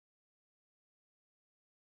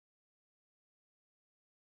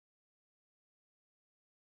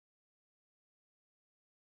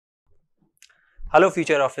Hello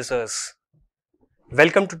future officers,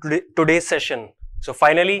 welcome to today's session. So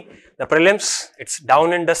finally the prelims, it's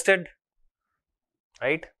down and dusted,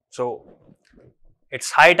 right? So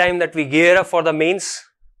it's high time that we gear up for the mains.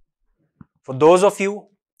 For those of you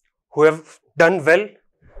who have done well,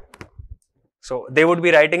 so they would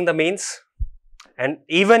be writing the mains, and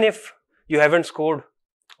even if you haven't scored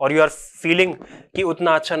or you are feeling कि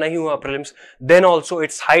उतना अच्छा नहीं हुआ prelims, then also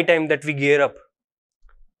it's high time that we gear up.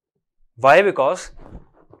 Why? Because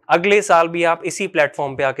अगले साल भी आप इसी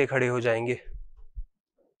प्लेटफॉर्म पे आके खड़े हो जाएंगे.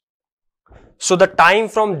 So the time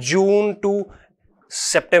from June to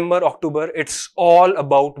September, October, it's all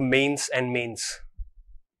about mains and mains.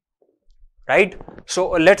 Right? So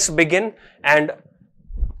let's begin, and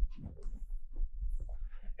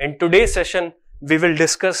in today's session we will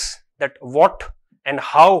discuss that what and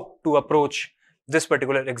how to approach this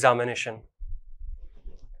particular examination.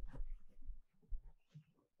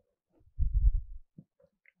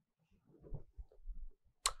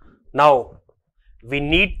 Now, we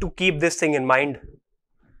need to keep this thing in mind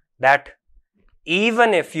that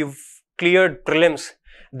even if you've cleared prelims,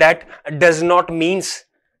 that does not means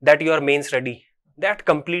that you are mains ready. That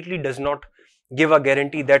completely does not give a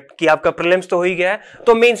guarantee that कि आपका prelims तो हो ही गया है,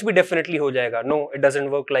 तो mains भी definitely हो जाएगा. No, it doesn't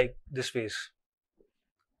work like this ways.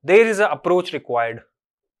 There is an approach required.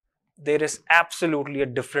 There is absolutely a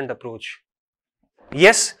different approach.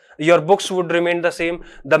 Yes, your books would remain the same,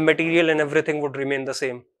 the material and everything would remain the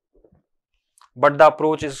same. But the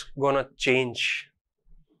approach is gonna change,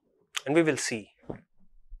 and we will see,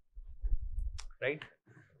 right?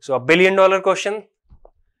 So $1 billion question,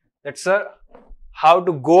 that's how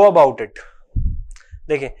to go about it.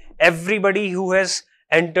 देखिए, everybody who has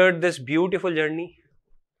entered this beautiful journey,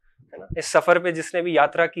 है ना, इस सफर पे जिसने भी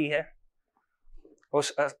यात्रा की है,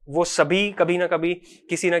 वो सभी कभी ना कभी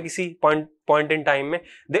किसी ना किसी point in time में,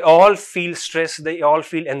 they all feel stress, they all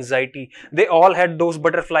feel anxiety, they all had those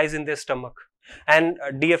butterflies in their stomach. And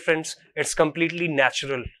dear friends, it's completely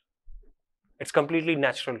natural. It's completely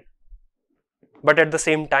natural. But at the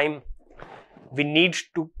same time, we need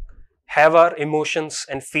to have our emotions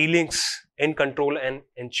and feelings in control and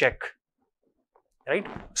in check. Right?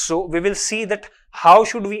 So we will see that how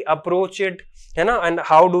should we approach it, you know, and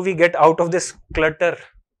how do we get out of this clutter.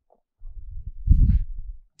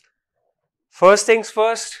 First things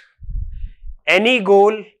first, any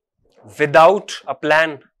goal without a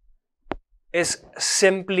plan is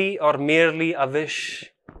simply or merely a wish.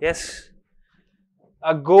 Yes.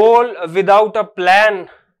 A goal without a plan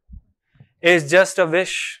is just a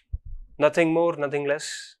wish. Nothing more, nothing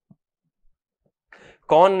less.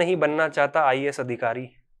 कौन नहीं बनना चाहता IAS अधिकारी?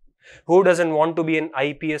 Who doesn't want to be an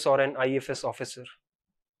IPS or an IFS officer?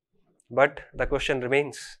 But the question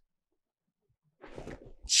remains.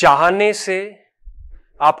 चाहने से,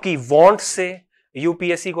 आपकी want से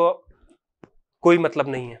UPSC को कोई मतलब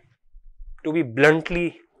नहीं है. To be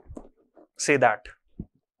bluntly say that.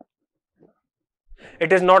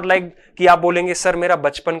 It is not like कि आप बोलेंगे सर मेरा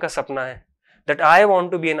बचपन का सपना है that I want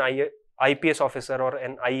to be an IPS officer or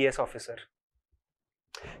an IAS officer.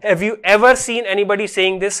 Have you ever seen anybody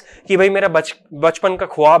saying this कि भाई मेरा बचपन का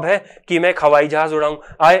ख्वाब है कि मैं एक हवाई जहाज उड़ाऊं,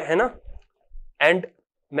 है ना, and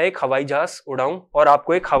मैं एक हवाई जहाज उड़ाऊं और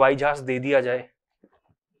आपको एक हवाई जहाज दे दिया जाए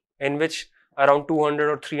in which around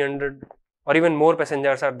 200 or 300 or even more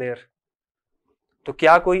passengers are there. तो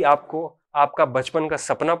क्या कोई आपको आपका बचपन का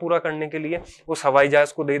सपना पूरा करने के लिए उस हवाई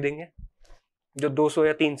जहाज को दे देंगे जो 200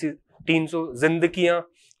 या 300 जिंदगियां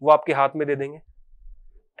वो आपके हाथ में दे देंगे?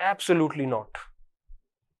 Absolutely not.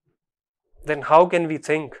 Then how can we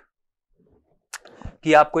think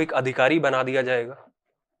कि आपको एक अधिकारी बना दिया जाएगा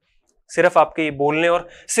सिर्फ आपके ये बोलने और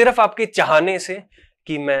सिर्फ आपके चाहने से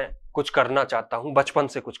कि मैं कुछ करना चाहता हूं, बचपन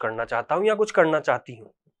से कुछ करना चाहता हूं या कुछ करना चाहती हूं.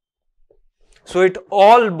 So it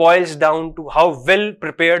all boils down to how well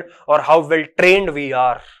prepared or how well trained we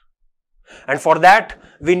are. And for that,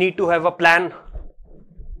 we need to have a plan.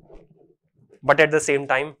 But at the same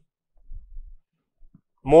time,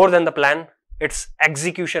 more than the plan, its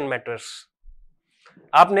execution matters.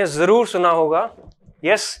 आपने जरूर सुना होगा,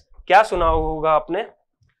 yes, क्या सुना होगा आपने?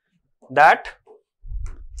 That,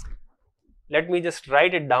 let me just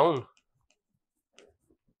write it down.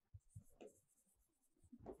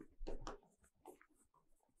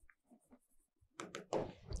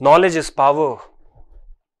 Knowledge is power.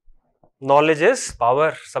 Knowledge is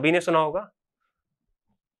power. सभी ने सुना होगा.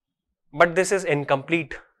 But this is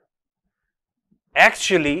incomplete.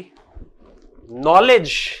 Actually,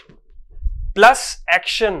 knowledge plus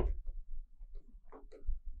action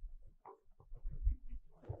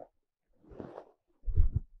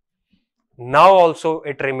now also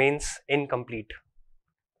it remains incomplete.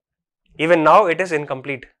 Even now it is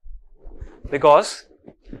incomplete, because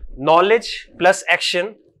knowledge plus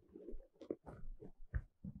action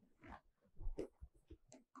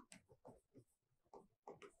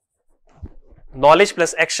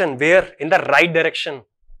where in the right direction,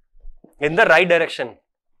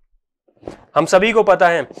 हम सभी को पता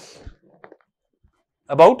है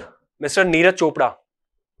about Mr. Neeraj Chopra,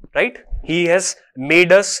 right? He has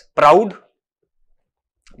made us proud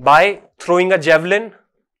by throwing a javelin,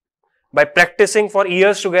 by practicing for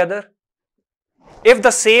years together. If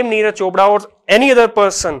the same Neeraj Chopra or any other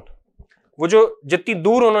person, वो जो जितनी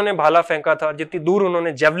दूर उन्होंने भाला फेंका था, जितनी दूर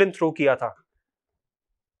उन्होंने जेवलिन थ्रो किया था,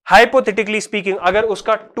 हाइपोथेटिकली स्पीकिंग, अगर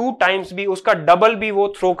उसका 2 times भी, उसका डबल भी वो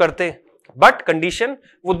थ्रो करते, बट कंडीशन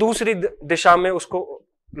वो दूसरी दिशा में उसको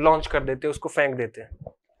लॉन्च कर देते, उसको फेंक देते,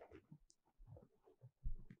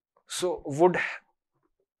 सो वुड,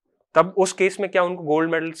 तब उस केस में क्या उनको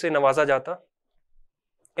गोल्ड मेडल से नवाजा जाता?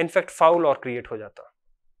 इनफैक्ट फाउल और क्रिएट हो जाता.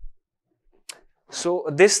 So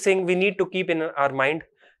this thing we need to keep in our mind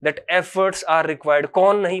that efforts are required.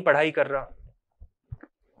 कौन नहीं पढ़ाई कर रहा?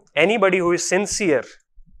 Anybody who is sincere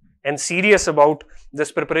and serious about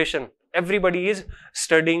this preparation, everybody is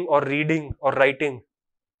studying or reading or writing,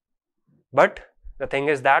 but the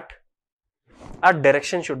thing is that our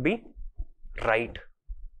direction should be right.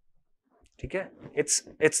 ठीक है?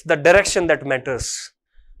 It's the direction that matters,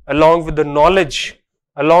 along with the knowledge,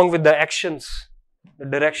 along with the actions.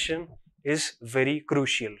 The direction is very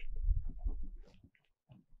crucial.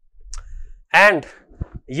 And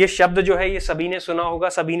ये शब्द जो है ये सभी ने सुना होगा,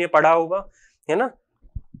 सभी ने पढ़ा होगा, है ना?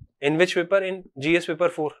 In which paper? In GS paper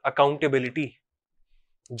 4, accountability,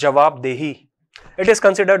 जवाबदेही. It is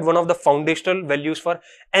considered one of the foundational values for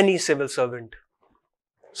any civil servant.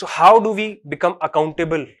 So how do we become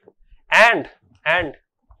accountable? And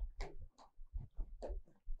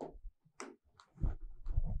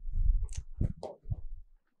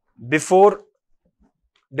before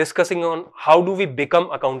discussing on how do we become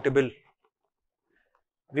accountable,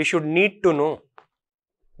 we should need to know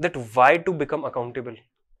that why to become accountable.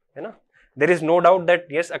 है ना? There is no doubt that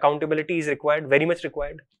yes, accountability is required, very much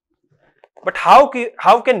required. But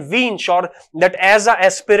how can we ensure that as an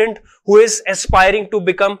aspirant who is aspiring to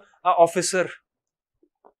become an officer,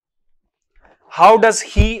 how does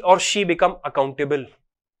he or she become accountable?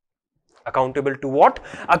 Accountable to what?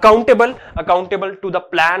 Accountable to the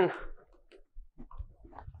plan.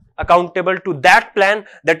 Accountable to that plan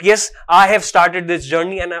that yes, I have started this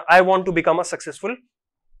journey and I want to become a successful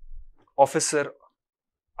officer.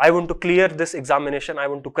 I want to clear this examination. I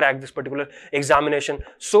want to crack this particular examination.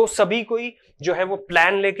 So सभी कोई जो है वो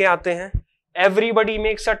plan लेके आते हैं. Everybody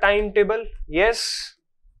makes a timetable. Yes,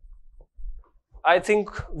 I think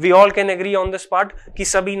we all can agree on this part कि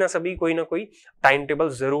सभी ना सभी कोई ना कोई टाइम टेबल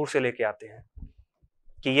जरूर से लेके आते हैं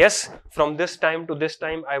कि yes, from this time to this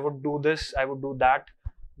time I would do this, I would do that.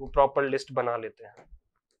 वो प्रॉपर लिस्ट बना लेते हैं.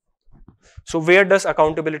 So where does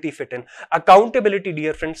accountability fit in? Accountability,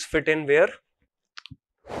 dear friends, fit in where?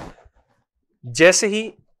 जैसे ही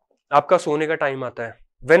आपका सोने का टाइम आता है,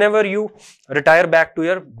 whenever you retire back to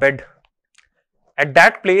your bed, at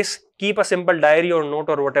that place keep a simple diary or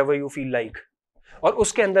note or whatever you feel like, और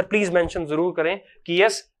उसके अंदर please mention जरूर करें कि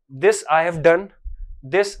yes, this I have done,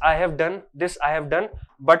 this I have done, this I have done,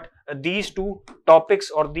 but these 2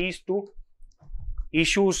 topics or these 2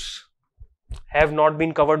 issues have not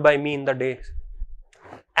been covered by me in the day.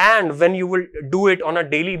 And when you will do it on a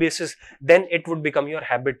daily basis, then it would become your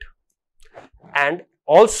habit. And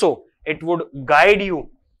also it would guide you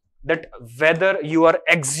that whether you are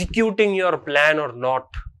executing your plan or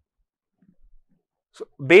not. So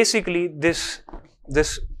basically this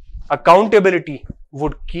accountability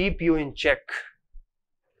would keep you in check.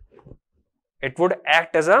 It would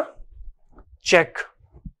act as a check.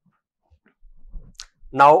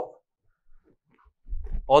 Now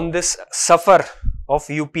on this suffer of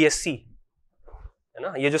UPSC, है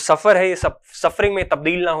ना, ये जो सफर है ये suffering में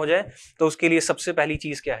तब्दील ना हो जाए, तो उसके लिए सबसे पहली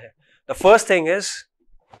चीज क्या है? The first thing is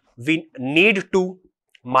we need to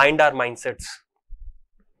mind our mindsets.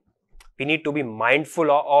 We need to be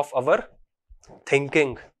mindful of our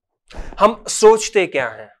thinking. हम सोचते क्या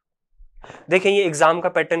हैं? देखें ये एग्जाम का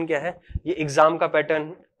पैटर्न क्या है. ये एग्जाम का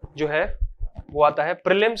पैटर्न जो है वो आता है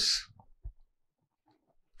प्रीलिम्स,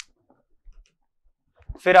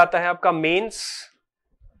 फिर आता है आपका mains,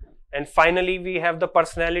 and finally we have the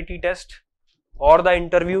personality test or the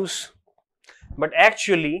interviews. But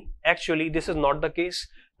actually this is not the case.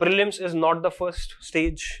 Prelims is not the first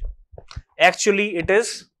stage. Actually it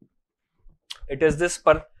is this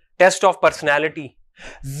test of personality.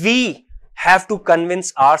 We have to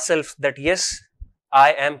convince ourselves that yes,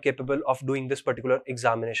 I am capable of doing this particular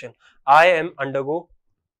examination. I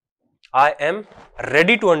am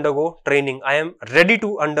ready to undergo training. I am ready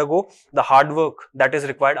to undergo the hard work that is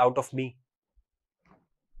required out of me.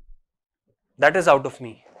 That is out of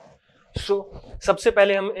me. So, सबसे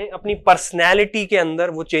पहले हमें अपनी personality के अंदर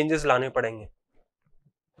वो changes लाने पड़ेंगे.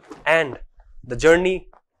 And the journey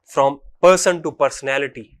from person to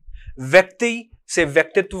personality, व्यक्ति से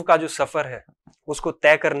व्यक्तित्व का जो सफर है उसको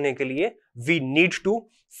तय करने के लिए we need to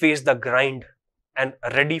face the grind and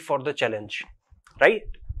ready for the challenge,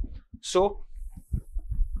 right. सो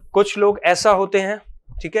कुछ लोग ऐसा होते हैं,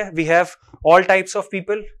 ठीक है, we have all types of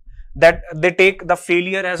people that they take the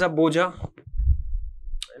failure as a बोझा,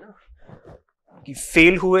 है ना, कि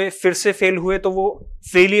फेल हुए, फिर से फेल हुए तो वो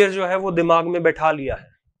फेलियर जो है वो दिमाग में बैठा लिया है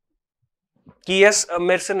कि यस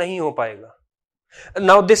मेरे से नहीं हो पाएगा.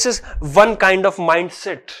 Now this is one kind of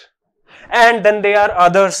mindset. And then there are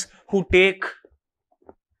others who take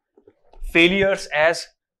failures as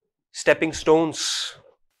stepping stones.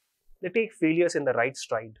 They take failures in the right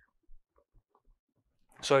stride.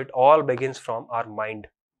 So it all begins from our mind.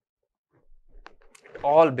 It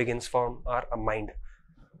all begins from our mind.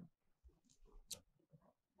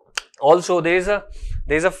 Also, there is a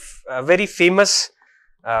very famous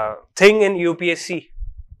thing in UPSC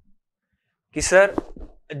कि sir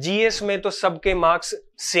GS में तो सबके marks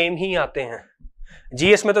same ही आते हैं.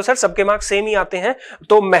 GS में तो sir सबके marks same ही आते हैं,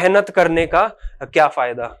 तो मेहनत करने का क्या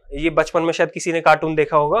फायदा. ये बचपन में शायद किसी ने कार्टून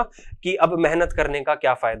देखा होगा कि अब मेहनत करने का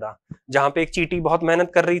क्या फायदा, जहां पे एक चींटी बहुत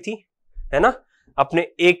मेहनत कर रही थी, है ना, अपने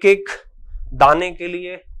एक एक दाने के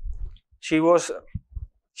लिए शी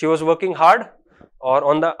वॉज वर्किंग हार्ड, और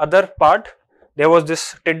on the other part there was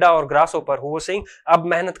this टिड्डा और ग्रासहोपर हु वाज सेइंग अब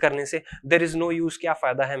मेहनत करने से देयर इज नो यूज, क्या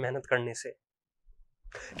फायदा है मेहनत करने से,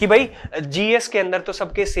 कि भाई जीएस के अंदर तो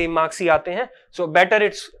सबके सेम मार्क्स ही आते हैं. So better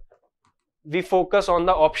it's we focus on the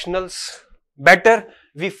optionals, better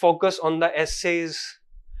we focus on the essays,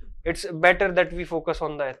 it's better that we focus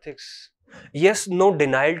on the ethics. Yes, no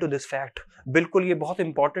denial to this fact, बिल्कुल ये बहुत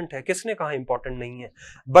important है, किसने कहा important नहीं है.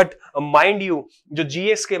 बट माइंड यू, जो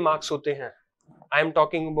GS के मार्क्स होते हैं, I am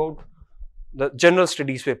talking about the general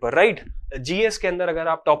studies paper, right. GS के अंदर अगर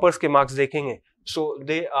आप टॉपर्स के मार्क्स देखेंगे, सो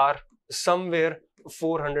they are somewhere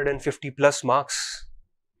 450 plus marks.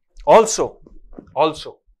 Also,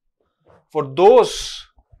 for those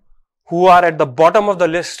who are at the bottom of the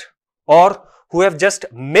list or who have just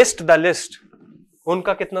missed the list,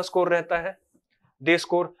 उनका कितना score रहता है? They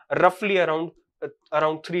score roughly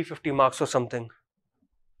around 350 marks or something.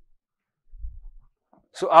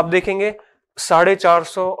 So आप देखेंगे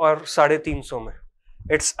 450 और 350 में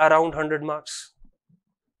it's around 100 marks.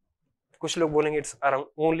 कुछ लोग बोलेंगे it's around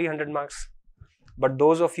only 100 marks. But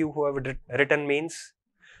those of you who have written mains,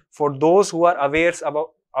 for those who are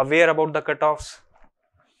aware about the cutoffs,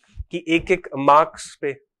 कि एक एक marks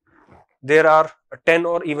पे there are 10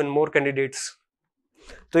 or even more candidates.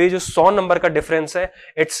 तो ये जो 100 नंबर का डिफरेंस है,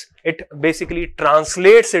 it basically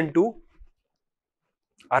translates into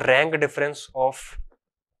a rank difference of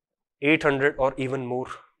 800 or even more.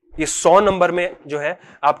 ये 100 नंबर में जो है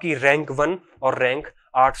आपकी रैंक 1 और रैंक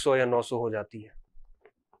 800 या 900 हो जाती है.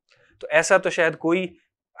 तो ऐसा तो शायद कोई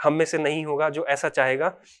हम में से नहीं होगा जो ऐसा चाहेगा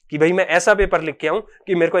कि भाई मैं ऐसा पेपर लिख के आऊं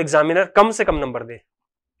कि मेरे को एग्जामिनर कम से कम नंबर दे.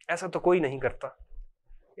 ऐसा तो कोई नहीं करता.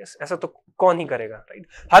 यस, ऐसा तो कौन ही करेगा, राइट.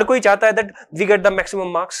 हर कोई चाहता है that we get the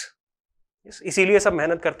maximum marks. इसीलिए सब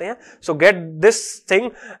मेहनत करते हैं. सो get this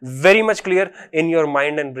thing very much clear in your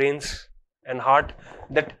mind and brains and heart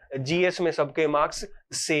that GS में सबके मार्क्स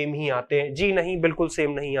सेम ही आते हैं. जी नहीं, बिल्कुल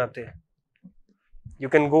सेम नहीं आते. You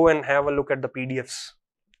can go and have a look at the PDFs.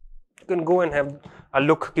 You can go and have a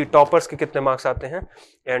look कि toppers के कितने marks आते हैं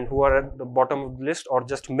and who are at the bottom of the list or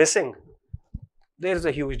just missing. There is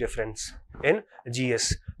a huge difference in GS.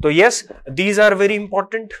 So yes, these are very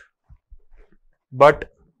important, but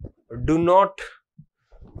do not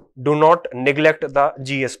neglect the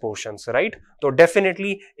GS portions, right? तो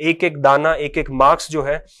definitely एक एक दाना, एक एक marks जो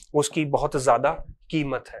है उसकी बहुत ज्यादा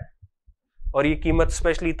कीमत है, और ये कीमत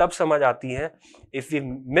स्पेशली तब समझ आती है if we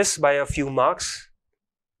miss by a few marks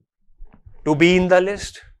to be in the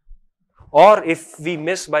list, or if we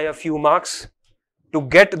miss by a few marks to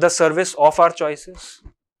get the service of our choices,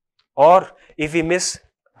 or if we miss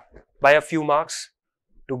by a few marks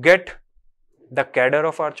to get the cadre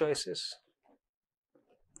of our choices,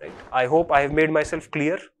 right? I hope I have made myself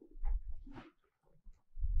clear.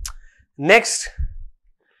 Next,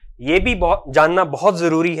 ये भी जानना बहुत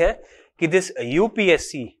जरूरी है कि this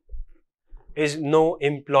UPSC is no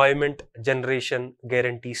employment generation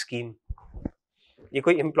guarantee scheme. ये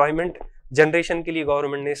कोई employment generation के लिए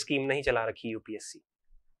गवर्नमेंट ने स्कीम नहीं चला रखी UPSC,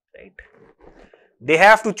 right. They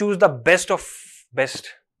have to choose the best of best.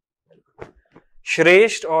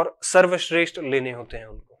 श्रेष्ठ और सर्वश्रेष्ठ लेने होते हैं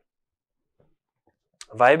उनको.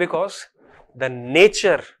 Why? Because the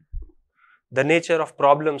nature of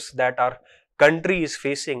problems that our country is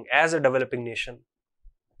facing as a developing nation.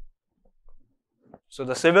 So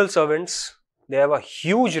the civil servants, they have a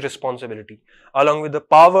huge responsibility. Along with the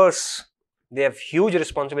powers, they have huge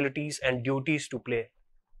responsibilities and duties to play.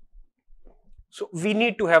 So we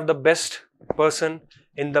need to have the best person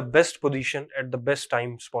in the best position at the best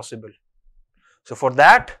times possible. So for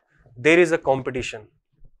that, there is a competition.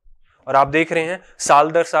 और आप देख रहे हैं साल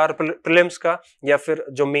दर साल prelims का या फिर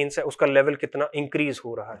जो मेंस है उसका लेवल कितना इंक्रीज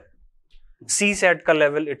हो रहा है. CSAT का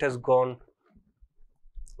level it has gone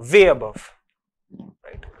way above,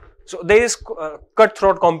 right. So there is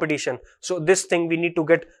cutthroat competition. So this thing we need to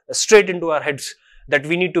get straight into our heads, that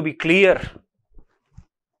we need to be clear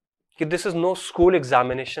कि this is no school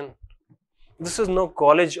examination, this is no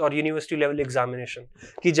college or university level examination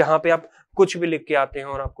कि जहां पे आप कुछ भी लिख के आते हैं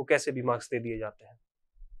और आपको कैसे भी मार्क्स दे दिए जाते हैं.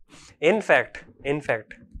 In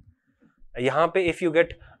fact, यहाँ पे if you get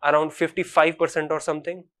around 55% or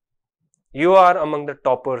something, you are among the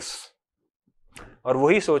toppers. और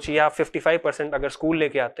वही सोचिए आप 55% अगर स्कूल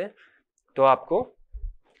लेके आते हैं तो आपको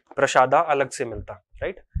प्रसादा अलग से मिलता,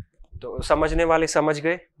 राइट. तो समझने वाले समझ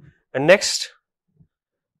गए. Next,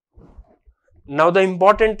 now the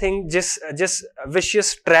important thing, जिस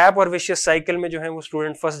विशियस ट्रैप और विशियस साइकिल में जो है वो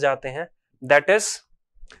स्टूडेंट फंस जाते हैं, दैट इज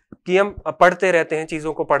कि हम पढ़ते रहते हैं,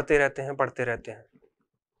 चीजों को पढ़ते रहते हैं.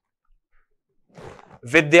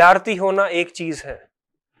 विद्यार्थी होना एक चीज है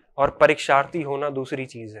और परीक्षार्थी होना दूसरी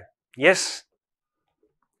चीज है. Yes,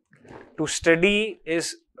 to study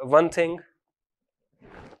is one thing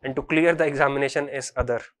and to clear the examination is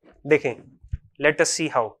other. देखें, let us see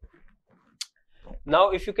how.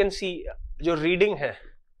 Now if you can see, जो रीडिंग है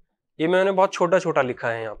ये मैंने बहुत छोटा छोटा लिखा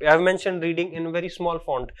है यहाँ पे. I have mentioned reading in very small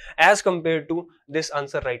font as compare to this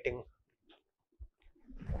answer writing,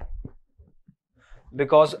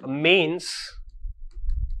 because mains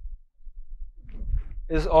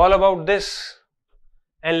is all about this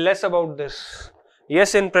and less about this.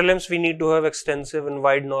 Yes, in prelims we need to have extensive and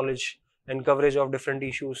wide knowledge and coverage of different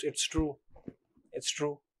issues. It's true.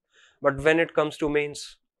 But when it comes to mains,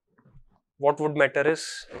 what would matter is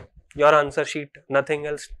your answer sheet, nothing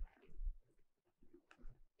else.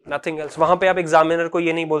 वहां पे आप examiner को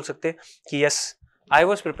ये नहीं बोल सकते कि yes, I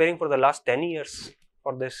was preparing for the last 10 years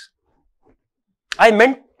for this. I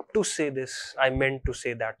meant to say this. I meant to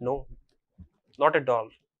say that. No. Not at all.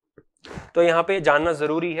 तो यहां पे जानना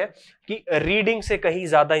जरूरी है कि रीडिंग से कहीं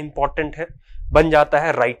ज्यादा इंपॉर्टेंट है बन जाता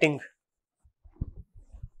है राइटिंग.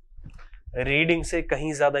 रीडिंग से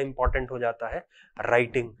कहीं ज्यादा इंपॉर्टेंट हो जाता है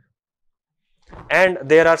writing. And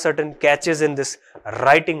there are certain catches in this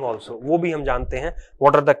writing also. वो भी हम जानते हैं.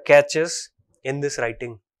 What are the catches in this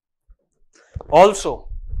writing.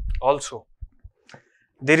 Also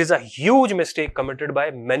there is a huge mistake committed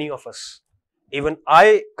by many of us. Even I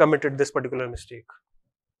committed this particular mistake.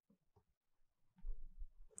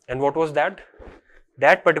 And what was that?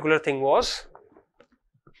 That particular thing was,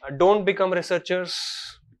 don't become researchers.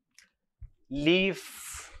 Leave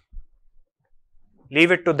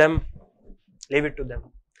it to them.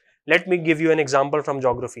 Let me give you an example from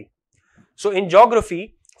geography. So in geography,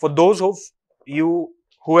 for those of you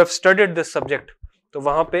who have studied this subject, तो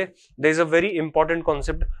वहां पे there is a very important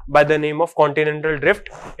concept by the name of continental drift.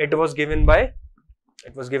 It was given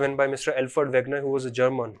by Mr. Alfred Wegener, who was a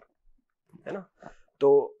German, है ना.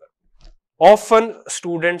 तो often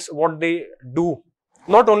students, what they do,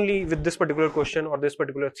 not only with this particular question or this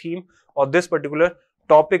particular theme or this particular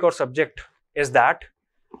topic or subject, is that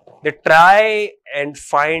they try and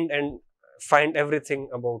find everything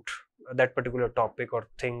about that particular topic or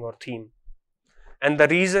thing or theme. And the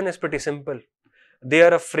reason is pretty simple. They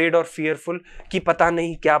are afraid or fearful कि पता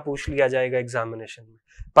नहीं क्या पूछ लिया जाएगा examination में.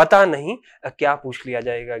 पता नहीं क्या पूछ लिया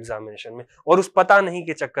जाएगा एग्जामिनेशन में. और उस पता नहीं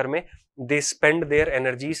के चक्कर में they spend their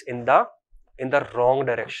energies in the wrong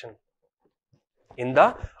direction.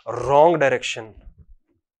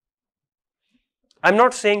 I'm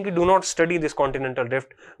not saying do not study this continental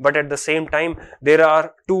drift, but at the same time there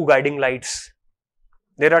are two guiding lights.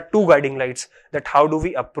 That how do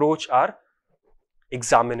we approach our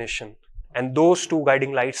examination. And those two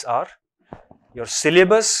guiding lights are your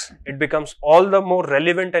syllabus. It becomes all the more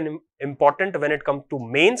relevant and important when it comes to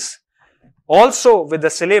mains. Also with the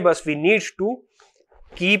syllabus, we need to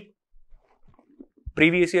keep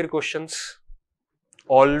previous year questions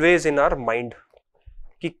always in our mind.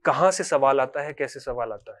 कि कहां से सवाल आता है, कैसे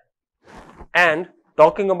सवाल आता है. And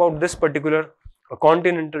talking about this particular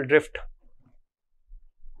continental drift.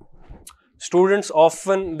 Students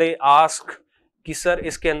often they ask कि सर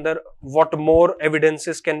इसके अंदर what more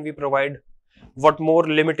evidences can we provide, what more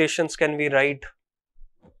limitations can we write.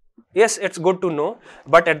 Yes, it's good to know,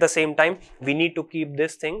 but at the same time we need to keep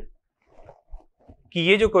this thing कि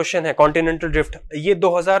ये जो question है continental drift, ये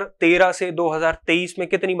 2013 से 2023 में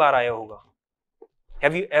कितनी बार आया होगा?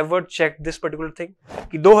 Have you ever checked this particular thing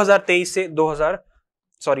कि 2023 से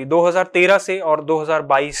 2013 से और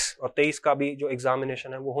 2022 और 23 का भी जो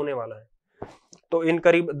एग्जामिनेशन है वो होने वाला है, तो इन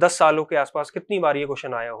करीब 10 सालों के आसपास कितनी बार ये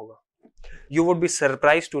क्वेश्चन आया होगा? You would be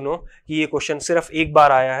surprised to know कि ये क्वेश्चन सिर्फ एक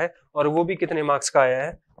बार आया है, और वो भी कितने मार्क्स का आया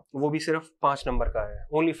है? वो भी सिर्फ 5 नंबर का है.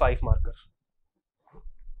 Only 5 marker,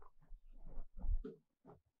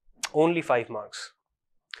 only 5 marks.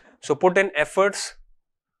 So put in efforts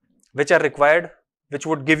which are required, which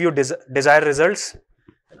would give you desired results.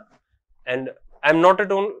 And I'm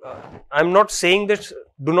not saying this,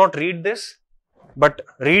 do not read this, but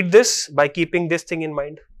read this by keeping this thing in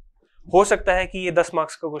mind. हो सकता है कि ये 10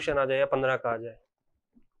 marks का question आ जाए या 15 का आ जाए,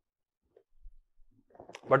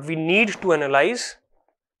 but we need to analyze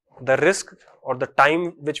the risk or the time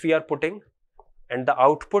which we are putting and the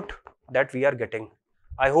output that we are getting.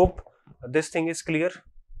 I hope this thing is clear,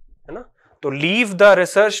 है ना? तो leave the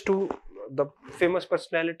research to the famous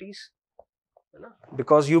personalities, है ना?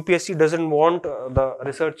 Because UPSC doesn't want the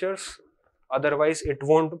researchers, otherwise it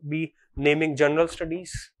won't be naming general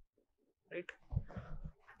studies, right?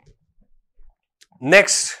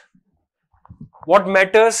 Next, what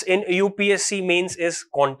matters in UPSC mains is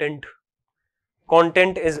content.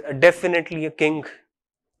 Content is definitely a king.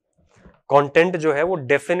 Content जो है वो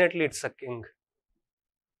definitely it's a king.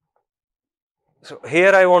 So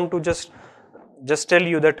here I want to just tell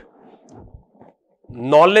you that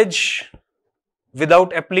knowledge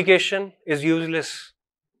without application is useless.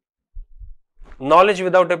 Knowledge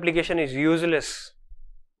without application is useless,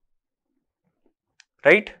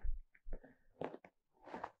 right?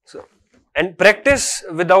 So, and practice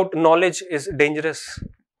without knowledge is dangerous.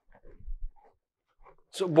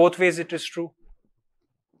 So both ways it is true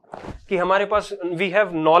कि हमारे पास we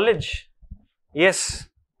have knowledge, yes.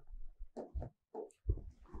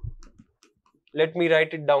 Let me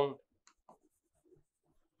write it down.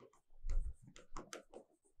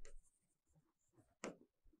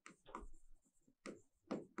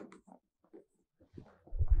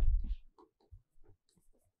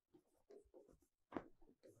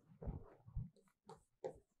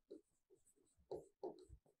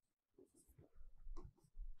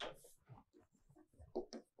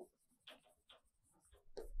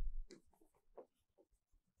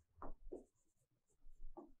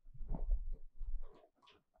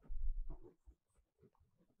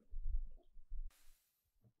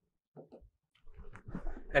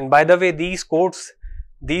 And by the way, these quotes,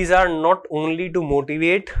 these are not only to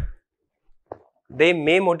motivate, they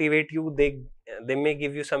may motivate you, they may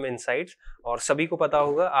give you some insights. और सभी को पता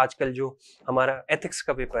होगा आजकल जो हमारा ethics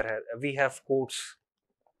का paper है, we have quotes.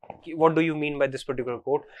 What do you mean by this particular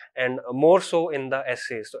quote? And more so in the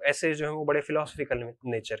essays. तो essays जो है वो बड़े philosophical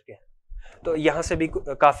nature के हैं, तो यहाँ से भी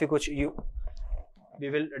काफी कुछ we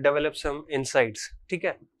will develop some insights. ठीक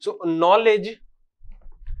है? So knowledge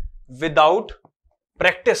without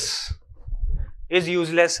practice is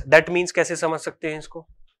useless. That means कैसे समझ सकते हैं इसको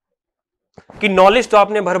कि नॉलेज तो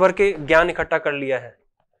आपने भर भर के ज्ञान इकट्ठा कर लिया है,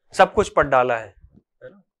 सब कुछ पढ़ डाला है,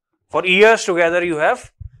 for years together you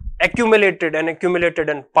have accumulated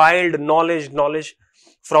and piled knowledge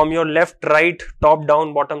from your left, right, top,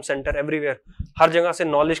 down, bottom, center, everywhere. हर जगह से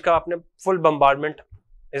नॉलेज का आपने full bombardment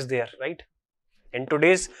is there, right? In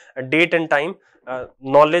today's date and time,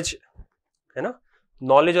 knowledge, है ना,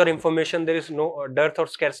 knowledge और information, there is no dearth or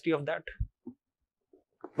scarcity of that.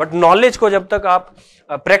 But knowledge को जब तक आप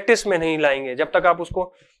प्रैक्टिस में नहीं लाएंगे, जब तक आप उसको,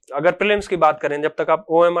 अगर प्रीलिम्स की बात करें, जब तक आप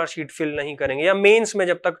OMR शीट फिल नहीं करेंगे, या मेंस में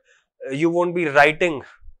जब तक you won't be writing,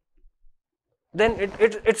 then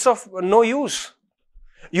it's of no use.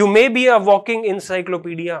 You may be a walking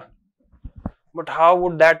encyclopedia, but how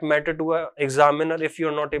would that matter to an examiner if you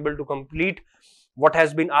are not able to complete what has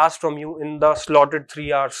been asked from you in the slotted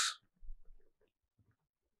 3 hours?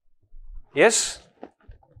 Yes,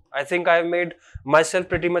 I think I have made myself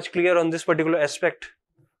pretty much clear on this particular aspect.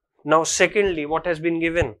 Now secondly, what has been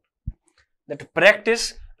given, that practice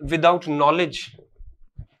without knowledge,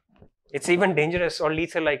 it's even dangerous or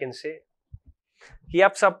lethal, I can say. कि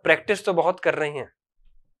आप सब practice तो बहुत कर रहे हैं,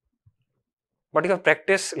 but your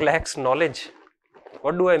practice lacks knowledge.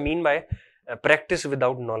 What do I mean by practice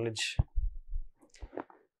without knowledge?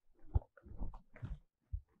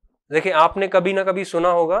 देखिए, आपने कभी ना कभी सुना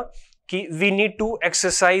होगा कि we need to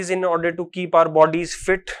exercise in order to keep our bodies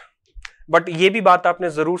fit, but ये भी बात आपने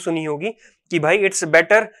जरूर सुनी होगी कि भाई इट्स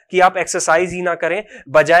बेटर कि आप एक्सरसाइज ही ना करें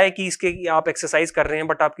बजाय कि इसके कि आप एक्सरसाइज कर रहे हैं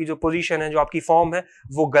बट आपकी जो पोजीशन है, जो आपकी फॉर्म है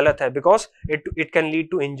वो गलत है, because it can lead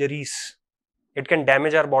to injuries, it can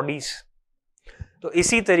damage our bodies. तो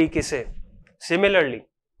इसी तरीके से similarly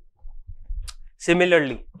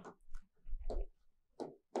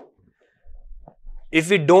if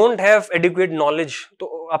we don't have adequate knowledge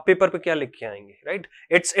तो आप पेपर पे क्या लिख के आएंगे, राइट?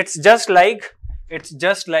 इट्स जस्ट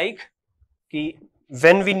लाइक कि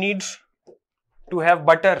when we need to have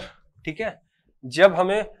butter, ठीक है, जब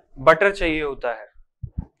हमें बटर चाहिए होता है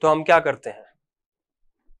तो हम क्या करते हैं,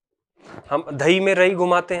 हम दही में रई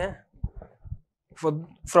घुमाते हैं।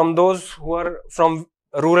 From those who are from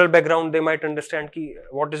rural background they might understand कि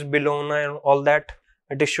what is बिलोना and all that,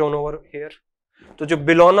 it is shown over here. तो जो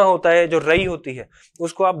बिलोना होता है, जो रई होती है,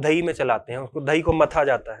 उसको आप दही में चलाते हैं, उसको दही को मथा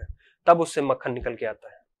जाता है, तब उससे मक्खन निकल के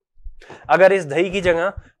आता है। अगर इस दही की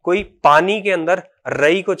जगह कोई पानी के अंदर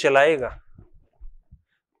रई को चलाएगा,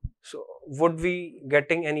 so would we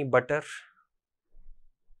getting any butter?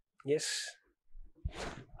 Yes.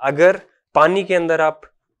 अगर पानी के अंदर आप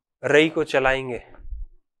रई को चलाएंगे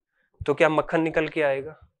तो क्या मक्खन निकल के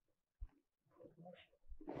आएगा?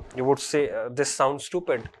 You would say this sounds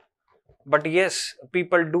stupid, but yes,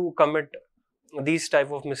 people do commit these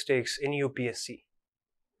type of mistakes in UPSC,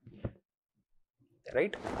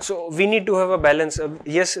 right? So we need to have a balance.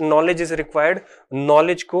 Yes, knowledge is required.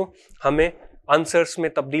 Knowledge को हमें आंसर्स में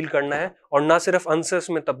तब्दील करना है, और ना सिर्फ answers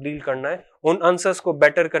में तब्दील करना है, उन आंसर्स को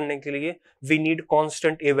बेटर करने के लिए we need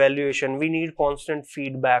constant evaluation, we need constant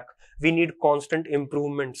feedback, we need constant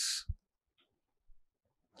improvements,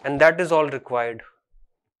 and that is all required,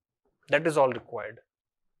 that is all required.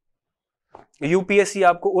 UPSC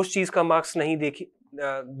आपको उस चीज का मार्क्स नहीं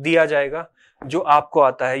दिया जाएगा जो आपको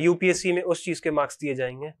आता है। यूपीएससी में उस चीज के मार्क्स दिए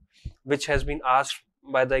जाएंगे which has been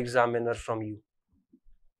asked by the examiner from you,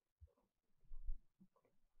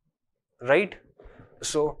 right?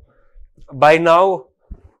 So by now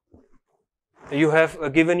you have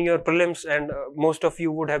given your prelims, and most of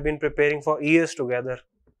you would have been preparing for years together,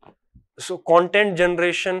 so content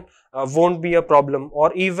generation won't be a problem,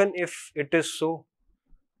 or even if it is so,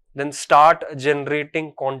 then start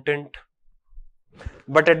generating content.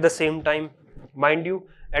 But at the same time, mind you,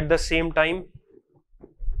 at the same time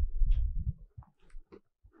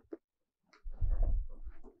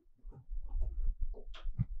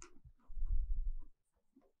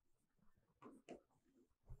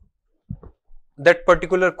that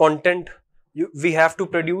particular content we have to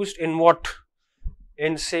produce in what,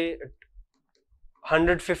 in say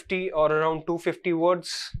 150 or around 250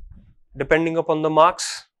 words depending upon the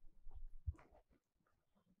marks.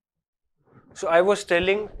 So I was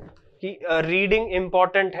telling कि reading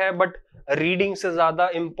important है, but reading से ज्यादा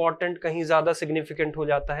important, कहीं ज्यादा significant हो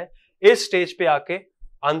जाता है इस स्टेज पे आके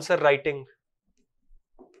आंसर राइटिंग।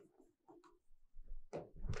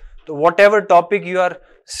 तो what ever topic you are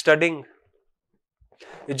studying,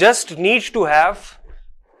 you just need to have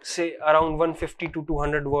say around 150 to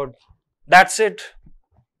 200 word, that's it,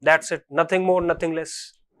 nothing more, nothing less.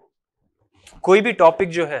 कोई भी टॉपिक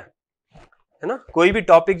जो है ना, कोई भी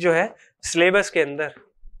टॉपिक जो है सिलेबस के अंदर,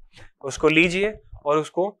 उसको लीजिए और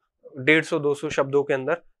उसको 150-200 शब्दों के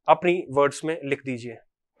अंदर अपनी वर्ड्स में लिख दीजिए।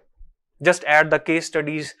 Just add the case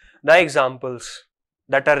studies, the examples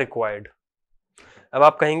that are required. अब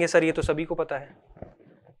आप कहेंगे सर ये तो सभी को पता है,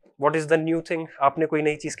 What is the new thing? आपने कोई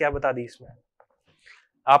नई चीज क्या बता दी इसमें?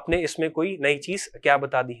 आपने इसमें कोई नई चीज क्या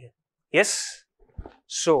बता दी है? Yes.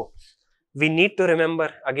 So we need to remember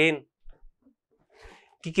again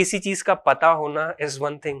कि किसी चीज का पता होना is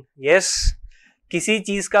one thing. Yes. किसी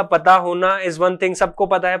चीज का पता होना is one thing. सबको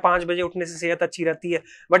पता है 5 बजे उठने से सेहत अच्छी रहती है,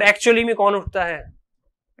 बट एक्चुअली में कौन उठता है?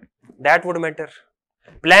 That would matter.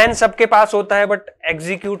 प्लान सबके पास होता है, बट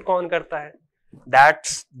एग्जीक्यूट कौन करता है?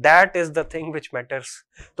 That is the thing which matters.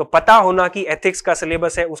 तो पता होना कि एथिक्स का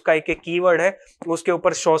सिलेबस है, उसका एक एक कीवर्ड है, उसके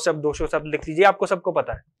ऊपर 100 शब्द 200 शब्द लिख लीजिए, आपको सबको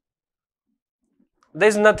पता है। There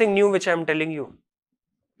is nothing new which I am telling you,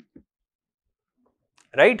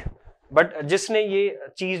 right? But जिसने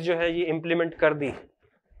ये चीज जो है ये इंप्लीमेंट कर दी,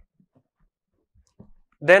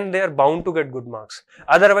 then they are bound to get good marks.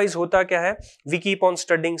 Otherwise होता क्या है, we keep on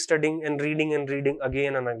studying and reading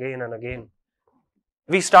again and again.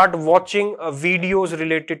 We start watching videos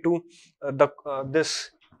related to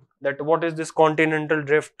what is this continental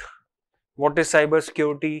drift, what is cyber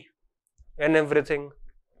security, and everything,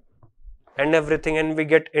 and we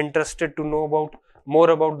get interested to know more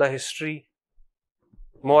about the history,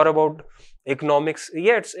 more about economics.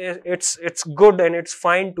 Yeah, it's good and it's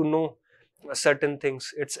fine to know certain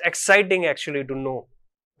things. It's exciting actually to know,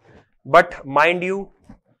 but mind you,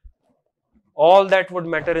 all that would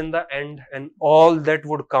matter in the end, and all that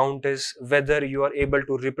would count is whether you are able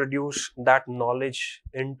to reproduce that knowledge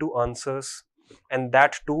into answers, and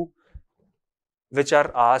that too which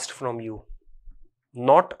are asked from you,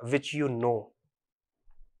 not which you know,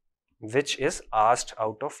 which is asked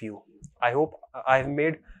out of you. I hope I have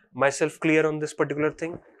made myself clear on this particular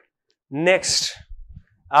thing. Next,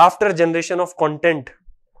 after generation of content,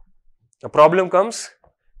 the problem comes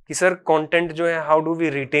कि sir content जो है how do we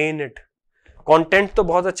retain it. Content तो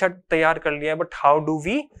बहुत अच्छा तैयार कर लिया है, but how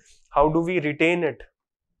do we retain it.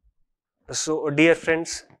 So dear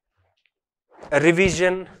friends,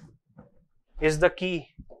 revision is the key,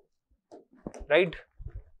 right.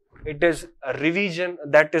 It is revision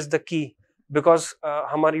that is the key, because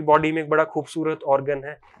हमारी बॉडी में एक बड़ा खूबसूरत ऑर्गन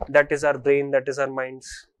है, that is our brain, that is our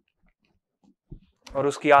minds, और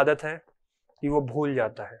उसकी आदत है कि वो भूल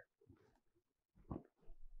जाता है.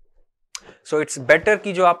 सो इट्स बेटर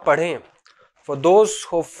कि जो आप पढ़ें, for those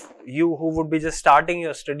of you who would be just starting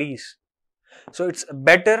your studies, so it's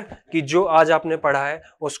better कि जो आज आपने पढ़ा है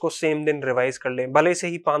उसको सेम दिन रिवाइज कर लें, भले से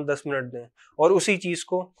ही 5-10 मिनट दें, और उसी चीज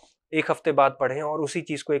को एक हफ्ते बाद पढ़ें और उसी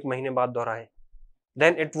चीज को 1 महीने बाद दोहराएं.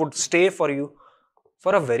 Then it would stay for you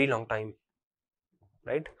for a very long time,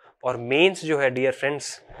 right. और मेंस जो है डियर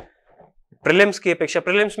फ्रेंड्स, प्रीलिम्स की अपेक्षा,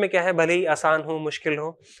 प्रीलिम्स में क्या है, भले ही आसान हो मुश्किल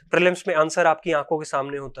हो, प्रीलिम्स में आंसर आपकी आंखों के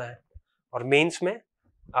सामने होता है, और मेंस में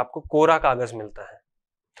आपको कोरा कागज मिलता है.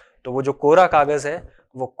 तो वो जो कोरा कागज है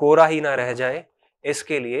वो कोरा ही ना रह जाए,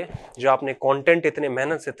 इसके लिए जो आपने कंटेंट इतने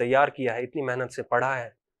मेहनत से तैयार किया है, इतनी मेहनत से पढ़ा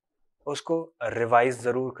है, उसको रिवाइज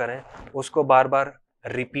जरूर करें, उसको बार बार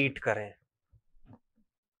रिपीट करें.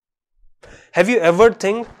 हैव यू एवर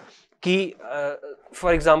थिंक कि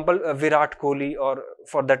फॉर एग्जाम्पल विराट कोहली और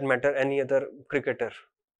for that matter any other cricketer,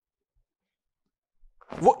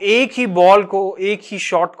 वो एक ही बॉल को, एक ही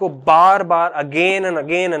शॉट को बार बार again and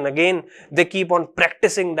again and again they keep on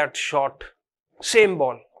practising that shot, same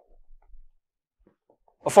ball.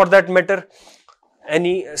 For that matter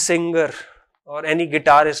any singer और any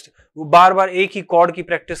guitarist, वो बार बार एक ही कॉर्ड की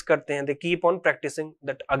प्रैक्टिस करते हैं, they keep on practising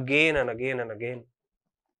that again and again and again.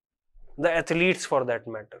 The athletes for that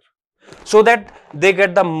matter, so that they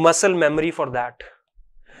get the muscle memory for that,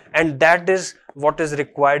 and that is what is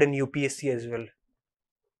required in UPSC as well,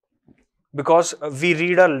 because we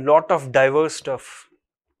read a lot of diverse stuff.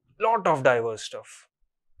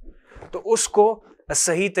 तो उसको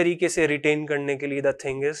सही तरीके से retain करने के लिए the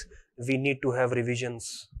thing is we need to have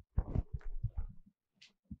revisions,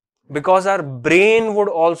 because our brain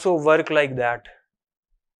would also work like that.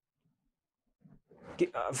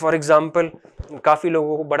 For example, काफी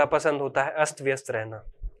लोगों को बड़ा पसंद होता है अस्त व्यस्त रहना,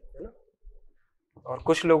 है ना, और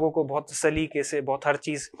कुछ लोगों को बहुत सलीके से, बहुत हर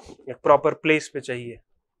चीज एक प्रॉपर प्लेस पे चाहिए.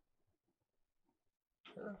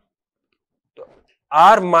 तो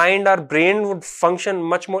our mind, our brain would function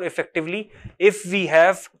much more effectively if we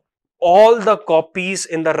have all the copies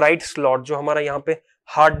in the right slot. जो हमारा यहाँ पे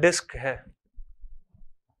हार्ड डिस्क है,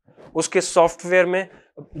 उसके सॉफ्टवेयर में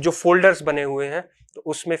जो फोल्डर्स बने हुए हैं, तो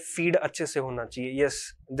उसमें फीड अच्छे से होना चाहिए. Yes,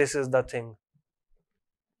 this is the thing,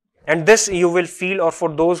 and this you will feel, और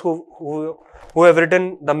for those who have written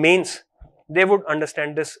the mains, they would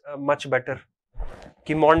understand this much better,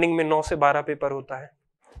 कि मॉर्निंग में 9 से 12 पेपर होता है,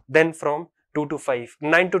 then from 2 to 5,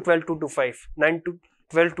 9 to 12, 2 to 5, 9 to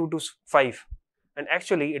 12, 2 to 5, and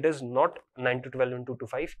actually it is not 9 to 12 and 2 to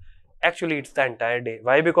 5, actually it's the entire day.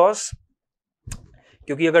 Why? Because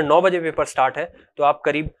क्योंकि अगर 9 बजे paper start है तो आप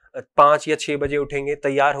करीब 5 या 6 बजे उठेंगे,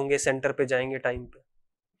 तैयार होंगे, सेंटर पे जाएंगे टाइम पे,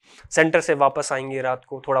 सेंटर से वापस आएंगे रात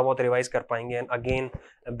को, थोड़ा बहुत रिवाइज कर पाएंगे, and again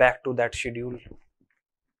back to that schedule.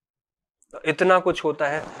 इतना कुछ होता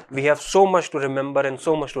है, we have so much to remember and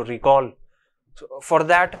so much to recall. For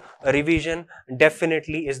that revision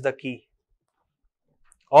definitely is the key.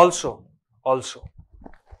 Also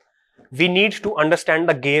we need to understand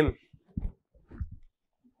the game.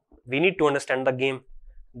 We need to understand the game,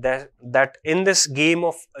 that in this game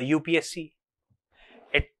of UPSC,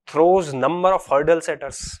 it throws number of hurdles at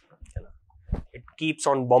us. It keeps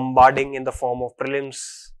on bombarding in the form of prelims.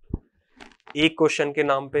 एक question के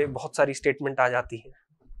नाम पे बहुत सारी statement आ जाती है,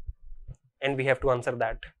 and we have to answer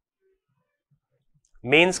that.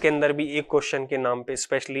 Mains के अंदर भी एक क्वेश्चन के नाम पे,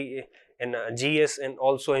 specially in GS and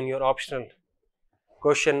also in your optional,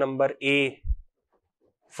 question number A,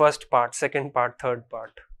 first part, second part, third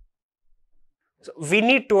part. So we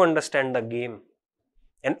need to understand the game,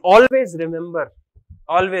 and always remember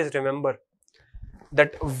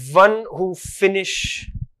that one who finish,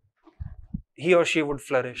 he or she would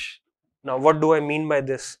flourish. Now what do I mean by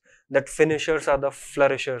this? That finishers are the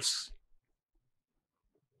flourishers.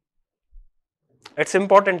 It's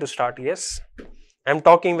important to start, yes, I'm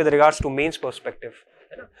talking with regards to mains perspective.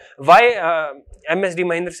 Why MSD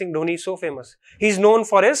Mahendra Singh Dhoni is so famous? He's known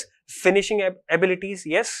for his finishing abilities.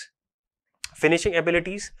 Yes, finishing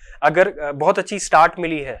abilities. अगर बहुत अच्छी start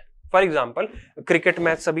मिली है, for example cricket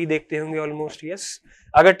match सभी देखते होंगे almost. Yes,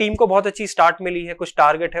 अगर team को बहुत अच्छी स्टार्ट मिली है, कुछ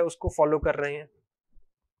टारगेट है, उसको फॉलो कर रहे हैं,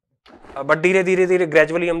 बट धीरे धीरे धीरे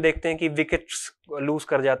ग्रेजुअली हम देखते हैं कि विकेट्स लूज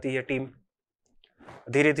कर जाती है टीम.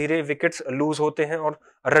 धीरे धीरे विकेट्स लूज होते हैं और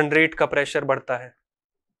रन रेट का प्रेशर बढ़ता है.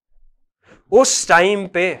 उस टाइम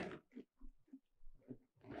पे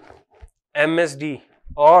एमएसडी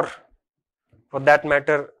और for that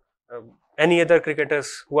matter any other cricketers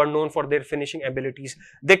who are known for their finishing abilities,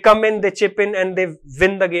 they come in, they chip in and they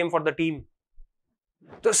win the game for the team.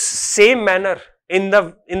 तो same manner, in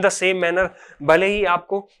the same manner, भले ही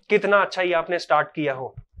आपको कितना अच्छा ही आपने start किया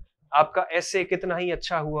हो, आपका S A कितना ही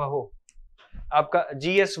अच्छा हुआ हो, आपका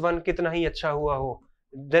GS1 कितना ही अच्छा हुआ हो,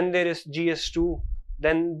 then there is GS2,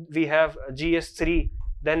 then we have GS3,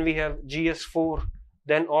 then we have GS4,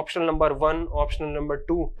 then optional number 1, optional number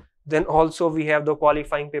 2, then also we have the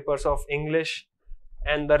qualifying papers of English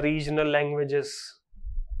and the regional languages.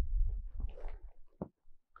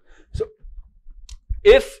 So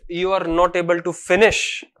if you are not able to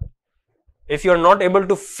finish,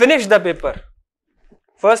 the paper,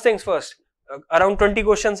 first things first, around 20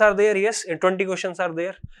 questions are there. Yes, 20 questions are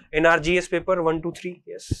there in our GS paper 1 2 3.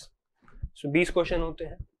 Yes, so 20 question होते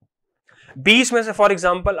हैं. 20 में से for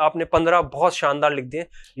example आपने 15 बहुत शानदार लिख दिए,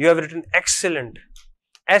 you have written excellent,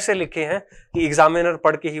 ऐसे लिखे हैं कि एग्जामिनर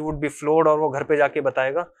पढ़ के ही वुड बी फ्लोर्ड, और वो घर पे जाके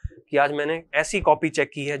बताएगा कि आज मैंने ऐसी कॉपी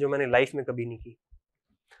चेक की है जो मैंने लाइफ में कभी नहीं की.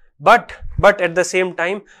 But at the same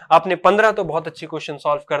time आपने 15 तो बहुत अच्छी क्वेश्चन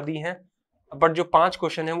सॉल्व कर दी हैं, बट जो 5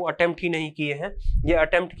 क्वेश्चन है वो अटेम्प्ट ही नहीं किए हैं. ये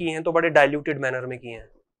अटेम्प्ट किए हैं तो बड़े डाइल्यूटेड मैनर में किए हैं.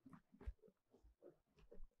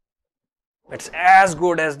 It's as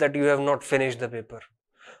good as that you have not finished the paper.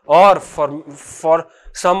 और फॉर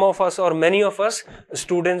सम ऑफ अस और मेनी ऑफ अस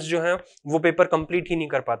स्टूडेंट्स जो हैं वो पेपर कंप्लीट ही नहीं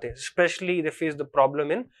कर पाते. Specially they face the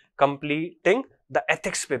problem in completing the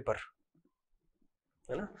ethics paper,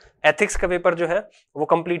 है ना. एथिक्स का पेपर जो है वो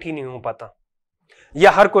कंप्लीट ही नहीं हो पाता,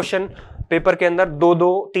 या हर क्वेश्चन पेपर के अंदर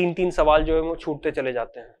 2-2, 3-3 सवाल जो है वो छूटते चले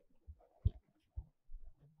जाते हैं.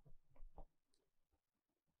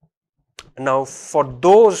 Now, for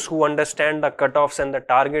those who understand the cutoffs and the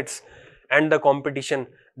targets and the competition,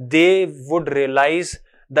 they would realize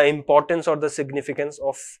the importance or the significance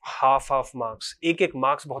of half marks. एक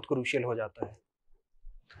marks बहुत crucial हो जाता है.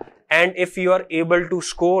 And if you are able to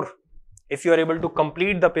score, if you are able to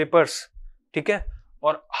complete the papers, ठीक है,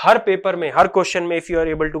 और हर paper में, हर question में if you are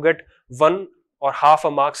able to get 1 or half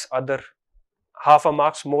a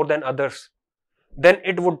marks more than others, then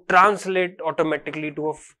it would translate automatically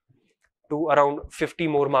to around 50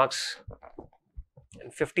 more marks.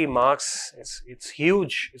 And 50 marks, it's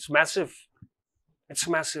huge, it's massive,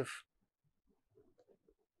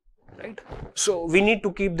 right? So we need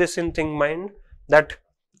to keep this in mind that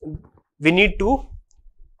we need to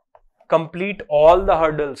complete all the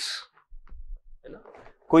hurdles.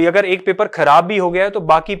 कोई अगर एक paper खराब भी हो गया है तो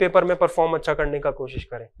बाकी पेपर में परफॉर्म अच्छा करने का कोशिश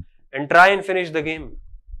करें. And try and finish the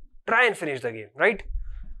game. Right?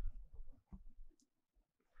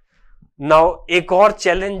 Now एक और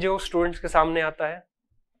चैलेंज जो स्टूडेंट्स के सामने आता है,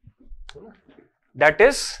 that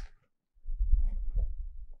is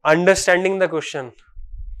understanding the question,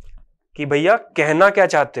 कि भैया कहना क्या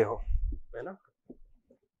चाहते हो, है ना.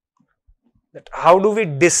 How do we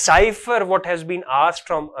decipher what has been asked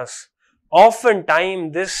from us. Often time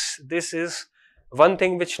this is one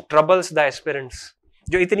thing which troubles the aspirants,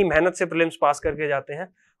 जो इतनी मेहनत से प्रीलिम्स पास करके जाते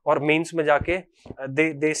हैं और मेंस में जाके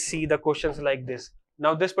दे see the questions like this.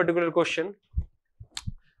 Now this particular question,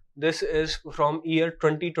 this is from year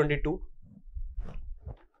 2022.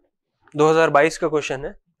 2022 का क्वेश्चन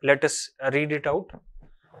है. Let us read it out.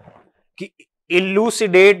 कि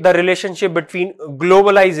elucidate the relationship between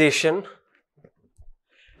globalization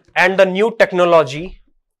and the new technology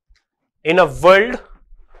in a world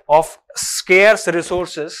of scarce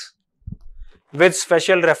resources with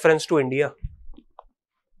special reference to India.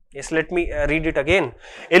 Yes, let me read it again.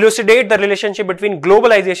 Elucidate the relationship between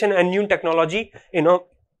globalization and new technology in a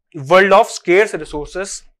world of scarce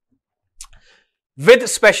resources with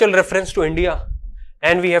special reference to India.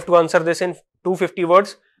 And we have to answer this in 250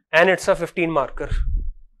 words and it's a 15 marker.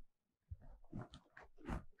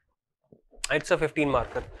 It's a 15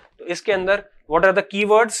 marker. तो इसके अंदर what are the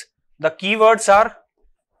keywords? The keywords are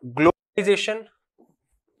globalization.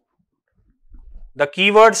 The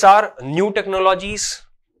keywords are new technologies.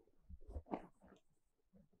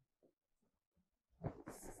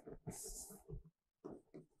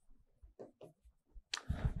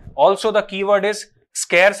 Also the keyword is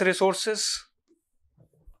scarce resources.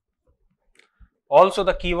 Also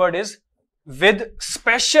the keyword is with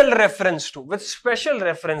special reference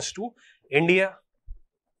to India.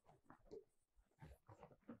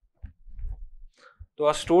 So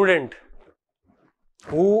a student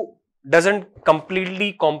who doesn't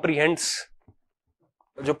completely comprehends,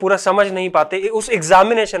 जो पूरा समझ नहीं पाते उस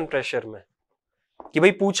examination pressure में कि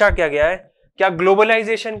भाई पूछा क्या गया है, क्या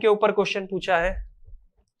ग्लोबलाइजेशन के ऊपर क्वेश्चन पूछा है,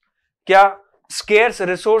 क्या स्केर्स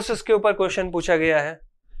रिसोर्सेस के ऊपर क्वेश्चन पूछा गया है,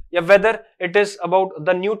 या whether it is about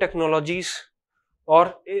the new technologies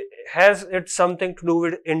और has it something to do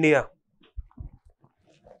with India.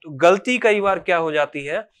 तो गलती कई बार क्या हो जाती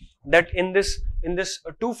है दैट इन दिस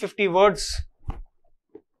 250 वर्ड्स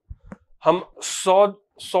हम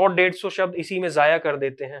 100-150 शब्द इसी में जाया कर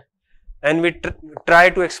देते हैं. And we try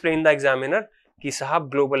to explain the examiner कि साहब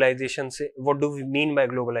ग्लोबलाइजेशन से what do we mean by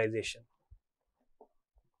globalisation.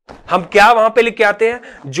 हम क्या वहां पे लिख के आते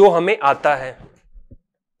हैं जो हमें आता है,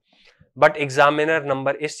 बट एग्जामिनर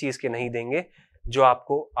नंबर इस चीज के नहीं देंगे जो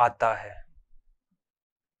आपको आता है.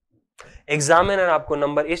 एग्जामिनर आपको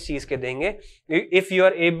नंबर इस चीज के देंगे if you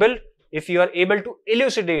are able to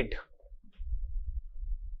इल्यूसिडेट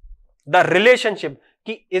the relationship,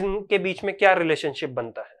 कि इनके बीच में क्या रिलेशनशिप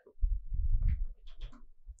बनता है.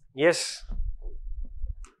 Yes,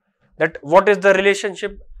 that what is the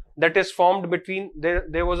relationship that is formed between,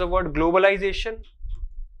 there was a word globalization.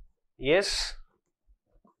 Yes,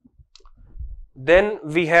 then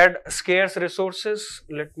we had scarce resources.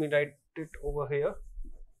 Let me write it over here.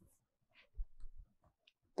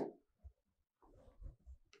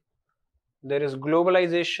 There is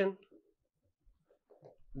globalization,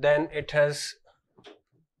 then it has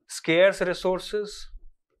scarce resources,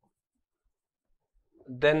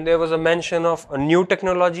 then there was a mention of new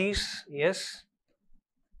technologies. Yes,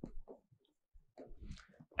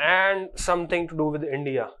 and something to do with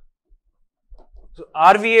India. So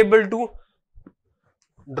are we able to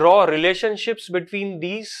draw relationships between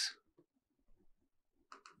these,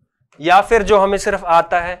 या फिर जो हमें सिर्फ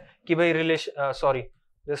आता है कि भाई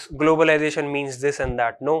this globalization means this and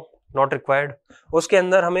that? No, not required. उसके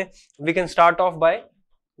अंदर हमें we can start off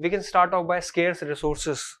by scarce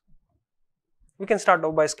resources. We can start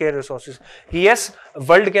off by scarce resources. Yes,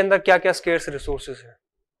 world के अंदर क्या क्या scarce resources है,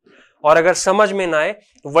 और अगर समझ में ना आए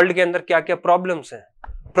तो वर्ल्ड के अंदर क्या क्या प्रॉब्लम्स हैं.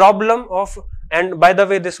 Problem of, and by the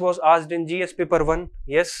way this was asked in GS paper 1.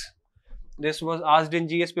 Yes, this was asked in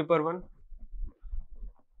GS paper 1.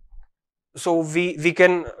 So we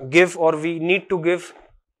can give और we need to give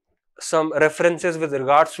some references with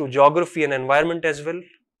regards to geography and environment as well.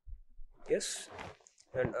 Yes,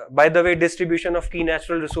 and by the way, distribution of key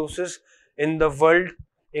natural resources in the world,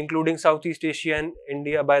 including Southeast Asia and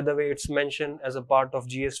India, by the way, it's mentioned as a part of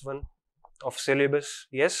GS1 of syllabus.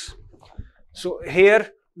 Yes, so here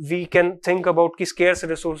we can think about ki scarce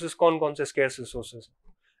resources, kaun se scarce resources,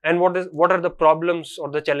 and what are the problems or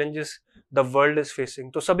the challenges the world is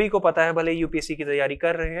facing. तो सभी को पता है, भले UPSC की तैयारी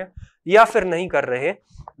कर रहे हैं या फिर नहीं कर रहे हैं,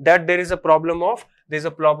 that there is a problem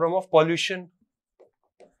of pollution.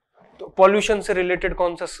 तो pollution से related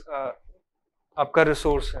कौन सा आपका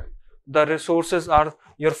resource है? The resources are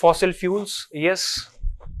your fossil fuels. Yes,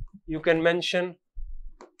 you can mention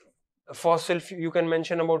about fossil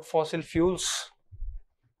fuels.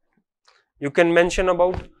 You can mention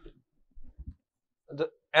about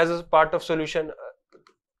as a part of solution.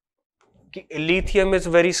 Lithium is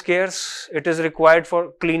very scarce. It is required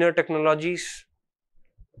for cleaner technologies.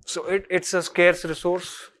 So it's a scarce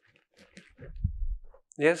resource.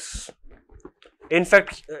 Yes. In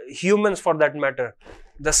fact, humans for that matter,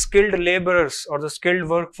 the skilled laborers or the skilled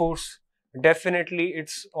workforce, definitely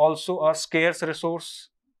it's also a scarce resource.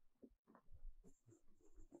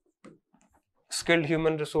 Skilled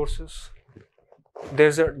human resources.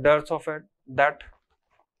 There's a dearth of that.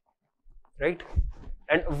 Right?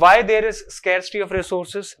 And why there is scarcity of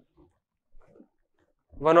resources?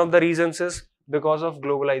 One of the reasons is because of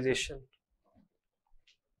globalization.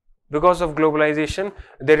 Because of globalization,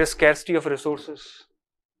 there is scarcity of resources.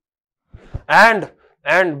 And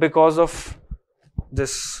because of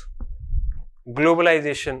this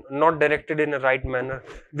globalization not directed in a right manner,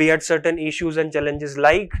 we had certain issues and challenges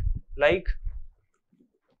like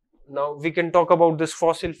now we can talk about this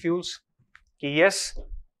fossil fuels. Yes,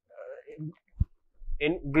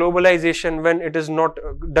 in globalization, when it is not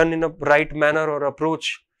done in a right manner or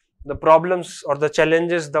approach, the problems or the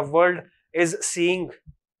challenges the world is seeing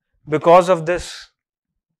because of this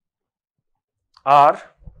are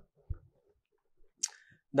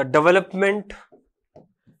the development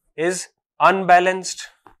is unbalanced,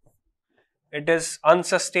 it is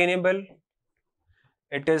unsustainable,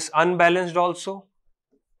 it is unbalanced also.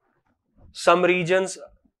 Some regions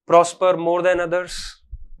prosper more than others,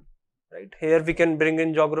 right? Here we can bring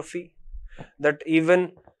in geography, that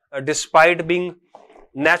even despite being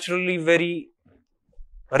naturally very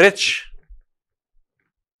rich,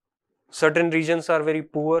 certain regions are very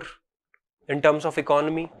poor in terms of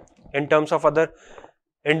economy, in terms of other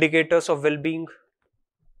indicators of well-being,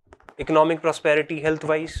 economic prosperity,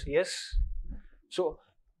 health-wise. Yes. So,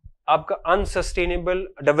 आपका unsustainable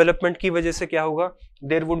development की वजह से क्या होगा?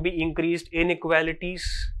 There would be increased inequalities.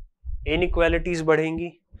 Inequalities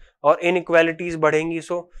बढ़ेंगी और inequalities बढ़ेंगी,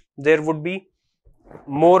 so there would be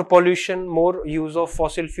more pollution, more use of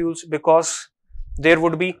fossil fuels, because there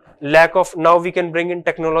would be lack of. Now we can bring in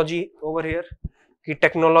technology over here. कि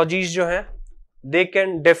technologies जो हैं, they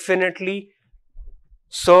can definitely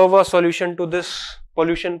serve a solution to this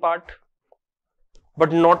pollution part,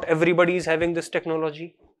 but not everybody is having this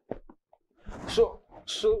technology. So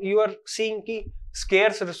you are seeing कि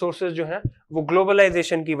scarce resources जो हैं वो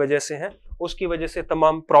globalization की वजह से हैं, उसकी वजह से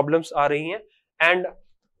तमाम problems आ रही हैं, and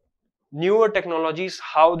newer technologies,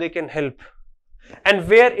 how they can help, and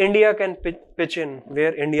where India can pitch in,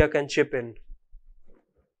 where India can chip in.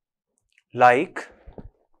 Like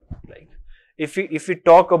if we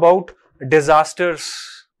talk about disasters,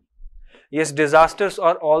 yes, disasters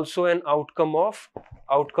are also an outcome of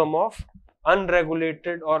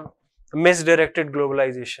unregulated or misdirected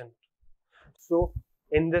globalization. So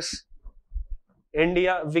in this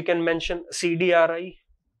India, we can mention CDRI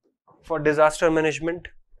for disaster management.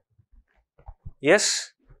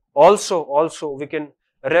 Yes, also we can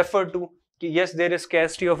refer to, yes, there is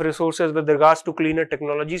scarcity of resources with regards to cleaner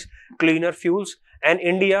technologies, cleaner fuels, and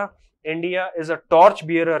India is a torch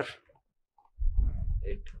bearer.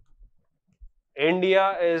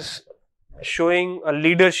 India is showing a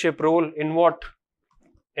leadership role in what?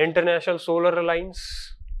 International Solar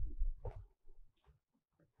Alliance.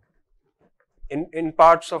 In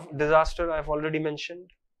parts of disaster, I've already mentioned.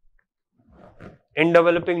 In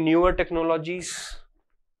developing newer technologies,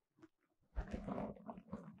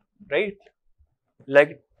 right?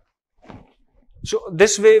 Like, so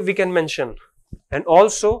this way we can mention. And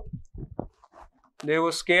also, there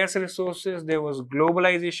was scarce resources, there was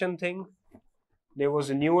globalization thing, there was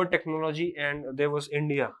newer technology, and there was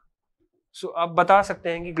India. So आप बता सकते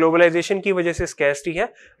हैं कि globalization की वजह से scarcity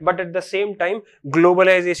है, but at the same time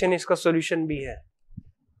globalization इसका solution भी है.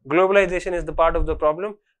 Globalization is the part of the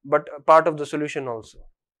problem, but part of the solution also.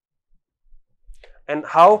 And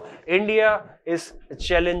how India is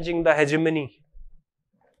challenging the hegemony,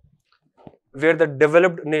 where the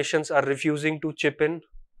developed nations are refusing to chip in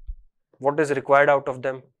what is required out of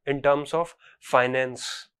them in terms of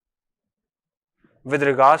finance with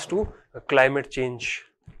regards to climate change.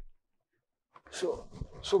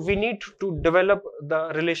 So we need to develop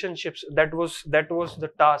the relationships. That was the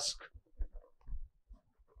task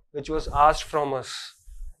which was asked from us,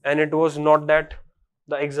 and it was not that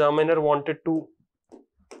the examiner wanted to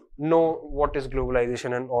know what is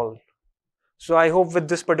globalization and all. So I hope with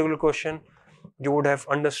this particular question you would have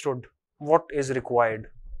understood what is required,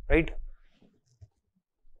 right?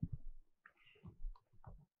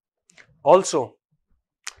 Also,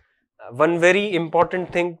 one very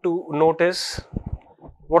important thing to note is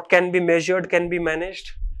what can be measured, can be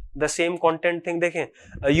managed. The same content thing. देखें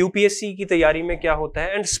UPSC की तैयारी में क्या होता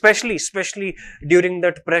है, and especially during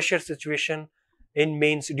that pressure situation in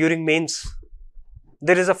mains, during mains,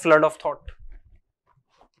 there is a flood of thought.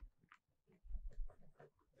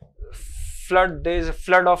 There is a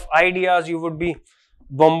flood of ideas. You would be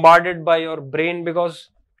bombarded by your brain, because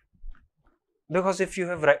if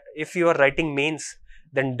you are writing mains,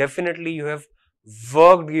 then definitely you have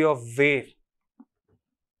worked your way.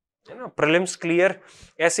 है ना, prelims clear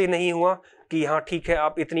ऐसे नहीं हुआ कि हाँ ठीक है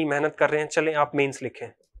आप इतनी मेहनत कर रहे हैं, चलें आप मेंस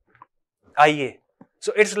लिखें, आइए.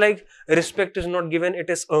 So it's like respect is not given, it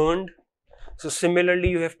is earned. So similarly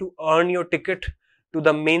you have to earn your ticket to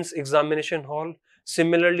the mains examination hall.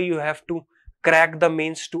 Similarly you have to crack the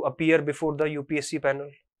mains to appear before the UPSC panel,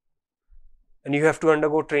 and you have to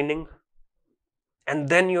undergo training, and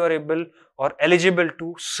then you are able or eligible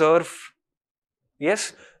to serve.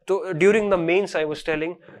 Yes. So during the mains I was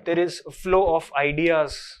telling, there is a flow of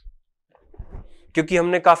ideas, क्योंकि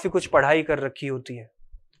हमने काफी कुछ पढ़ाई कर रखी होती है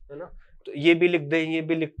ना, तो ये भी लिख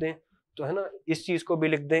दें, तो है ना, इस चीज को भी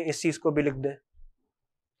लिख दें, इस चीज को भी लिख दें.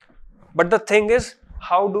 But the thing is,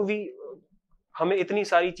 how do we, हमें इतनी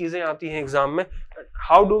सारी चीजें आती हैं एग्जाम में,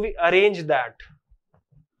 how do we arrange that?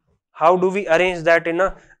 How do we arrange that in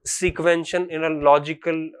a sequential, in a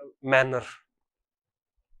logical manner?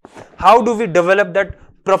 How do we develop that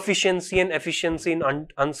proficiency and efficiency in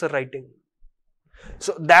answer writing?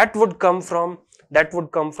 So that would come from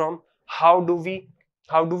how do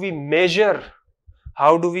we measure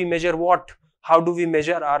what? How do we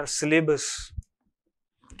measure our syllabus?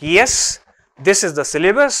 Yes, this is the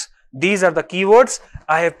syllabus. These are the keywords.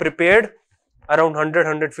 I have prepared around 100,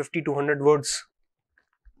 150, 200 words.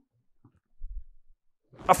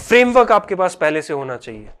 अब framework आपके पास पहले से होना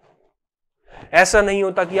चाहिए. ऐसा नहीं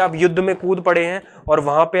होता कि आप युद्ध में कूद पड़े हैं और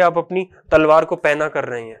वहां पे आप अपनी तलवार को पैना कर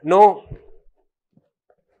रहे हैं. No,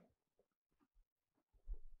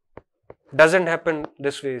 doesn't happen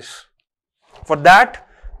this ways. For that,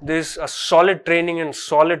 there is a solid training and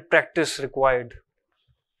solid practice required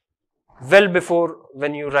well before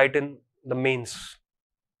when you write in the mains,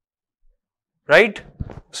 right?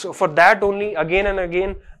 So for that only, again and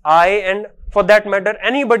again, I, and for that matter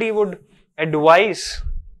anybody, would advise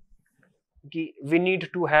we need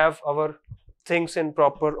to have our things in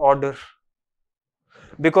proper order,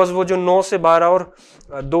 because वो जो 9 से 12 और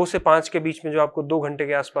 2 से 5 के बीच में जो आपको 2 घंटे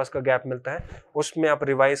के आसपास का गैप मिलता है, उसमें आप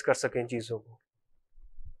रिवाइज कर सकें चीजों को,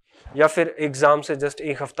 या फिर एग्जाम से जस्ट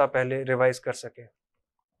 1 हफ्ता पहले रिवाइज कर सकें.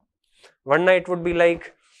 वरना इट वुड बी लाइक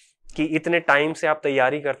कि इतने टाइम से आप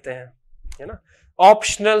तैयारी करते हैं, है ना.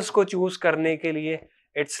 ऑप्शनल्स को चूज करने के लिए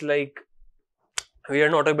it's like we are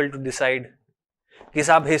not able to decide कि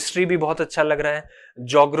साहब हिस्ट्री भी बहुत अच्छा लग रहा है,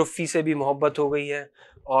 ज्योग्राफी से भी मोहब्बत हो गई है,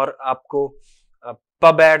 और आपको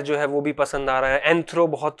पब एड जो है वो भी पसंद आ रहा है, एंथ्रो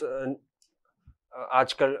बहुत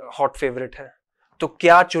आजकल हॉट फेवरेट है. तो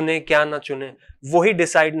क्या चुने क्या ना चुने वो ही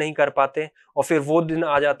डिसाइड नहीं कर पाते, और फिर वो दिन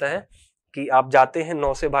आ जाता है कि आप जाते हैं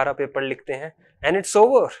 9 से 12 पेपर लिखते हैं एंड इट्स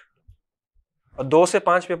ओवर, और 2 से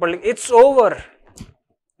 5 पेपर लिख इट्स ओवर,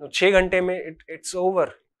 6 घंटे में इट्स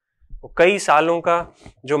ओवर. कई सालों का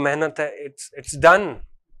जो मेहनत है इट्स डन.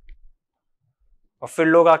 और फिर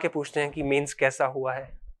लोग आके पूछते हैं कि मेंस कैसा हुआ है.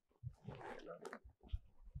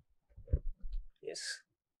 Yes.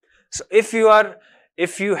 So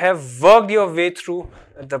if you have worked your way through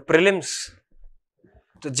the prelims,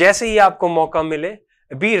 तो जैसे ही आपको मौका मिले,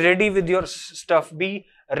 be ready with your stuff, be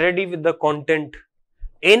ready with the content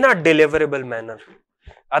in a deliverable manner.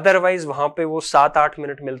 Otherwise वहां पे वो 7-8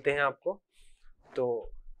 मिनट मिलते हैं आपको,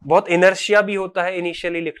 तो बहुत इनर्शिया भी होता है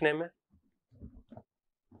इनिशियली लिखने में.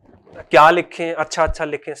 क्या लिखें, अच्छा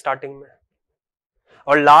लिखें स्टार्टिंग में,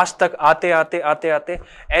 और लास्ट तक आते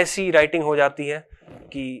ऐसी राइटिंग हो जाती है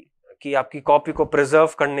कि आपकी कॉपी को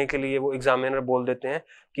प्रिजर्व करने के लिए वो एग्जामिनर बोल देते हैं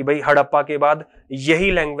कि भाई हड़प्पा के बाद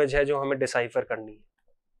यही लैंग्वेज है जो हमें डिसाइफर करनी है,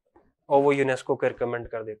 और वो यूनेस्को को रिकमेंड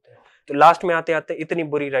कर देते हैं. तो लास्ट में आते इतनी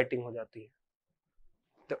बुरी राइटिंग हो जाती है.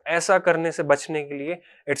 तो ऐसा करने से बचने के लिए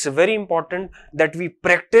it's very important that we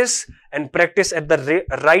practice at the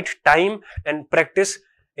right time and practice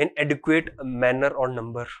in adequate manner और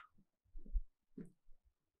number.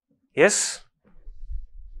 Yes.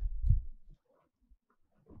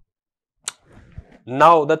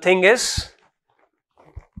 Now the thing is,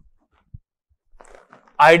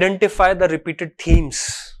 identify the repeated themes.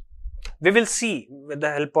 We will see with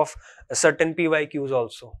the help of certain PYQs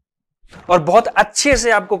also. और बहुत अच्छे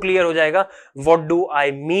से आपको clear हो जाएगा what do I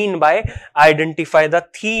mean by identify the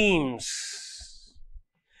themes.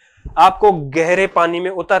 आपको गहरे पानी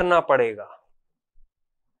में उतरना पड़ेगा.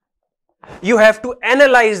 You have to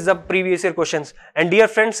analyze the previous year questions, and dear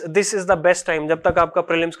friends, this is the best time. जब तक आपका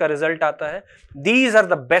prelims का result आता है, these are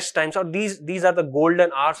the best times, और these are the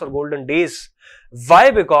golden hours or golden days. Why?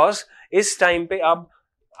 Because इस time पे आप,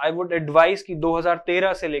 I would advise कि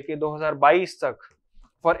 2013 से लेके 2022 तक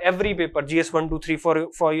for every paper, GS 1, 2, 3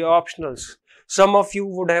 for your optionals. Some of you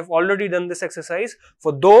would have already done this exercise.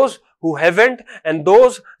 For those who haven't and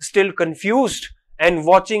those still confused and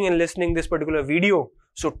watching and listening this particular video,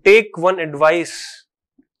 so take one advice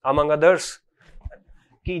among others,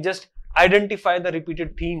 कि just identify the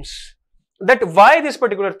repeated themes. That why this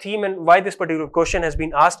particular theme and why this particular question has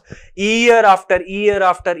been asked year after year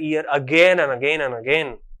after year, again and again and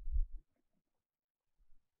again.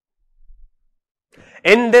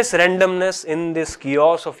 In this randomness, in this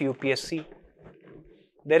chaos of UPSC,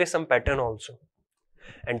 there is some pattern also.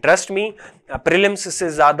 And trust me, prelims से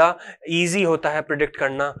ज्यादा easy होता है predict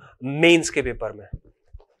करना mains के paper में.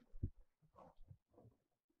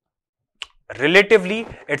 Relatively,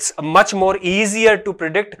 it's much more easier to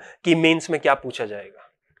predict कि mains में क्या पूछा जाएगा.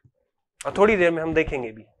 और थोड़ी देर में हम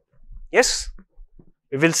देखेंगे भी. Yes,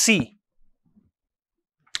 we will see.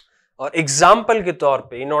 और example के तौर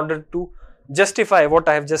पे, in order to justify what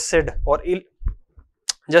I have just said, or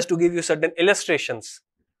just to give you certain illustrations,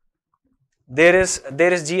 there is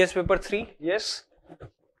GS paper 3. Yes,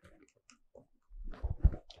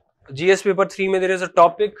 GS paper 3 में there is a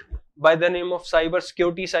topic by the name of cyber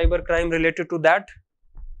security, cyber crime related to that.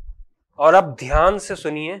 और अब ध्यान से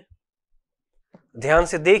सुनिए, ध्यान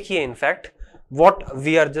से देखिए, in fact what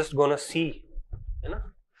we are just gonna see, है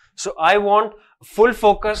ना। सो I want full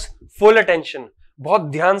focus, full attention, बहुत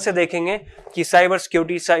ध्यान से देखेंगे कि साइबर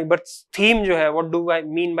सिक्योरिटी, साइबर थीम जो है, what do I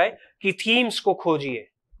mean by कि थीम्स को खोजिए।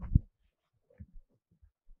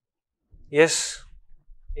 Yes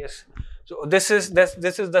yes, so this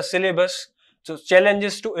is the syllabus. So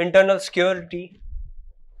challenges to internal security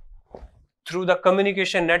through the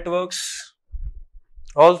communication networks,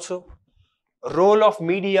 also role of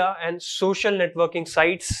media and social networking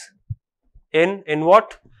sites in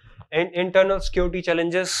what, in internal security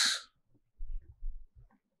challenges,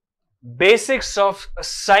 basics of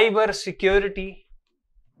cyber security,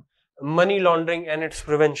 money laundering and its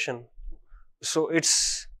prevention. So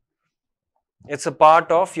it's a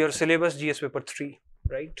part of your syllabus GS paper 3,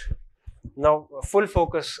 right? Now full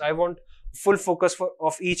focus, I want full focus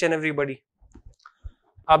of each and everybody.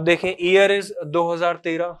 आप देखें, year is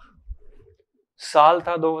 2013, साल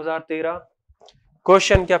था 2013।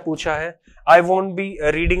 Question क्या पूछा है? I won't be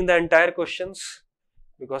reading the entire questions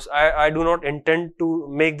because I do not intend to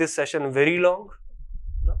make this session very long.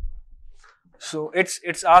 So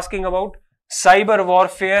it's asking about cyber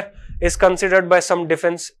warfare is considered by some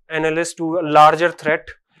defense analysts to a larger threat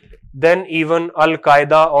than even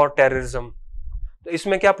Al-Qaeda or terrorism. तो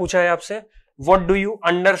इसमें क्या पूछा है आपसे? What do you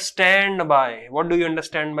understand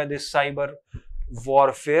by this cyber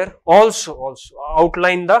warfare? Also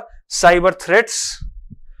outline the cyber threats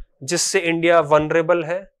जिससे India vulnerable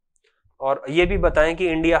है, और ये भी बताएं कि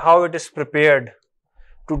India how it is prepared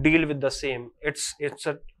to deal with the same. It's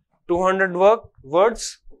a 200 words,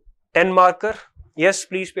 10 marker. Yes,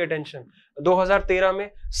 please pay attention. 2013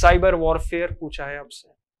 में cyber warfare पूछा है आपसे.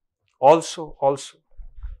 Also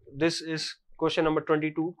this is question number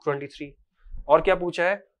 22, 23. और क्या पूछा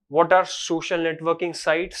है? What are social networking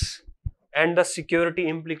sites and the security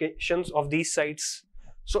implications of these sites?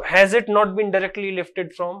 So has it not been directly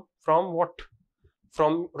lifted from what?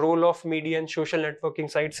 From role of media and social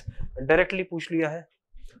networking sites. Directly पूछ लिया है.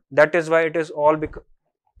 That is why it is all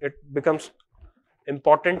it becomes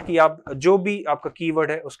important कि आप जो भी आपका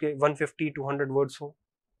keyword है उसके 150-200 वर्ड्स हो,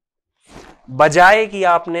 बजाय कि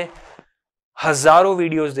आपने हजारों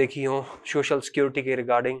वीडियोस देखी हो सोशल सिक्योरिटी के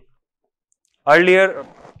regarding. Earlier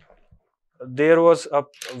there was a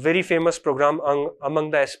very famous programme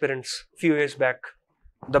among the aspirants few years back,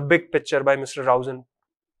 the big picture bye mister राउजन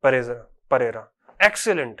Perera.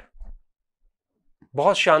 Excellent,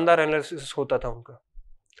 बहुत शानदार एनालिसिस होता था उनका।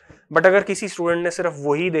 बट अगर किसी स्टूडेंट ने सिर्फ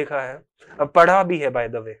वही देखा है, अब पढ़ा भी है by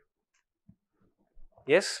the way,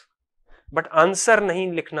 yes, but answer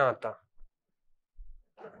नहीं लिखना आता,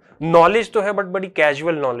 नॉलेज तो है बट बड़ी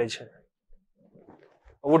कैजुअल नॉलेज है,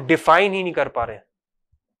 वो डिफाइन ही नहीं कर पा रहे,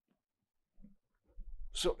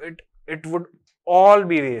 so it would all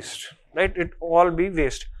B waste, right, it all B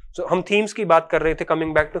waste. सो हम थीम्स की बात कर रहे थे,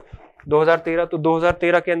 कमिंग बैक टू 2013, तो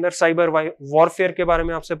 2013 के अंदर साइबर वॉरफेयर के बारे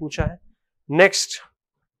में आपसे पूछा है।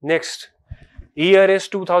 Next, year is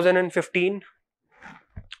 2015.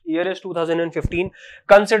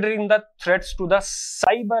 Considering the threats to the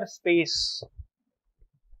cyberspace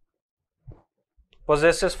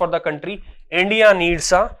possesses for the country, India needs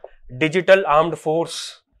a digital armed force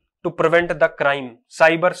to prevent the crime.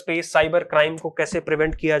 Cyberspace, cyber crime को कैसे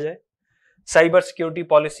prevent किया जाए, cyber security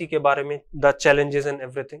policy के बारे में, the challenges and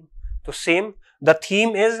everything. तो same, the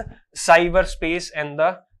theme is cyberspace and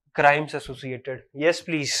the crimes associated. Yes,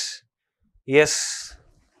 please. Yes.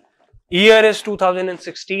 Year is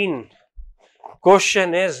 2016.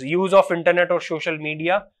 Question is use of internet or social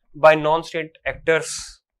media by non-state actors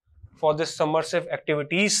for this subversive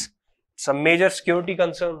activities. It's a major security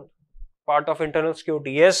concern, part of internal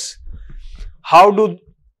security. Yes. How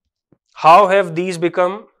have these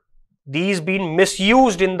been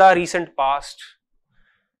misused in the recent past?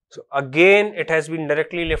 So again, it has been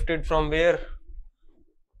directly lifted from where?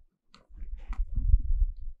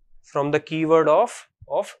 From the keyword of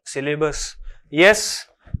syllabus. Yes,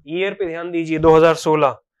 year पे ध्यान दीजिए,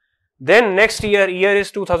 2016. Then next year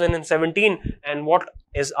is 2017, and what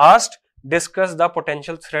is asked? Discuss the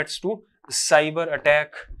potential threats to cyber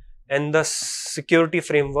attack and the security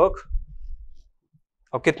framework.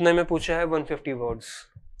 और कितने में पूछा है? 150 words.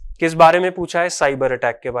 किस बारे में पूछा है? साइबर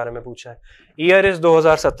अटैक के बारे में पूछा है। Year is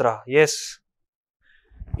 2017. Yes.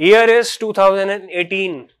 Year is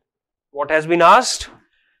 2018. What has been asked?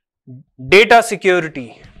 Data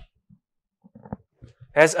security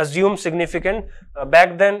has assumed significant.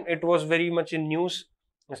 Back then it was very much in news.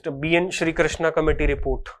 Mr. B.N. Shri Krishna committee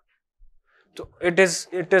report. So it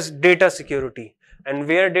is data security, and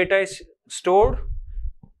where data is stored?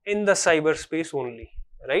 In the cyberspace only,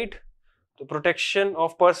 right? तो protection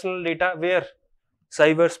of personal data where?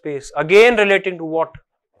 Cyberspace. Again relating to what?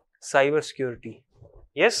 Cyber security.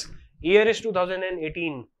 Yes, year is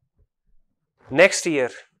 2018. Next year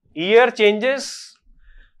changes,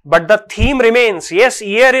 but the theme remains. Yes,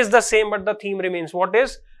 year is the same, but the theme remains. What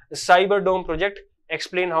is? The Cyber Dome project.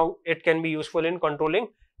 Explain how it can be useful in controlling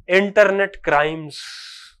internet crimes.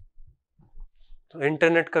 तो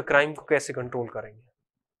internet का crime को कैसे control करेंगे?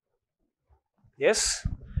 Yes,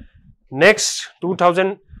 next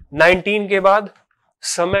 2019 के बाद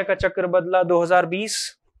समय का चक्र बदला 2020,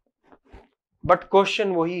 बट क्वेश्चन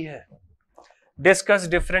वही है. Discuss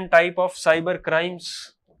different type of cyber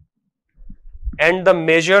crimes and the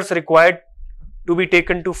measures required to be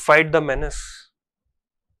taken to fight the menace.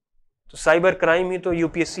 तो साइबर क्राइम ही तो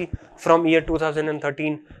UPSC from year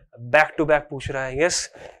 2013 back to back पूछ रहा है. Yes,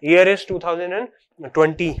 year is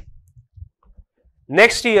 2020.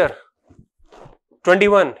 Next year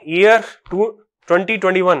 21, year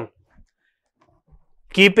 2021.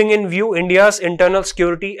 Keeping in view India's internal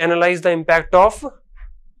security, analyze the impact of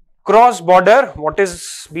cross-border. What is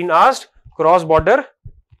been asked? Cross-border.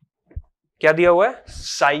 क्या दिया हुआ है?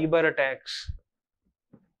 Cyber attacks.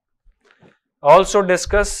 Also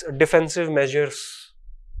discuss defensive measures.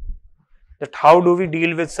 That how do we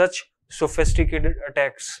deal with such sophisticated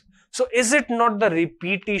attacks? So is it not the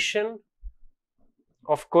repetition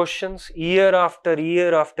of questions year after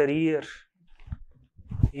year after year?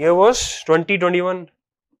 Year was 2021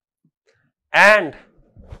 and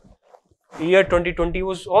year 2020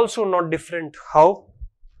 was also not different. How?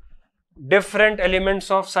 Different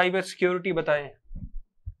elements of cyber security बताएं.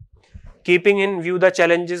 Keeping in view the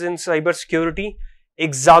challenges in cyber security,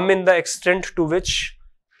 examine the extent to which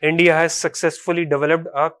India has successfully developed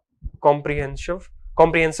a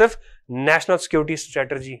comprehensive national security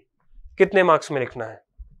strategy. कितने marks में लिखना है?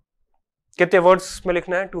 कितने words में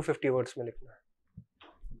लिखना है? 250 words में लिखना है.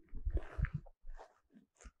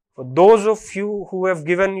 For those of you who have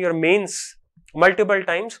given your mains multiple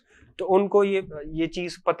times, तो उनको ये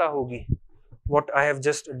चीज पता होगी. What I have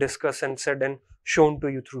just discussed and said and shown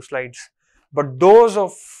to you through slides. But those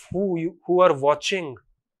of who are watching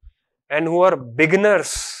and who are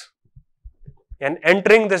beginners and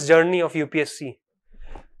entering this journey of UPSC,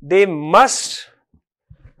 they must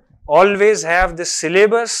always have the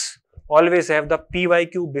syllabus, always have the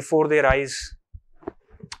PYQ before their eyes.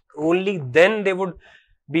 Only then they would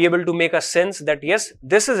be able to make a sense that yes,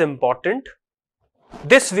 this is important.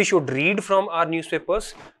 This we should read from our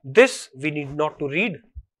newspapers. This we need not to read.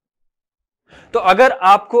 तो अगर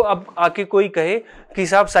आपको अब आके कोई कहे कि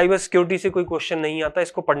साहब cyber security से कोई क्वेश्चन नहीं आता,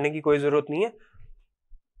 इसको पढ़ने की कोई जरूरत नहीं है,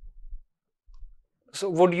 so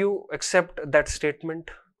would you accept that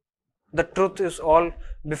statement? The truth is all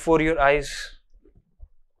before your eyes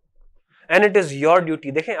and it is your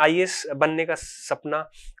duty. देखें, आईएएस बनने का सपना,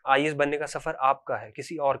 आईएएस बनने का सफर आपका है,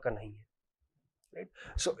 किसी और का नहीं है. Right?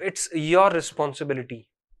 So it's your responsibility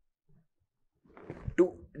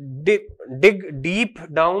to dig deep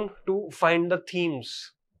down to find the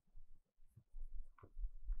themes.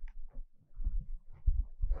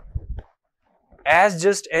 As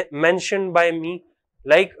just mentioned by me,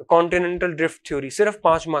 like continental drift theory, सिर्फ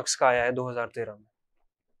 5 मार्क्स का आया है 2013 में.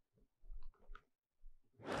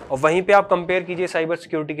 और वहीं पे आप कंपेयर कीजिए साइबर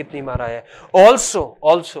सिक्योरिटी कितनी बार आया है.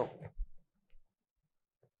 ऑल्सो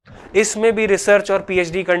इसमें भी रिसर्च और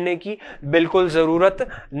पीएचडी करने की बिल्कुल जरूरत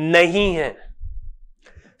नहीं है.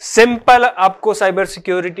 सिंपल आपको साइबर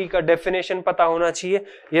सिक्योरिटी का डेफिनेशन पता होना चाहिए.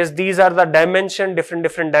 Yes, these are the dimension,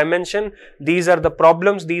 different dimension, these are the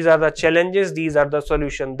problems, these are the challenges, these are the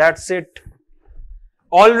solution. That's it.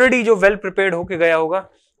 Already जो वेल प्रिपेयर्ड होके गया होगा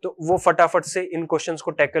तो वो फटाफट से इन क्वेश्चंस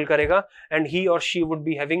को टैकल करेगा एंड ही और she would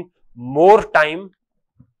be having more time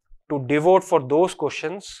to devote for those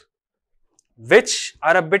questions which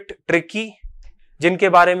are a bit tricky, जिनके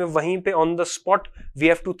बारे में वहीं पे on the spot we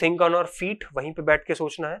have to think on our feet, वहीं पे बैठ के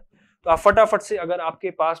सोचना है. तो आप फटाफट से, अगर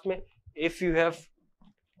आपके पास में if you have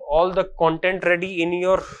all the content ready in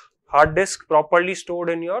your hard disk, properly stored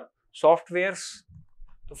in your softwares,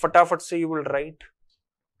 तो फटाफट से you will write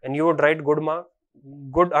and you would write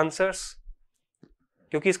good answers,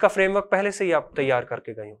 क्योंकि इसका फ्रेमवर्क पहले से ही आप तैयार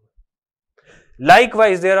करके गए हो.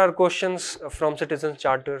 Likewise there are questions from citizen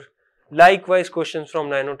charter, likewise questions from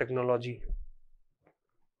nanotechnology.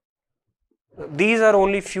 These are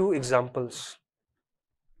only few examples.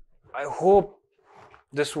 I hope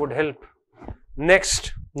this would help. Next.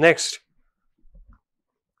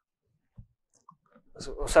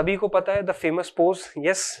 So, सभी को पता है the famous pose,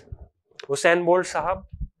 yes, Usain Bolt साहब,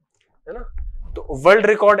 है ना. तो वर्ल्ड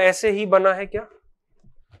रिकॉर्ड ऐसे ही बना है क्या?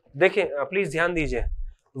 देखें, प्लीज ध्यान दीजिए.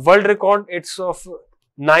 World record it's of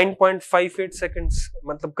 9.58 seconds,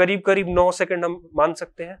 मतलब करीब करीब 9 सेकेंड हम मान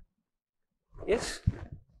सकते हैं. Yes,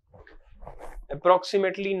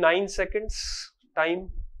 approximately 9 seconds time.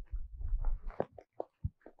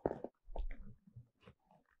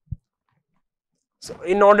 So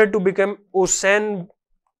in order to become Usain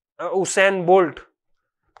Bolt,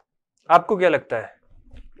 आपको क्या लगता है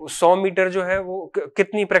 100 मीटर जो है वो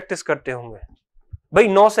कितनी प्रैक्टिस करते होंगे भाई?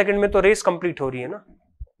 9 सेकंड में तो रेस कंप्लीट हो रही है ना,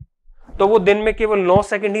 तो वो दिन में केवल 9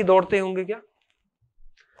 सेकंड ही दौड़ते होंगे क्या?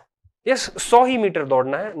 यस, 100 ही मीटर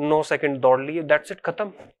दौड़ना है, 9 सेकंड दौड़ लिए, दैट्स इट,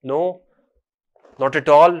 खत्म. No, not at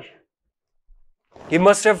all. He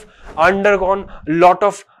must have undergone lot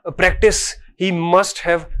of practice. He must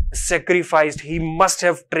have sacrificed. He must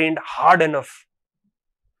have trained hard enough.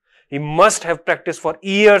 He must have practiced for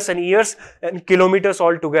years and years and kilometers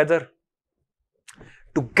altogether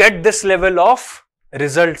to get this level of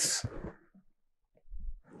results.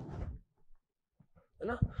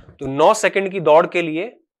 है ना? तो 9 second की दौड़ के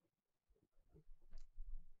लिए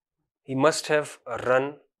he must have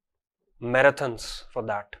run marathons for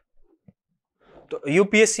that. तो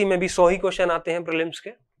UPSC में भी 100 ही क्वेश्चन आते हैं प्रीलिम्स के.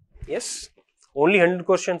 Yes, only 100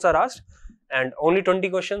 questions are asked and only 20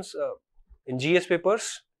 questions in GS papers.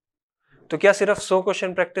 तो क्या सिर्फ 100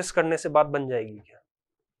 क्वेश्चन प्रैक्टिस करने से बात बन जाएगी क्या?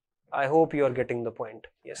 I hope you are getting the point.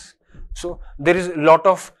 Yes, so there is lot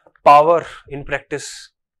of power in practice.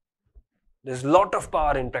 There is lot of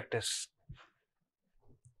power in practice.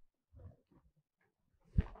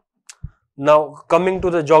 Now coming to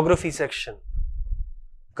the geography section.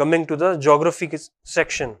 Coming to the geography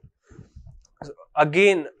section,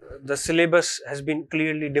 again the syllabus has been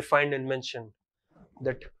clearly defined and mentioned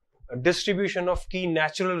that a distribution of key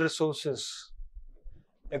natural resources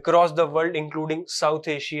across the world including South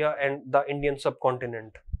Asia and the Indian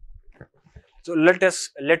subcontinent. So let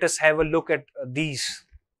us have a look at these,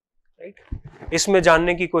 right? इसमें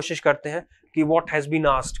जानने की कोशिश करते हैं कि what has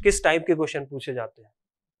been asked, किस type के question पूछे जाते हैं,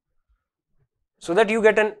 so that you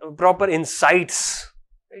get an proper insights.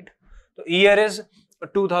 Right? So year is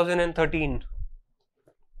 2013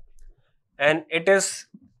 and it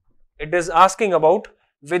is asking about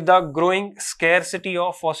with the growing scarcity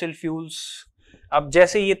of fossil fuels. अब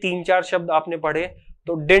जैसे ये 3-4 शब्द आपने पढ़े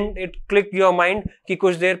तो didn't it click your mind कि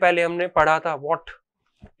कुछ देर पहले हमने पढ़ा था what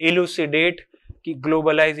elucidate कि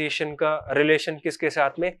ग्लोबलाइजेशन का रिलेशन किसके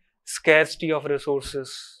साथ में? scarcity of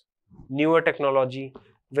resources, newer technology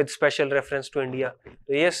with special reference to India.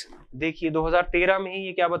 तो यस, देखिए 2013 में ही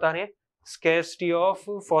ये क्या बता रहे हैं? Scarcity of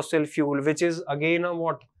fossil fuel, which is again a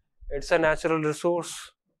what? It's a natural resource.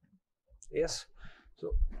 Yes.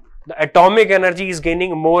 So the atomic energy is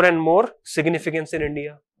gaining more and more significance in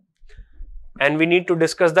India, and we need to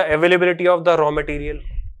discuss the availability of the raw material.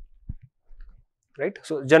 Right.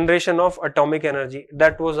 So generation of atomic energy,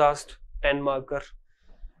 that was asked, 10 marker.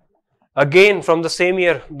 Again from the same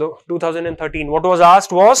year, 2013, what was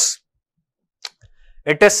asked was,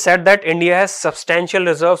 it is said that India has substantial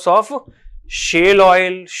reserves of shale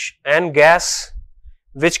oil and gas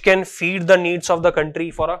which can feed the needs of the country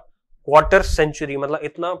for a quarter century. मतलब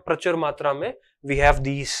इतना प्रचुर मात्रा में we have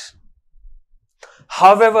these.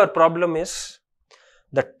 However, problem is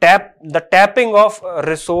the tapping of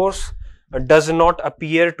resource does not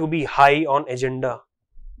appear to be high on agenda.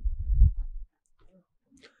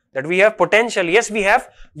 That we have potential. Yes, we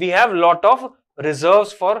have lot of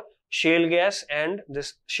reserves for shale gas and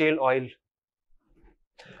this shale oil.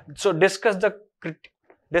 So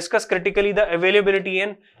discuss critically the availability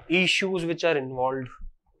and issues which are involved.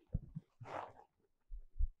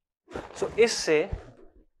 So isse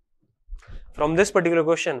from this particular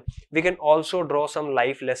question we can also draw some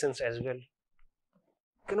life lessons as well.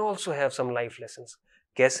 We can also have some life lessons.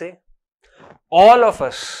 Kaise? All of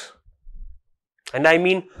us, and I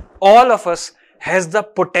mean all of us, has the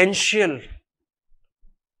potential,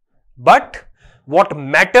 but what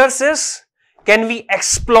matters is, can we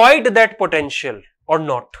exploit that potential or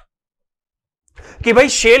not? कि भाई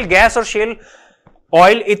shell gas और shell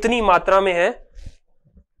oil इतनी मात्रा में है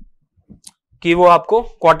कि वो आपको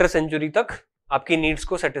क्वार्टर सेंचुरी तक आपकी नीड्स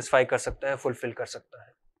को सेटिस्फाई कर सकता है, फुलफिल कर सकता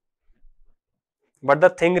है. But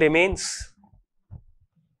the thing remains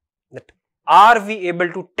that are we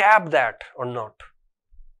able to tap that or not?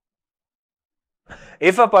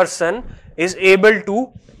 If a person is able to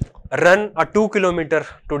run a 2 kilometer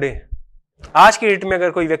today, आज की डेट में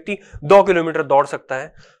अगर कोई व्यक्ति 2 किलोमीटर दौड़ सकता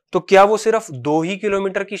है तो क्या वो सिर्फ 2 ही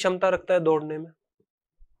किलोमीटर की क्षमता रखता है दौड़ने में?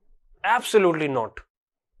 Absolutely not.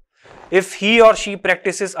 If he or she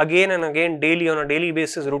practices again and again daily on a daily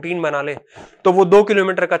basis, routine बना ले, तो वो 2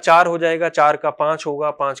 किलोमीटर का 4 हो जाएगा, 4 का 5 होगा,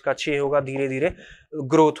 5 का 6 होगा, धीरे धीरे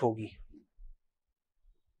ग्रोथ होगी.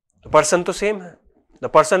 तो पर्सन तो सेम है. The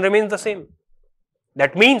person remains the same.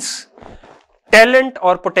 That means talent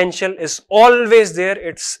or potential is always there.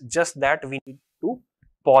 It's just that we need to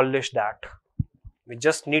polish that. We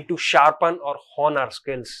just need to sharpen or hone our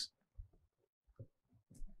skills.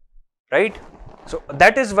 Right? So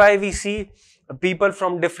that is why we see people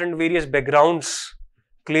from different various backgrounds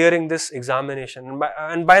clearing this examination.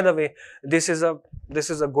 And by the way, this is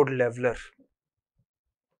a good leveler,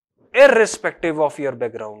 irrespective of your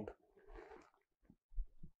background.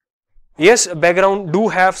 Yes, background do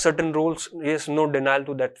have certain roles. Yes, no denial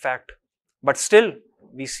to that fact. But still,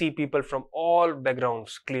 we see people from all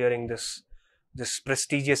backgrounds clearing this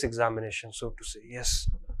prestigious examination, so to say. Yes.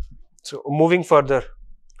 So moving further.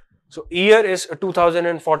 So year is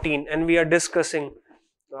 2014, and we are discussing,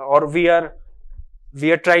 or we are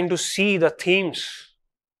trying to see the themes,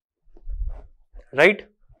 right?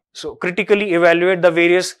 So critically evaluate the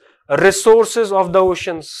various resources of the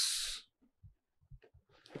oceans,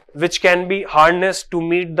 which can be harnessed to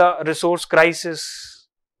meet the resource crisis.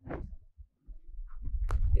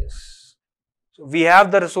 Yes. So we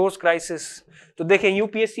have the resource crisis. तो देखें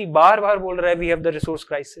UPSC बार बोल रहा है we have the resource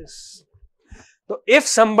crisis. So if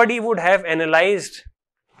somebody would have analyzed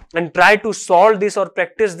and tried to solve this or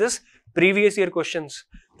practice this previous year questions,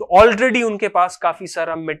 तो already उनके पास काफी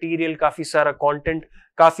सारा material, काफी सारा content,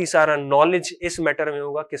 काफी सारा knowledge इस matter में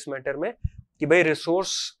होगा. किस matter में? कि भाई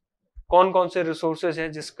resource, कौन कौन से resources है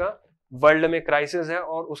जिसका वर्ल्ड में क्राइसिस है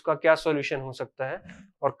और उसका क्या सॉल्यूशन हो सकता है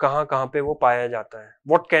और कहां पे वो पाया जाता है.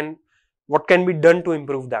 What can be done to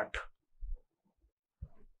improve that?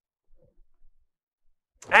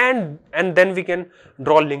 And then we can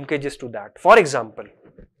draw linkages to that. For example,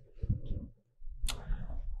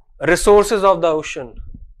 resources of the ocean.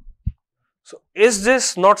 So is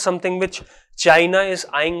this not something which China is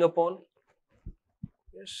eyeing upon?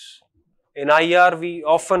 Yes. In IR we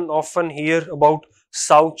often hear about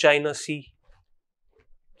South China Sea.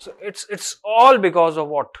 So it's all because of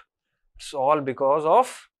what? It's all because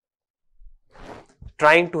of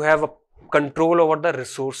trying to have a control over the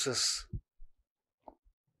resources.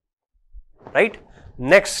 Right?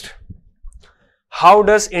 Next, how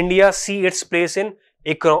does India see its place in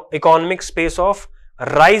economic space of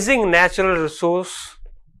rising natural resource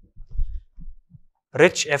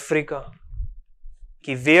rich Africa?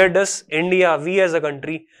 Where does India, we as a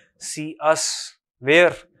country, see us?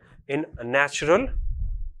 Where? In a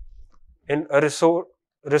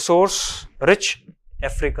resource rich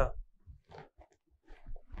Africa.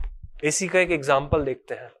 इसी का एक example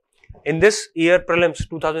देखते हैं. In this year prelims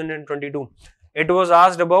 2022, it was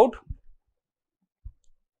asked about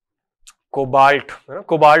cobalt.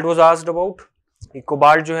 Cobalt was asked about.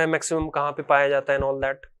 Cobalt जो है maximum कहाँ पे पाया जाता है and all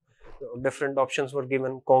that. Different options were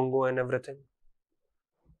given, Congo and everything.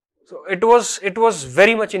 So it was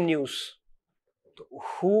very much in news.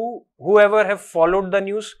 Whoever have followed the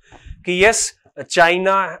news, कि yes,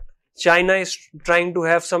 China is trying to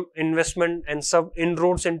have some investment and some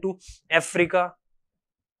inroads into Africa.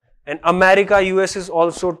 And America, US is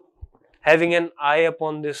also having an eye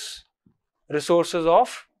upon this resources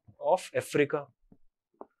of Africa.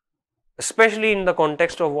 Especially in the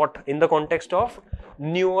context of what? In the context of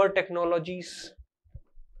newer technologies,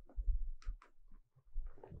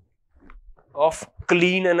 of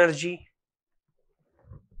clean energy.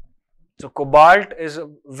 So cobalt is a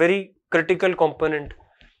very critical component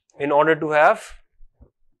in order to have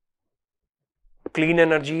clean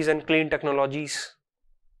energies and clean technologies.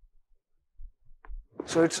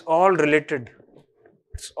 So it's all related.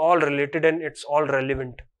 It's all related and it's all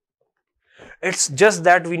relevant. It's just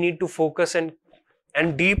that we need to focus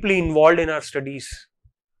and deeply involved in our studies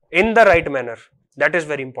in the right manner. That is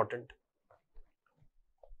very important.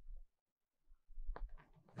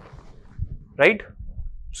 Right?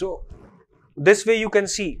 So this way you can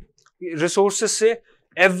see resources say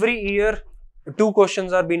every year 2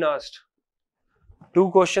 questions are being asked. 2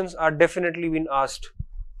 questions are definitely being asked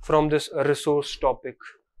from this resource topic.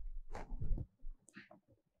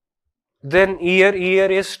 Then year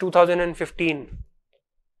is 2015.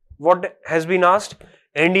 What has been asked?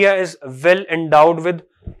 India is well endowed with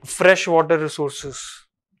fresh water resources.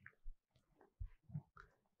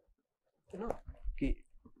 कि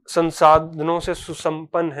संसाधनों से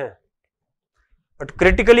सुसंपन्न है. But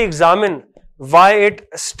critically examine why it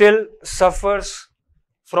still suffers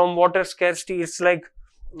from water scarcity. It's like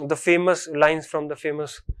the famous lines from the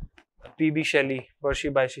famous P.B. Shelley, Percy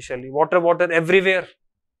Bysshe Shelley. Water everywhere,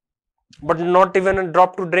 but not even a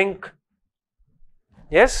drop to drink.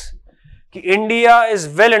 Yes? India is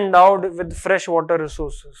well endowed with fresh water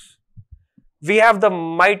resources. We have the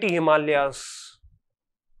mighty Himalayas.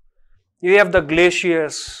 We have the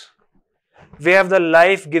glaciers. We have the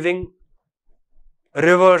life-giving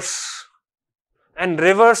rivers. And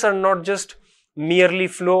rivers are not just merely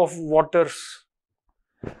flow of waters.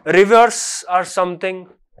 Rivers are something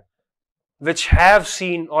which have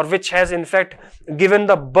seen, or which has in fact given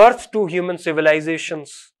the birth to human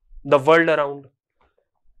civilizations, the world around.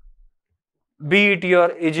 Be it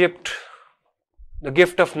your Egypt, the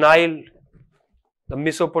gift of Nile, the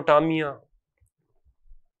Mesopotamia,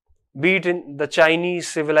 be it in the Chinese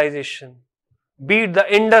civilization, be it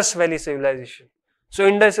the Indus Valley civilization. So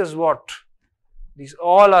Indus is what? These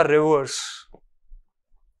all are rivers.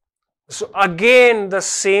 So again the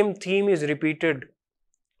same theme is repeated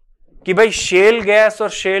कि भाई shell gas और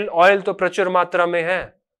shell oil तो प्रचुर मात्रा में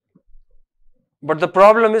है, but the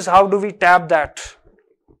problem is how do we tap that?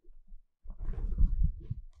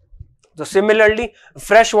 So similarly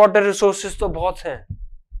fresh water resources तो बहुत हैं,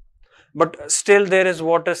 but still there is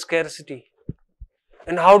water scarcity,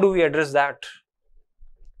 and how do we address that?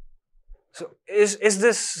 So is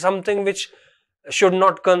this something which should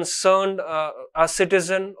not concern a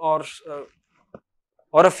citizen or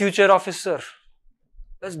a future officer?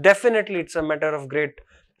 Yes, definitely it's a matter of great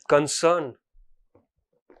concern,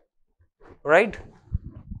 right?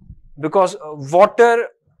 Because water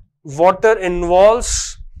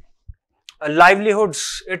involves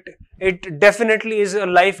livelihoods. It definitely is a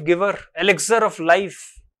life giver, elixir of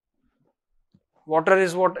life. Water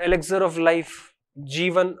is what? Elixir of life.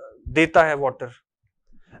 जीवन देता है water.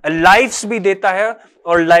 Lives भी देता है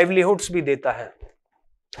और livelihoods भी देता है.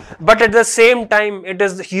 But at the same time, it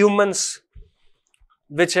is the humans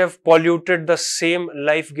which have polluted the same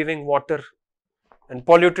life-giving water and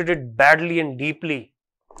polluted it badly and deeply.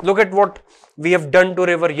 Look at what we have done to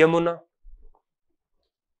river Yamuna,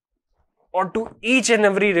 or to each and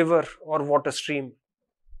every river or water stream.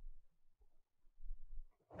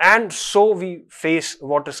 And so we face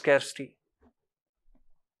water scarcity.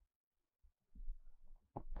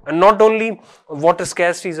 And not only water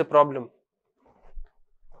scarcity is a problem,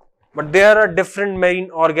 but there are different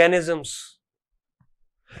marine organisms.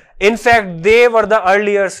 In fact, they were the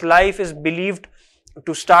earliest. Life is believed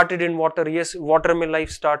to started in water. Yes, water में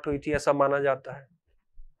life start हुई थी, ऐसा माना जाता है.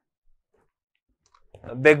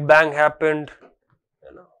 A Big Bang happened,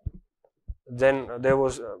 then there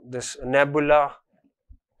was this nebula.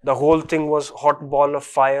 The whole thing was hot ball of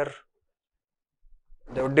fire.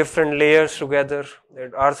 There were different layers together.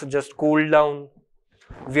 The earth just cooled down.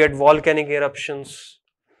 We had volcanic eruptions.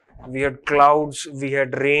 We had clouds. We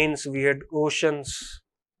had rains. We had oceans.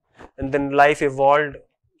 And then life evolved,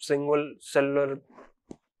 single cellular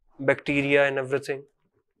bacteria and everything.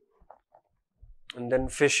 And then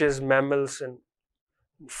fishes, mammals, and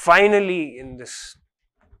finally in this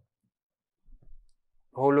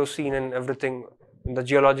Holocene and everything, in the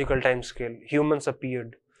geological time scale, humans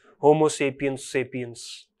appeared. Homo sapiens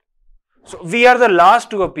sapiens. So we are the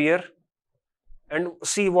last to appear, and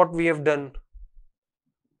see what we have done.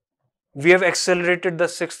 We have accelerated the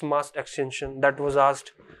sixth mass extinction that was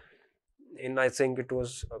asked in, I think it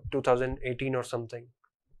was 2018 or something.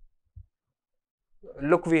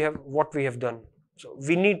 Look, what we have done. So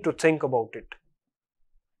we need to think about it.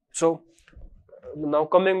 So now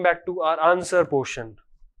coming back to our answer portion.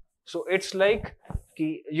 So it's like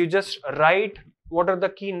you just write what are the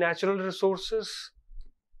key natural resources.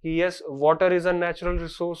 Yes, water is a natural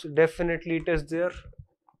resource. Definitely it is there.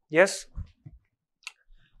 Yes.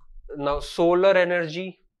 Now solar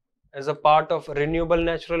energy as a part of renewable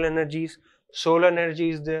natural energies. Solar energy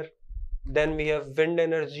is there. Then we have wind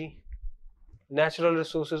energy. Natural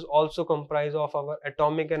resources also comprise of our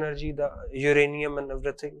atomic energy, the uranium and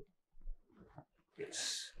everything.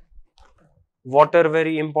 Yes. Water,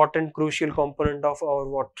 very important, crucial component of our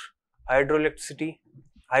what? Hydroelectricity,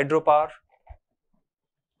 hydropower.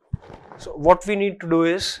 So what we need to do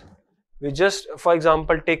is, we just, for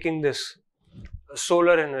example, taking this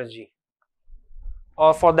solar energy,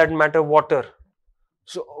 or for that matter water.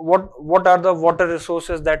 So what are the water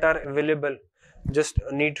resources that are available? Just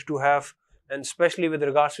need to have, and especially with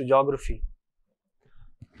regards to geography,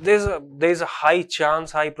 there is a high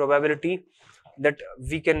chance, high probability that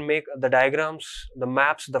we can make the diagrams, the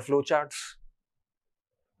maps, the flowcharts.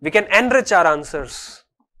 We can enrich our answers.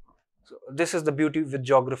 So this is the beauty with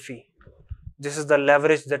geography. This is the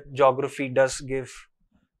leverage that geography does give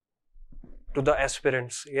to the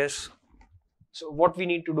aspirants. Yes. So what we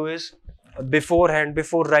need to do is, beforehand,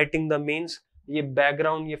 before writing the mains, ये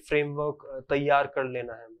background, ये framework तैयार कर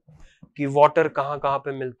लेना है कि water कहाँ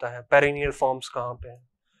पे मिलता है, perennial forms कहाँ पे है,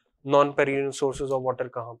 non-perennial sources of water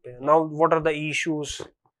कहाँ पे है. Now what are the issues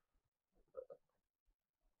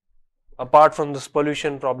Apart from this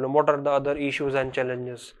pollution problem, what are the other issues and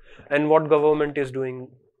challenges, and what government is doing?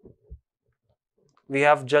 We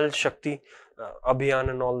have Jal Shakti Abhiyan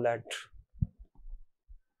and all that,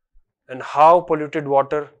 and how polluted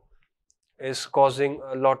water is causing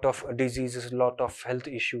a lot of diseases, a lot of health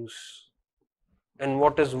issues, and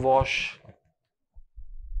what is wash.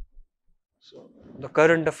 So the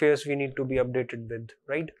current affairs we need to be updated with,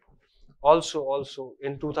 right? Also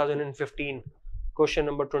in 2015, question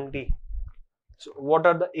number 20. So what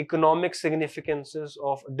are the economic significances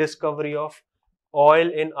of discovery of oil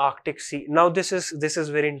in Arctic Sea? Now this is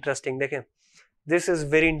very interesting. Dekhen, this is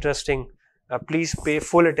very interesting. Please pay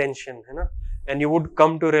full attention, है ना? And you would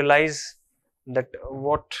come to realize that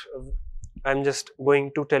what I'm just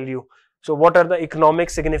going to tell you. So what are the economic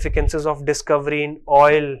significances of discovery in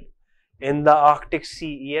oil in the Arctic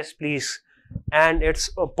Sea? Yes, please. And its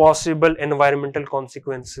possible environmental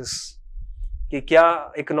consequences. कि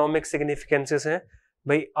क्या economic significances हैं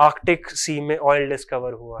भाई Arctic सी में oil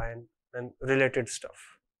discover हुआ है and related stuff,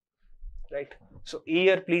 right? So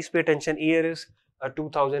year, please pay attention, year is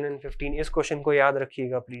 2015. इस question को याद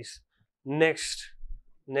रखिएगा please.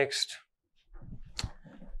 Next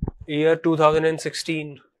year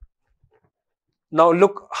 2016. Now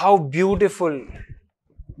look how beautiful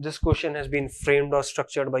this question has been framed और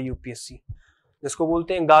स्ट्रक्चर्ड बाय यूपीएससी, जिसको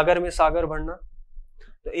बोलते हैं गागर में सागर भरना.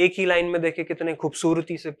 तो एक ही लाइन में देखिए कितने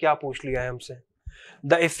खूबसूरती से क्या पूछ लिया है हमसे.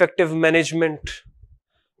 The effective management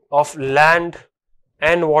of land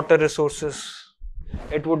and water resources,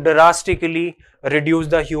 it would drastically reduce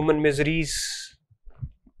the human miseries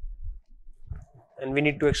and we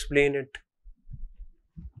need to explain it.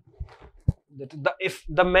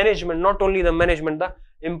 The management, not only the management, the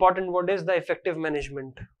important word is the effective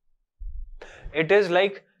management. It is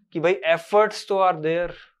like कि भाई efforts तो are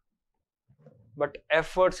there, but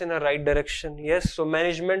efforts in a right direction. Yes, so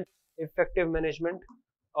management, effective management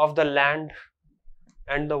of the land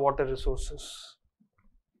and the water resources.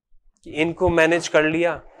 इनको manage कर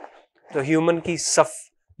लिया तो human की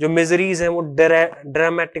जो miseries हैं वो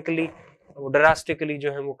ड्रास्टिकली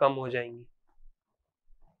जो है वो कम हो जाएंगी.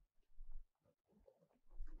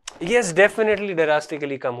 यस, डेफिनेटली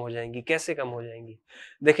ड्रास्टिकली कम हो जाएंगी. कैसे कम हो जाएंगी?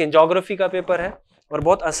 देखें, ज्योग्राफी का पेपर है और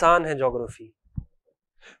बहुत आसान है ज्योग्राफी,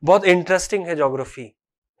 बहुत इंटरेस्टिंग है ज्योग्राफी.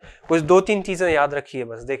 कुछ 2-3 चीजें याद रखिए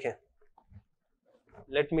बस. देखें,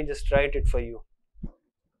 let me just right it for you.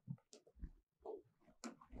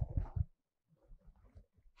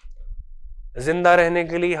 जिंदा रहने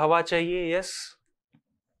के लिए हवा चाहिए. Yes,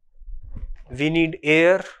 we need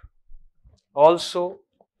air, also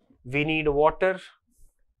we need water,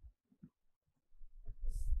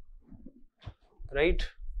 right?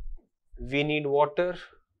 We need water.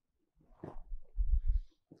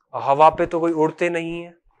 हवा पे तो कोई उड़ते नहीं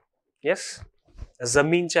है. यस,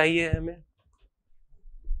 जमीन चाहिए हमें.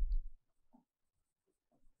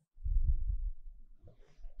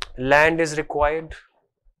 Land is required.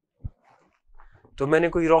 तो मैंने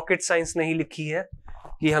कोई रॉकेट साइंस नहीं लिखी है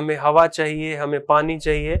कि हमें हवा चाहिए, हमें पानी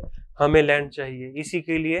चाहिए, हमें लैंड चाहिए. इसी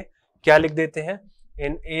के लिए क्या लिख देते हैं?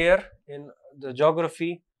 In air, in the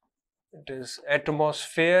geography it is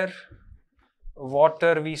atmosphere, water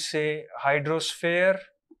we say hydrosphere,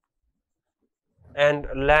 and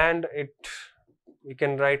land we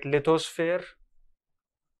can write lithosphere.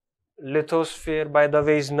 Lithosphere, by the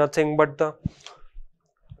way, is nothing but the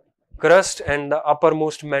crust and the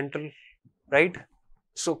uppermost mantle, right?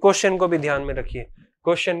 So question को भी ध्यान में रखिए.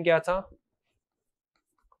 Question क्या था?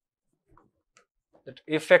 That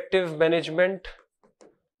effective management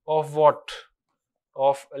of what?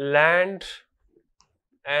 Of land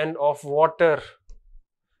and of water.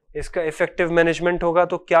 इसका effective management होगा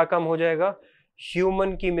तो क्या कम हो जाएगा?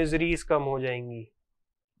 ह्यूमन की मिजरीज कम हो जाएंगी.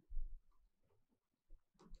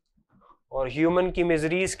 और ह्यूमन की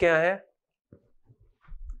मिजरीज क्या है?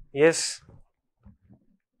 यस,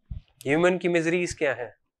 ह्यूमन की मिजरीज क्या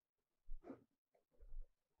है?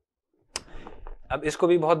 अब इसको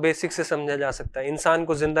भी बहुत बेसिक से समझा जा सकता है. इंसान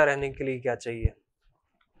को जिंदा रहने के लिए क्या चाहिए?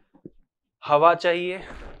 हवा चाहिए.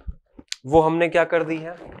 वो हमने क्या कर दी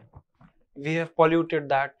है? We have polluted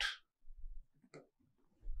that.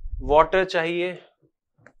 Water चाहिए.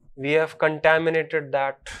 We have contaminated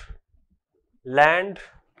that. Land,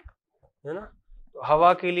 है ना? तो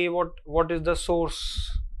हवा के लिए what is the source?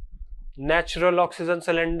 Natural oxygen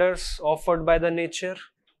cylinders offered by the nature.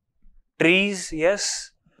 Trees. Yes,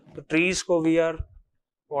 तो ट्रीज को we are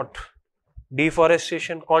what?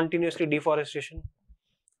 Deforestation, continuously deforestation.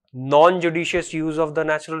 Non-judicious use of the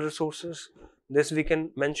natural resources, this we can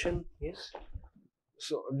mention. Yes,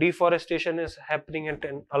 so deforestation is happening at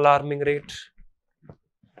an alarming rate.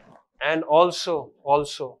 And also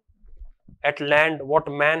at land, what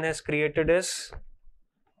man has created is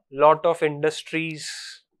lot of industries,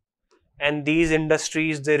 and these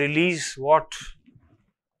industries, they release what?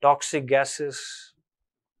 Toxic gases.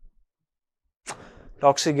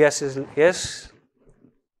 Toxic gases, yes,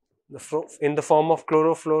 in the form of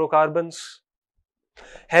chlorofluorocarbons.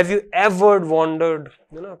 Have you ever wondered,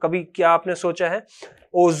 कभी क्या आपने सोचा है,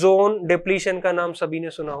 ozone depletion का नाम सभी ने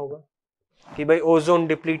सुना होगा कि भाई ओजोन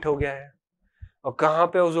डिप्लीट हो गया है, और कहां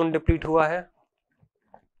पे ओजोन डिप्लीट हुआ है?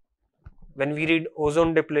 When we read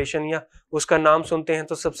ozone depletion या उसका नाम सुनते हैं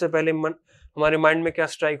तो सबसे पहले हमारे माइंड में क्या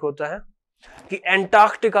स्ट्राइक होता है कि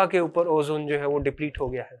एंटार्क्टिका के ऊपर ओजोन जो है वो डिप्लीट हो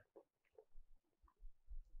गया है।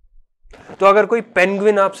 तो अगर कोई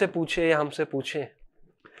पेंगुइन आपसे पूछे या हमसे पूछे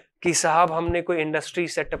कि साहब हमने कोई इंडस्ट्री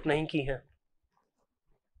सेटअप नहीं की है,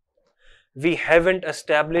 we haven't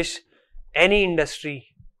established any industry,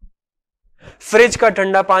 fridge का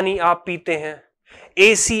ठंडा पानी आप पीते हैं,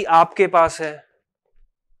 एसी आपके पास है,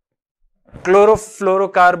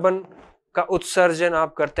 क्लोरोफ्लोरोकार्बन का उत्सर्जन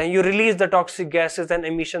आप करते हैं, you release the toxic gases and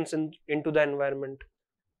emissions into the environment,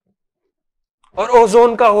 और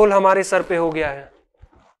ओजोन का होल हमारे सर पे हो गया है।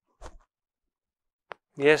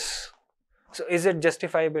 Yes. So is it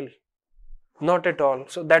justifiable? Not at all.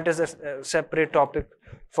 So that is a separate topic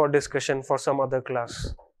for discussion for some other class.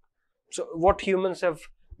 So what humans have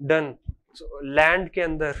done, so land के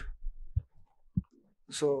अंदर,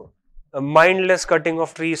 so a mindless cutting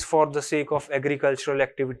of trees for the sake of agricultural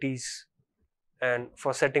activities and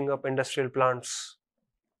for setting up industrial plants.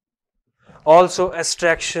 Also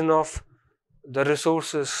extraction of the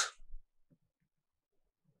resources.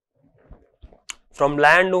 From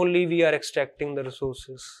land only we are extracting the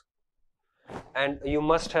resources. And you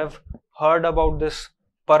must have heard about this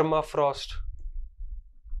permafrost.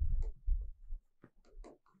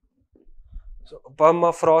 So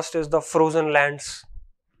permafrost is the frozen lands.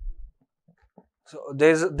 So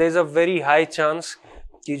there's a very high chance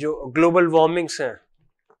कि जो global warmings हैं,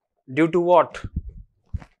 due to what?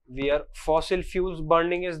 We are fossil fuels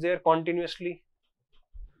burning is there continuously.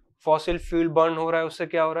 Fossil fuel burn हो रहा है, उससे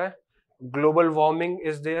क्या हो रहा है? Global warming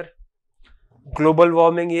is there. Global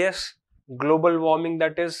warming, yes. Global warming,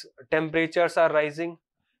 that is temperatures are rising.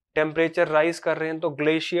 Temperature rise कर रहे हैं तो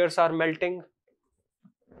glaciers are melting.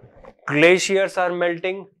 Glaciers are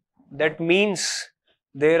melting. That means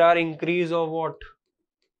there are increase of what?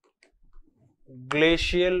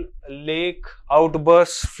 Glacial lake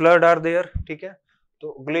outbursts, flood are there. ठीक है,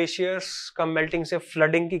 तो glaciers का melting से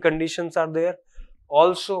flooding की conditions are there.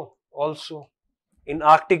 Also in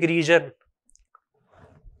Arctic region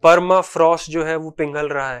permafrost जो है वो पिघल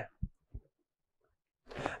रहा है,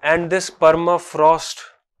 and this permafrost,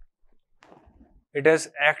 it has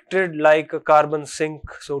acted like a carbon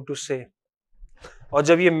sink, so to say. और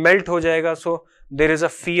जब ये मेल्ट हो जाएगा, so there is a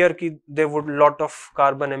fear कि there would lot of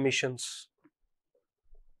carbon emissions,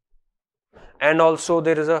 and also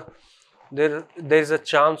there is a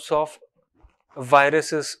chance of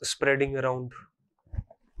viruses spreading around.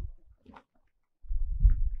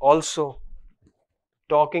 Also,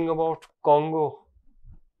 talking about Congo.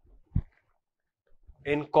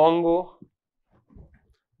 In Congo,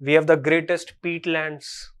 we have the greatest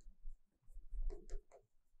peatlands.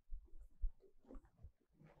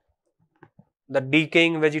 The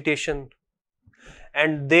decaying vegetation,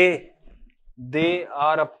 and they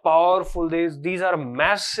are a powerful. These are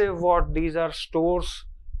massive. What? These are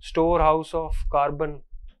storehouse of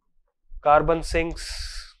carbon sinks.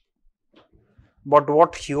 But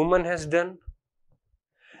what human has done?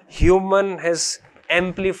 Human has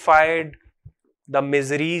amplified the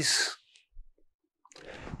miseries.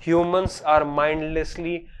 Humans are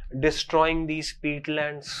mindlessly destroying these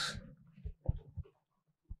peatlands.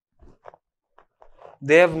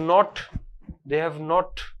 They have not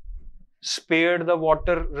spared the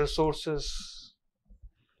water resources.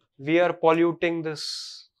 We are polluting this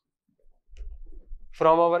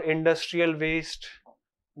from our industrial waste,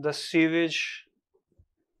 the sewage,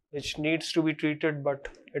 which needs to be treated, but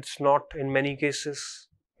it's not in many cases.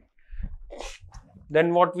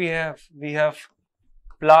 Then what we have? We have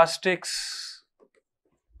plastics.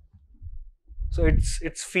 So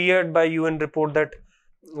it's feared by UN report that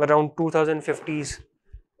around 2050s,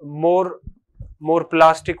 more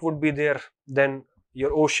plastic would be there than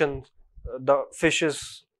your ocean, the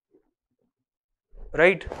fishes,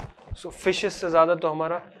 right? So fishes से ज़्यादा तो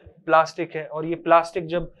हमारा plastic है, और ये plastic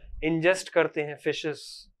जब ingest करते हैं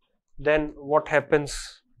fishes, then what happens?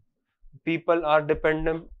 People are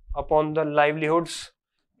dependent upon the livelihoods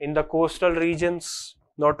in the coastal regions,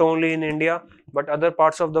 not only in India but other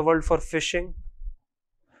parts of the world, for fishing.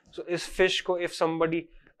 So इस fish को, if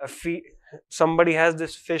somebody has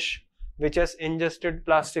this fish which has ingested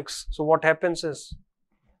plastics. So what happens is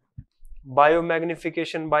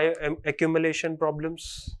biomagnification, bioaccumulation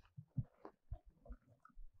problems,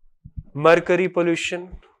 mercury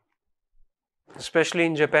pollution, especially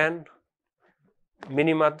in Japan,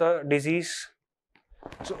 Minamata disease.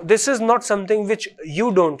 So this is not something which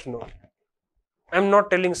you don't know. I'm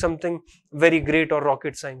not telling something very great or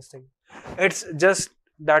rocket science thing. It's just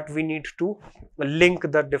that we need to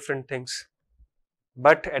link the different things.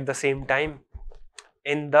 But at the same time,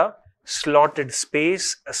 in the slotted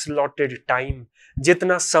space, slotted time,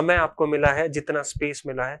 जितना समय आपको मिला है, जितना space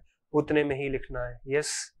मिला है, उतने में ही लिखना है.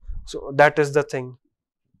 Yes. So that is the thing.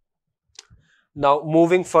 Now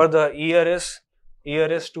moving further, year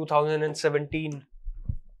is 2017.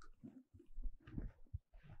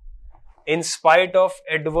 In spite of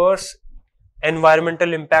adverse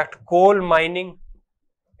environmental impact, coal mining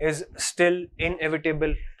is still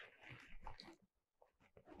inevitable.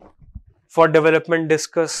 For development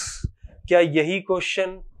discuss. क्या यही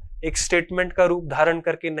क्वेश्चन एक स्टेटमेंट का रूप धारण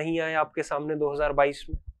करके नहीं आया आपके सामने 2022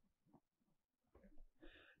 में?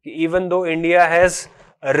 कि even though India has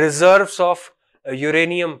reserves of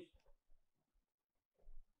uranium,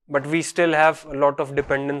 but we still have a lot of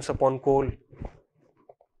dependence upon coal.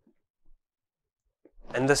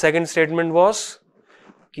 And the second statement was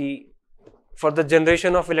कि for the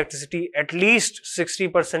generation of electricity, at least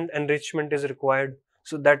 60% enrichment is required.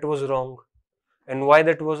 So that was wrong. And why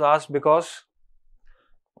that was asked? Because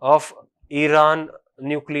of Iran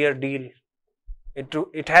nuclear deal.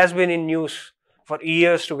 It has been in news for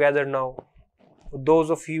years together now. Those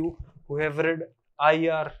of you who have read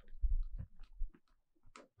IR,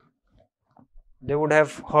 they would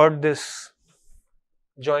have heard this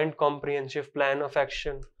Joint Comprehensive Plan of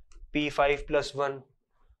Action, P5+1,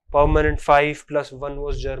 Permanent 5+1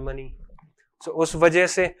 was Germany. So उस वजह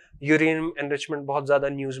से uranium enrichment बहुत ज्यादा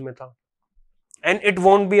news में था. And it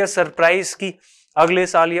won't be a surprise कि अगले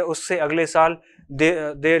साल या उससे अगले साल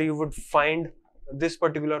there you would find this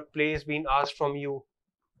particular place being asked from you.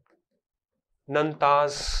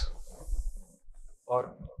 Nantas or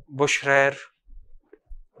Bushehr.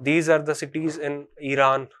 These are the cities in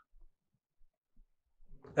Iran.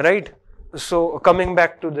 Right? So coming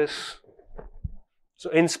back to this. So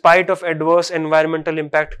in spite of adverse environmental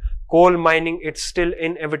impact, coal mining, it's still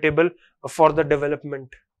inevitable for the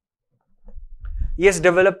development. Yes,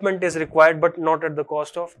 development is required, but not at the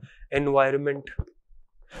cost of environment.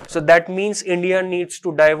 So that means India needs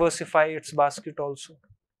to diversify its basket also.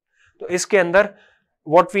 So iske andar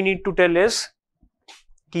what we need to tell is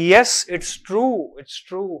yes, it's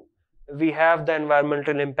true we have the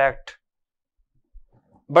environmental impact,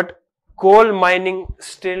 but coal mining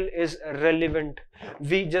still is relevant.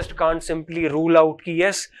 We just can't simply rule out ki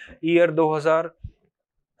yes, year 2000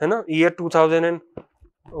 है ना, year 2000 and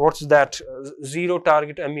what's that, zero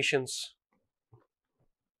target emissions,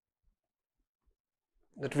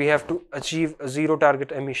 that we have to achieve a zero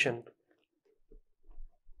target emission.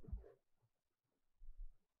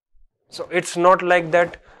 So it's not like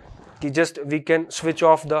that कि just we can switch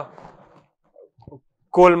off the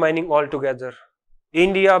coal mining altogether.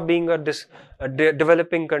 India being a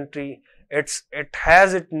developing country, it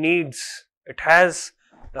has its needs, it has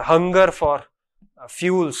the hunger for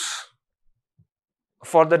fuels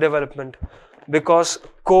for the development, because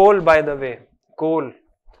coal, by the way, coal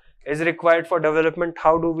is required for development.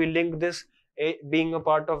 How do we link this? Being a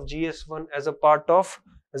part of GS1 as a part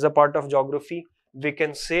of geography, we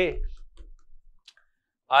can say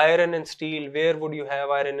iron and steel. Where would you have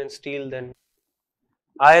iron and steel then?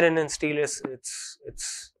 Iron and steel is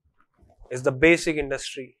the basic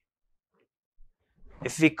industry.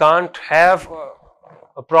 If we can't have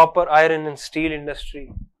a proper iron and steel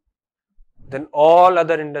industry, then all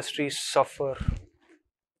other industries suffer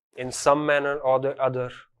in some manner or the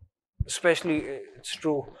other. Especially it's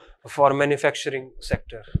true for manufacturing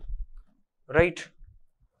sector, right?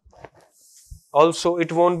 Also,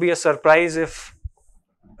 it won't be a surprise if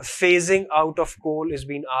phasing out of coal is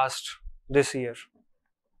being asked this year.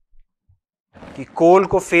 कि कोल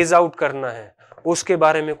को phase out करना है, उसके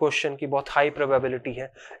बारे में question की बहुत high probability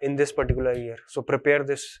है in this particular year. So prepare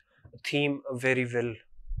this theme very well,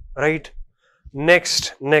 right?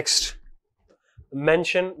 Next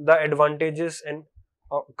mention the advantages and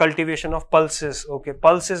cultivation of pulses. Okay,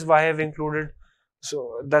 pulses, why I have included?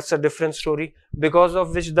 So that's a different story, because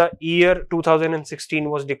of which the year 2016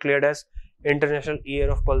 was declared as International Year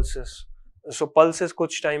of Pulses. So pulses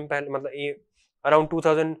कुछ time पहले, मतलब around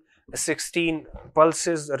 2016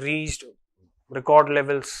 pulses reached record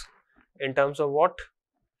levels in terms of what?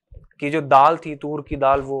 कि जो दाल थी, तूर की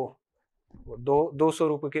दाल, वो 200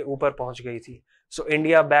 रुपए के ऊपर पहुंच गई थी. So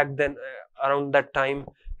India back then, around that time,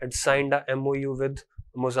 had signed a MOU with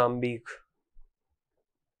Mozambique.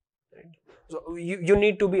 Right? So you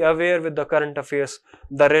need to be aware with the current affairs,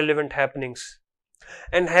 the relevant happenings.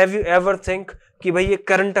 And have you ever think कि भाई ये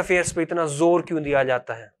current affairs पे इतना जोर क्यों दिया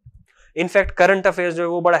जाता है? In fact, current affairs जो है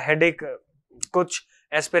वो बड़ा headache कुछ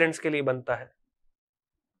aspirants के लिए बनता है.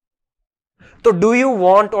 तो do you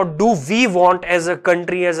want or do we want as a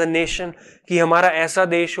country, as a nation, कि हमारा ऐसा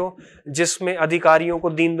देश हो जिसमें अधिकारियों को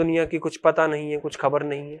दीन दुनिया की कुछ पता नहीं है, कुछ खबर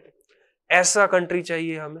नहीं है? ऐसा कंट्री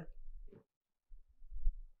चाहिए हमें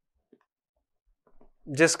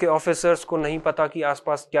जिसके ऑफिसर्स को नहीं पता कि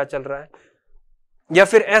आसपास क्या चल रहा है, या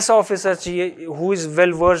फिर ऐसा ऑफिसर चाहिए who is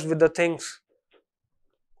well versed with the things,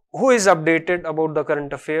 who is updated about the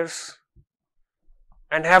current affairs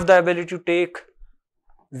and have the ability to take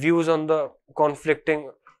views on the conflicting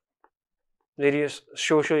various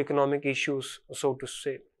socio-economic issues, so to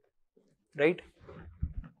say, right?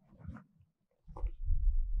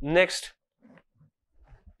 Next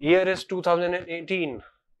year is 2018.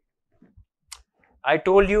 I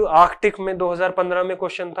told you Arctic में 2015 में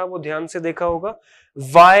question था, वो ध्यान से देखा होगा.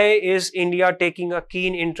 Why is India taking a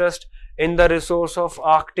keen interest in the resource of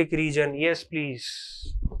Arctic region? Yes,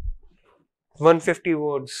 please. 150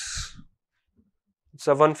 words. It's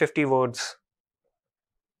a 150 words.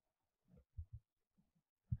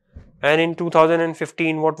 And in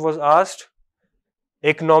 2015, what was asked?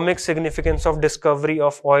 Economic significance of discovery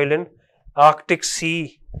of oil in Arctic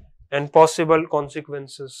Sea and possible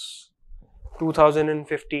consequences.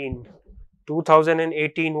 2015.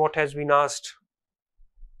 2018, what has been asked?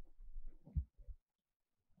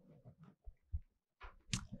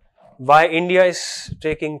 Why India is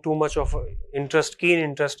taking too much of interest, keen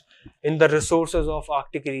interest in the resources of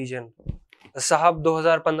Arctic region? साहब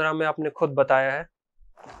 2015 में आपने खुद बताया है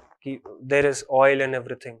कि there is oil and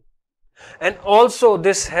everything, and also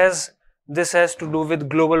this has to do with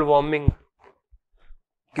global warming,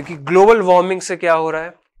 क्योंकि global warming से क्या हो रहा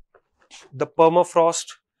है? The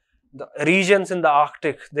permafrost, the regions in the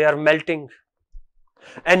Arctic, they are melting,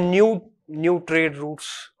 and new trade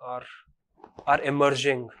routes are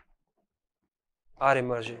emerging,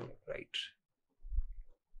 right?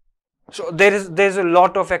 So there's a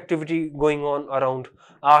lot of activity going on around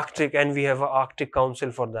Arctic, and we have an Arctic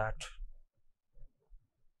Council for that.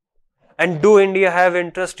 And do India have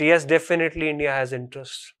interest? Yes, definitely India has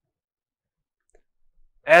interest.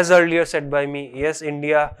 As earlier said by me, yes,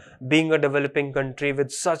 India being a developing country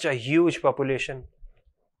with such a huge population,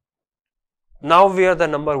 now we are the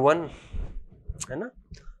number one, है ना?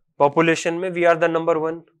 Population में we are the number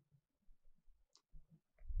one,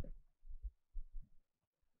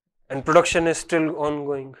 and production is still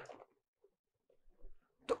ongoing.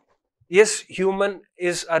 So, yes, human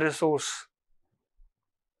is a resource,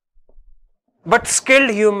 but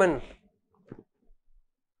skilled human,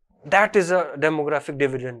 that is a demographic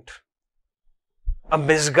dividend. A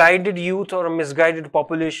misguided youth or a misguided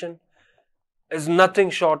population is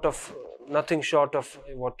nothing short of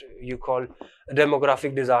what you call a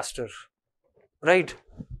demographic disaster, right?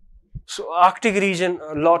 So Arctic region,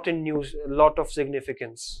 a lot in news, a lot of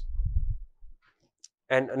significance.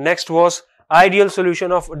 And next was ideal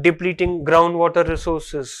solution of depleting groundwater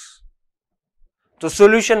resources. तो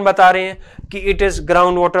solution बता रहे हैं कि it is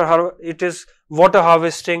groundwater, it is water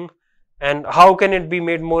harvesting, and how can it be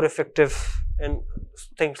made more effective and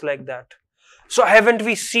things like that. So haven't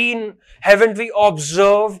we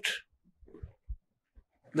observed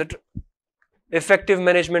that effective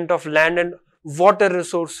management of land and water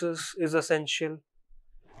resources is essential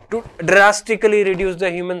to drastically reduce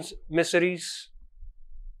the human miseries?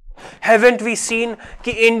 Haven't we seen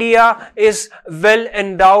that India is well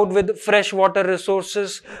endowed with fresh water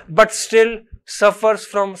resources but still suffers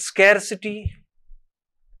from scarcity?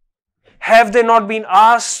 Have they not been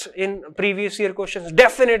asked in previous year questions?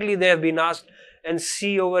 Definitely they have been asked. And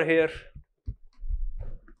see over here,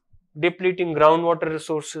 depleting groundwater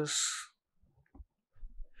resources.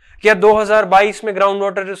 क्या 2022 में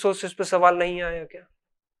groundwater resources पे सवाल नहीं आया क्या?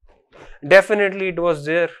 Definitely it was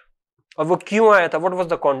there. और वो क्यों आया था? What was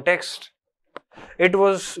the context? It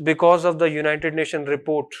was because of the United Nations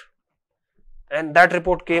report, and that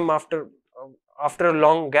report came after a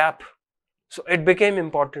long gap, so it became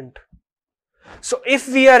important. So if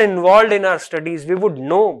we are involved in our studies, we would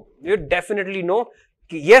definitely know,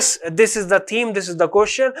 yes, this is the theme, this is the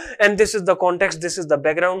question, and this is the context, this is the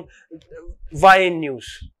background. Why in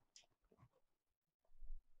news?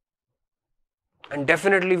 And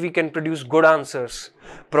definitely we can produce good answers,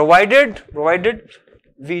 provided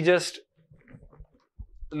we just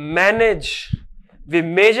we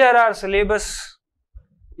measure our syllabus.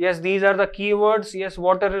 Yes, these are the keywords. Yes,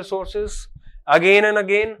 water resources. Again and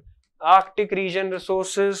again, Arctic region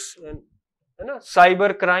resources, and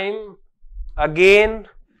cyber crime. Again,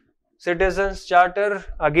 citizens charter.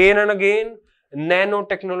 Again and again,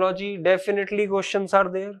 nanotechnology. Definitely questions are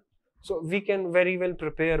there. So we can very well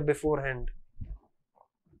prepare beforehand.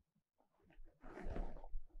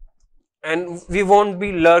 And we won't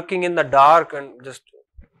be lurking in the dark and just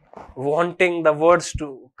wanting the words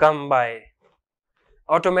to come by.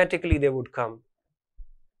 Automatically they would come.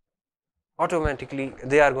 Automatically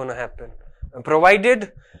they are going to happen. And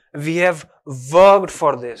provided we have worked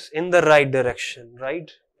for this in the right direction,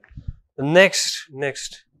 right? Next.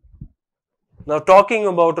 Now talking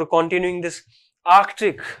about or continuing this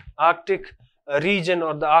Arctic region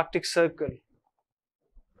or the Arctic Circle.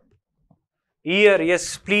 Year,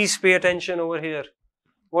 yes, please pay attention over here.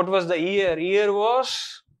 What was the year? Year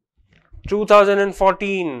was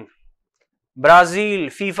 2014. Brazil,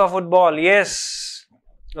 FIFA football, yes.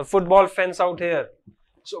 The football fans out here.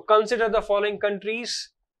 So consider the following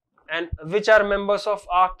countries and which are members of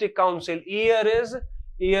Arctic Council. Year is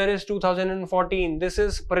 2014. This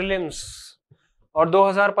is prelims. और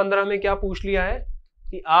 2015 में क्या पूछ लिया है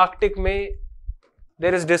कि Arctic में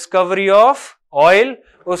there is discovery of oil,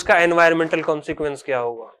 उसका environmental consequence क्या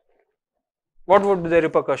होगा? What would be the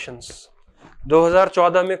repercussions?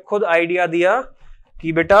 2014 में खुद आइडिया दिया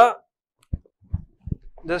कि बेटा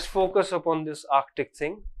just focus upon this Arctic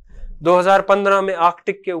thing. 2015 में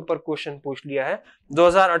आर्कटिक के ऊपर क्वेश्चन पूछ लिया है.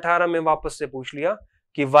 2018 में वापस से पूछ लिया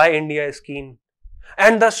कि why India is keen.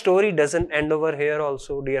 And the story doesn't end over here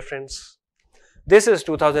also, dear friends. This is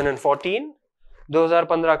 2014.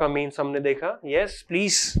 2015 का मीन्स हमने देखा. Yes,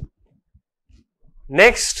 please.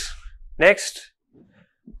 Next.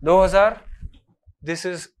 2000. This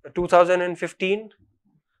is 2015.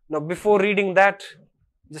 Now, before reading that,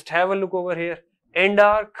 just have a look over here. End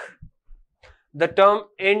arc. The term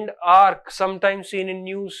end arc, sometimes seen in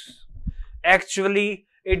news. Actually,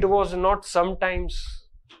 it was not sometimes.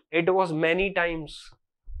 It was many times.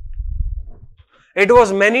 It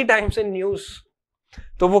was many times in news.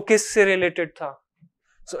 तो वो किससे related था?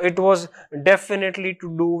 So it was definitely to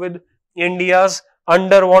do with India's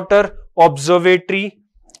underwater observatory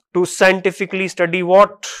to scientifically study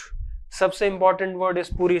what? सबसे important word इस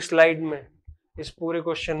पूरी slide में, इस पूरे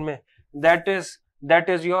question में. That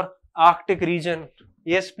is your Arctic region.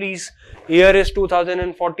 Yes, please. Year is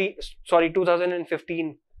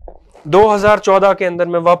 2015. 2014 के अंदर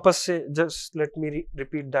मैं वापस से just let me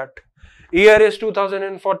repeat that. Year is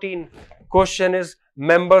 2014. Question is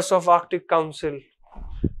members of Arctic Council.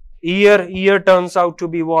 Year turns out to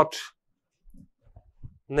be what?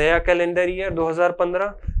 नया कैलेंडर ईयर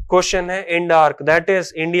 2015. क्वेश्चन है and arc, that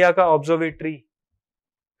is India का observatory.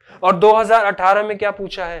 और 2018 में क्या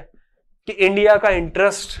पूछा है कि इंडिया का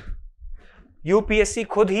इंटरेस्ट. यूपीएससी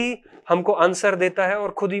खुद ही हमको आंसर देता है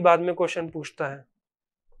और खुद ही बाद में क्वेश्चन पूछता है.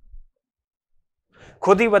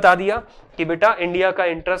 खुद ही बता दिया कि बेटा इंडिया का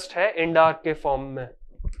इंटरेस्ट है एंड आर्क के फॉर्म में.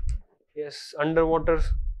 Yes, under water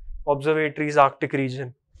observatories Arctic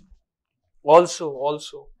region.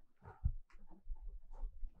 Also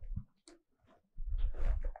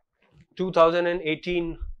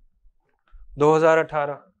 2018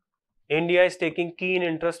 India is taking keen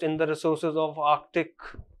interest in the resources of Arctic.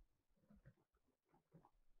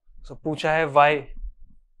 So पूछा है why?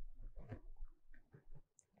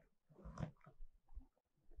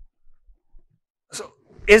 So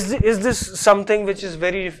is this something which is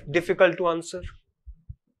very difficult to answer?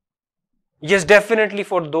 Yes, definitely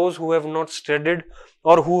for those who have not studied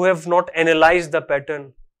or who have not analyzed the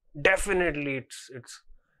pattern. Definitely it's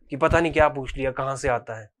कि पता नहीं क्या पूछ लिया, कहां से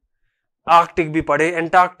आता है. आर्कटिक भी पढ़े,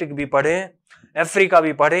 एंटार्कटिक भी पढ़े, अफ्रीका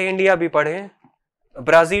भी पढ़े, इंडिया भी पढ़े,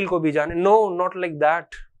 ब्राजील को भी जाने. No, not like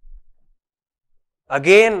that.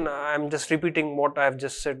 Again, I am just repeating what I have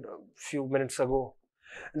just said a few minutes ago.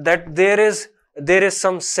 That there is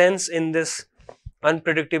some sense in this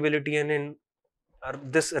unpredictability and in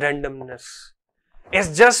this randomness. It's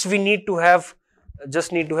just we need to have a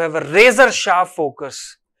razor sharp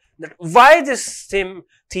focus. That why this same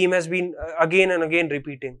theme has been again and again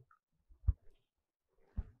repeating.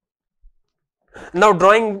 Now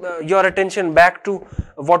drawing your attention back to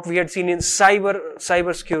what we had seen in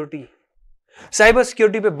cyber security. Cyber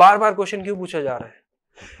security पे बार बार question क्यों पूछा जा रहा है?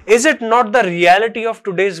 Is it not the reality of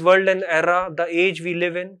today's world and era, the age we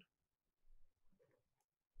live in?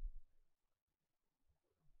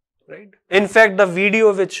 Right. In fact the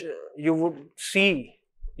video which you would see,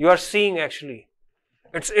 you are seeing actually,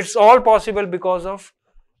 it's all possible because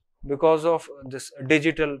of this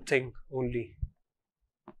digital thing only.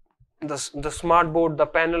 the smart board, the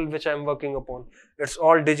panel which I'm working upon, it's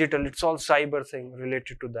all digital, it's all cyber thing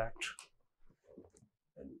related to that.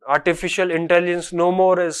 Artificial intelligence no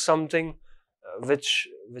more is something which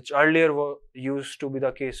earlier used to be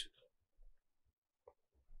the case.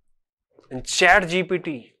 And chat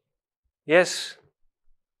GPT, yes,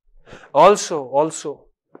 also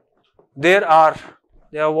there are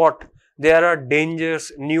what? There are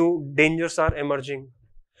dangers, new dangers are emerging.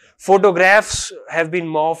 Photographs have been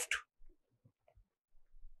morphed,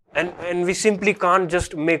 and we simply can't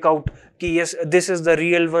just make out कि yes, this is the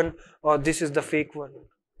real one or this is the fake one.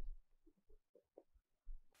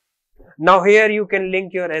 Now here you can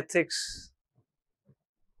link your ethics.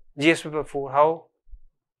 GS paper 4, how?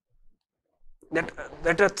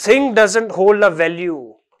 That a thing doesn't hold a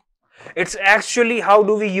value. It's actually how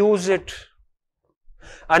do we use it.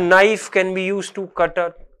 A knife can be used to cut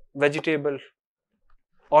a vegetable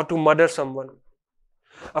or to murder someone.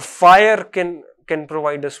 A fire can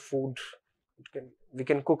provide us food. We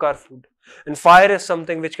can cook our food. And fire is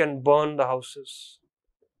something which can burn the houses.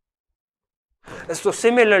 So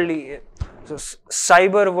similarly,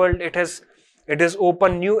 cyber world, it has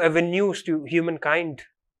opened new avenues to humankind.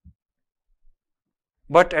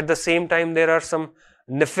 But at the same time, there are some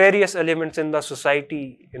nefarious elements in the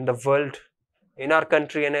society, in the world, in our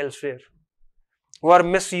country and elsewhere, who are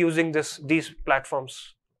misusing these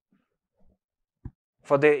platforms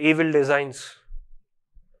for their evil designs.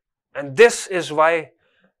 And this is why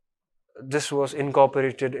this was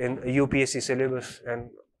incorporated in UPSC syllabus and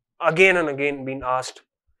again been asked,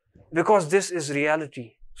 because this is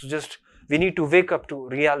reality. So just we need to wake up to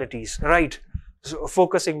realities, right? So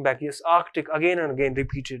focusing back, yes, Arctic again and again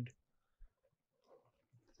repeated.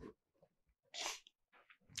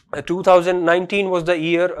 2019 was the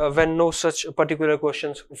year when no such particular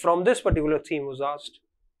questions from this particular theme was asked.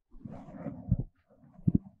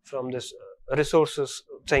 From this resources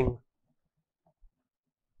thing.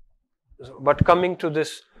 But coming to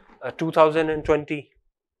this 2020,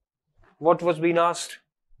 what was being asked?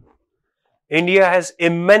 India has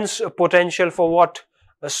immense potential for what?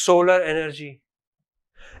 Solar energy.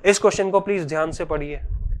 इस question को please ध्यान से पढ़िए.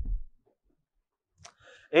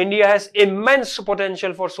 India has immense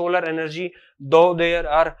potential for solar energy, though there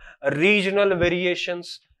are regional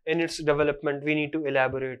variations in its development. We need to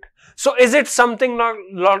elaborate. So is it something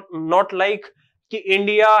not like कि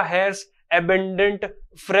India has abundant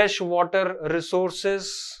fresh water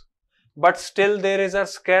resources, but still there is a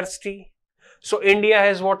scarcity? So India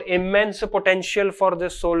has what? Immense potential for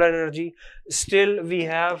this solar energy. Still we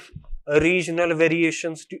have regional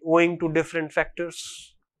variations owing to different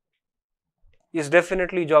factors. Yes,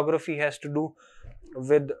 definitely geography has to do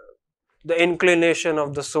with the inclination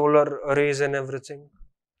of the solar rays and everything.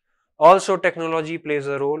 Also technology plays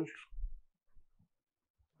a role.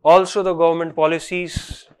 Also the government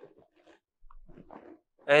policies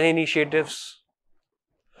and initiatives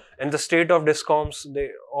and the state of discoms, they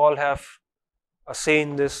all have a say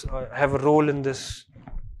in this, have a role in this,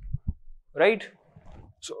 right?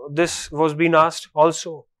 So this was being asked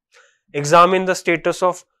also. Examine the status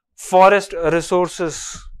of forest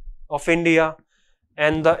resources of India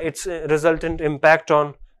and its resultant impact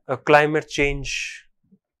on climate change.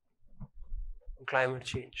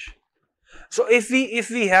 So if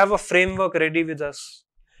we have a framework ready with us,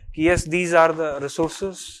 yes, these are the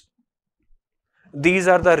resources, these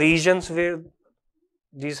are the regions where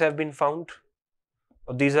these have been found,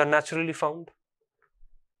 or these are naturally found,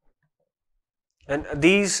 and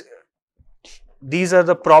these are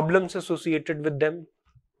the problems associated with them.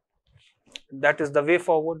 That is the way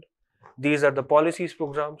forward. These are the policies,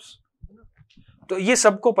 programs. तो ये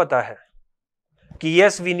सबको पता है कि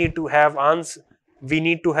yes, we need to have answers. We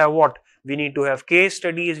need to have what? We need to have case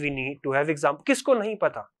studies. We need to have examples. किसको नहीं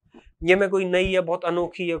पता? ये मैं कोई नई या बहुत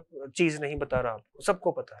अनोखी चीज नहीं बता रहा हूं,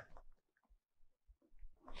 सबको पता है.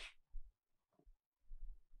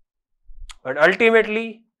 But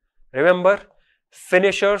ultimately, remember,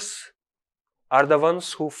 finishers are the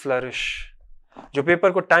ones who flourish. जो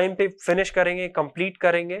पेपर को टाइम पे फिनिश करेंगे, कंप्लीट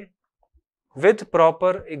करेंगे with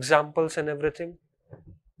proper examples and everything,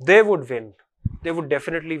 they would win. They would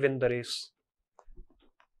definitely win the race.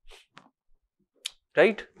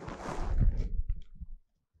 Right?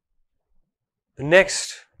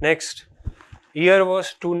 Next year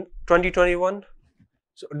was 2021.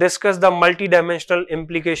 So discuss the multidimensional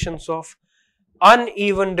implications of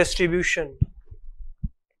uneven distribution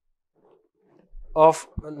of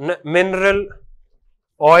mineral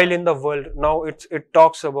oil in the world. Now it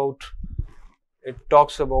talks about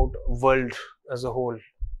world as a whole,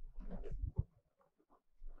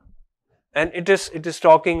 and it is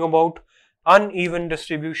talking about uneven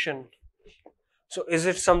distribution. So is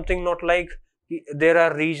it something not like there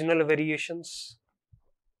are regional variations?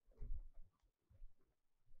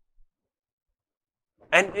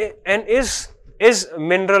 And is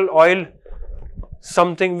mineral oil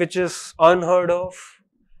something which is unheard of?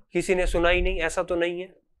 किसी ने सुना ही नहीं, ऐसा तो नहीं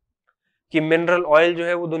है कि mineral oil जो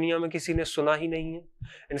है वो दुनिया में किसी ने सुना ही नहीं है.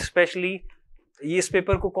 एंड स्पेशली ये इस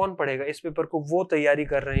पेपर को कौन पढ़ेगा? इस पेपर को वो तैयारी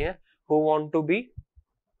कर रहे हैं who want to be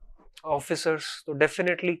officers. तो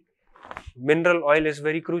definitely mineral oil is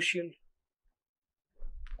very crucial.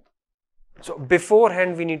 So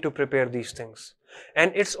beforehand we need to prepare these things.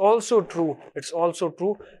 And it's also true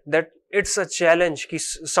that it's a challenge कि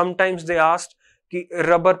sometimes they asked कि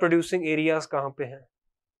rubber producing areas कहाँ पे हैं.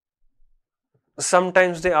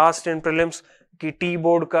 Sometimes they asked in prelims कि tea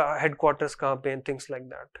board का headquarters कहाँ पे and things like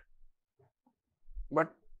that.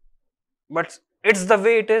 But it's the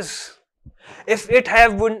way it is. If it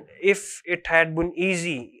had been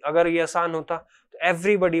easy, अगर ये आसान होता,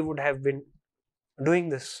 everybody would have been doing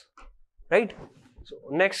this, right? So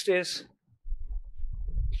next is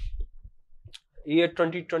year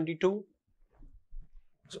 2022.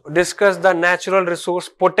 So discuss the natural resource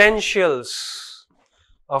potentials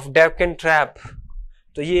of Deccan trap.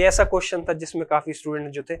 तो ये ऐसा question था जिसमें काफी स्टूडेंट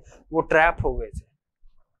जो थे वो ट्रैप हो गए थे.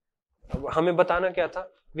 अब हमें बताना क्या था?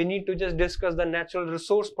 We need to just discuss the natural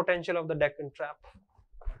resource potential of the Deccan trap.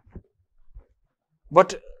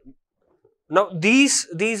 But now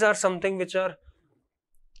these are something which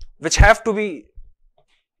have to be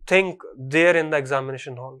there in the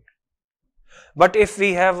examination hall. But if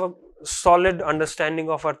we have a solid understanding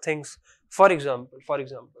of our things, for example,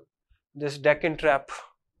 this Deccan trap,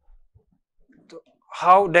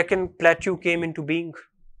 how Deccan Plateau came into being?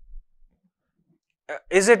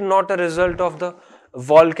 Is it not a result of the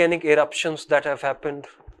volcanic eruptions that have happened?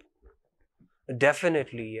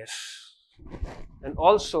 Definitely yes. And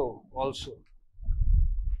also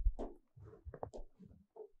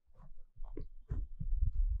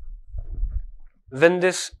when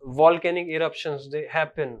this volcanic eruptions they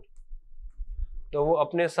happen, तो वो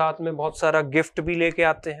अपने साथ में बहुत सारा gift भी लेके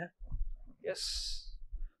आते हैं. Yes,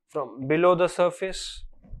 from below the surface,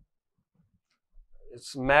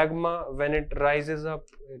 it's magma. When it rises up,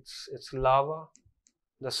 it's lava.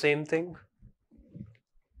 The same thing.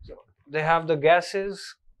 So they have the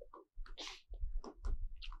gases.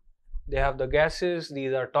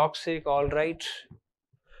 These are toxic, all right.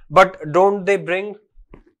 But don't they bring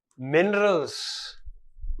minerals?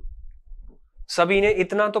 सभी ने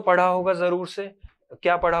इतना तो पढ़ा होगा जरूर से.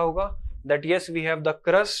 क्या पढ़ा होगा? That yes, we have the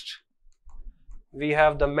crust, we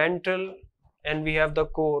have the mantle, and we have the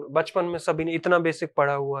core. बचपन में सभी ने इतना बेसिक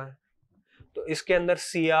पढ़ा हुआ है. तो इसके अंदर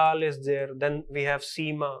Sial is there, then we have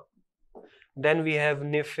Sima, then we have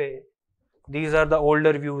Nife. These are the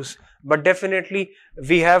older views. But definitely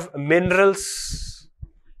we have minerals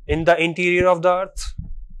in the interior of the earth.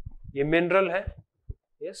 ये mineral है.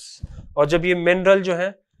 Yes. और जब ये mineral जो है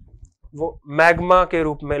वो magma के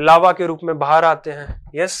रूप में, lava के रूप में बाहर आते हैं.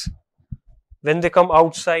 Yes. When they come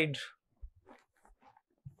outside.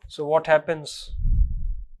 So what happens?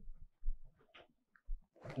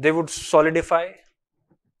 They would solidify.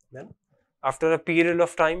 Then after a period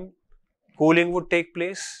of time, cooling would take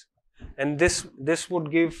place. And this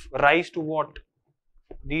would give rise to what?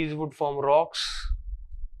 These would form rocks.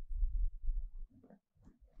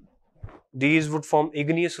 These would form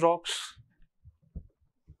igneous rocks.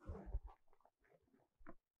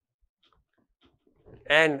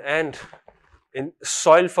 And in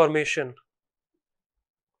soil formation,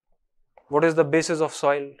 what is the basis of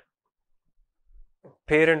soil?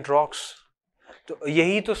 Parent rocks. तो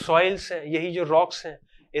यही तो soils हैं, यही जो rocks हैं,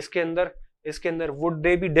 इसके अंदर would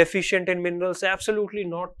they be deficient in minerals? Absolutely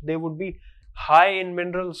not. They would be high in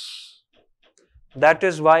minerals. That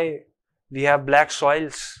is why we have black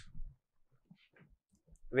soils,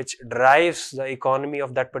 which drives the economy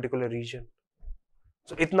of that particular region.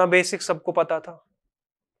 So इतना basic सबको पता था.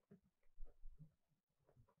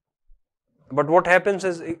 But what happens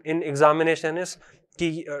is in examination is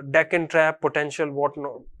कि Deccan trap potential what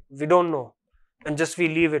no, we don't know, and just we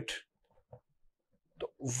leave it.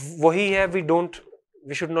 तो वही है,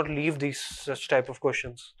 we should not leave these such type of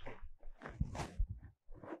questions.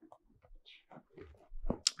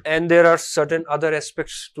 And there are certain other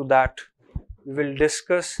aspects to that. We will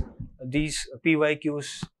discuss these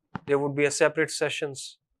PYQs. There would be a separate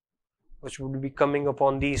sessions which would be coming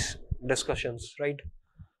upon these discussions, right?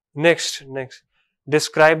 Next,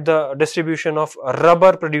 describe the distribution of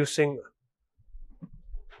rubber producing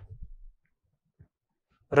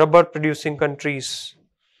countries.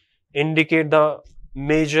 Indicate the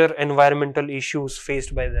major environmental issues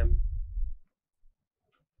faced by them.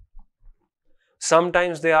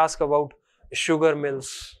 Sometimes they ask about sugar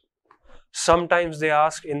mills. Sometimes they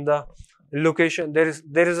ask in the location. There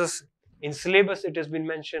is in syllabus it has been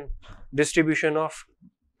mentioned distribution of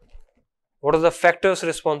what are the factors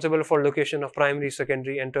responsible for location of primary,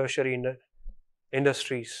 secondary, and tertiary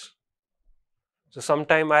industries. So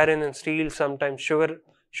sometime iron and steel, sometimes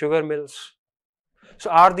sugar mills. So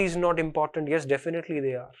are these not important? Yes, definitely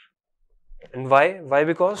they are. And why? Why?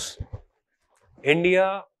 Because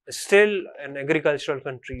India is still an agricultural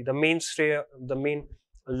country. The main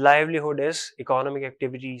livelihood is economic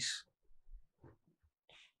activities.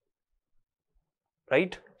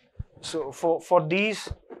 Right? So for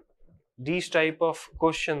these type of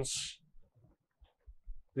questions,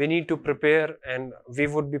 we need to prepare, and we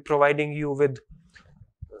would be providing you with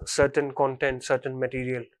certain content, certain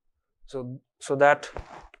material, so that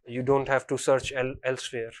you don't have to search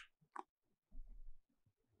elsewhere.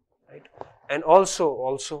 Right? And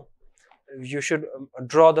also you should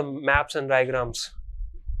draw the maps and diagrams.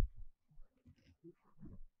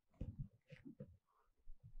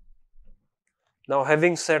 Now,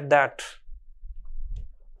 having said that,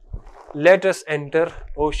 let us enter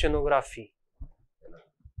oceanography.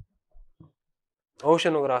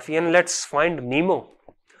 And let's find Nemo.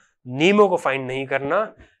 Nemo को find नहीं करना,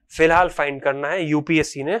 फिलहाल find करना है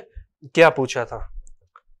UPSC ने क्या पूछा था.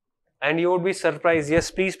 And you would be surprised.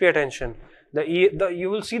 Yes, please pay attention. You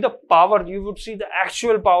will see the power. You would see the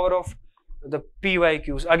actual power of the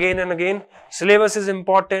PYQs again and again. Syllabus is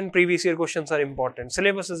important. Previous year questions are important.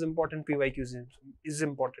 Syllabus is important. PYQs is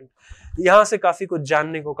important. यहाँ से काफी कुछ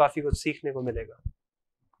जानने को, काफी कुछ सीखने को मिलेगा.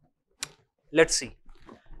 Let's see.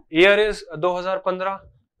 Year is 2015.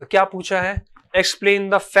 क्या पूछा है? Explain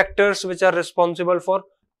the factors which are responsible for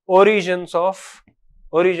origin of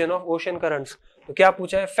ocean currents. तो क्या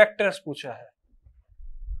पूछा है? Factors पूछा है.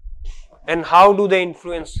 And how do they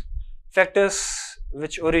influence? Factors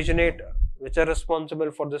which are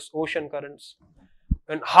responsible for this ocean currents.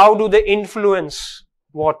 And how do they influence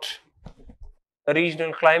what? The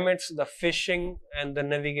regional climates, the fishing and the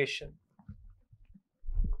navigation.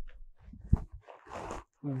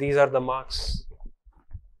 These are the marks.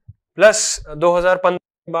 Plus 2015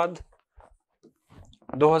 के बाद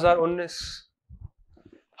 2019.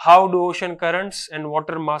 How do ocean currents and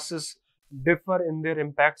water masses differ in their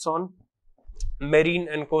impacts on marine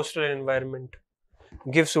and coastal environment?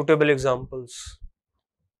 Give suitable examples.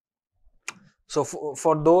 So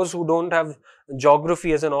for those who don't have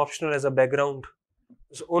geography as an optional, as a background,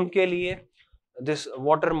 so उनके लिए this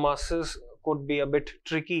water masses could be a bit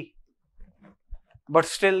tricky. But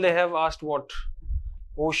still they have asked what?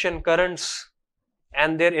 Ocean currents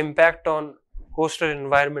and their impact on coastal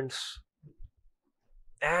environments.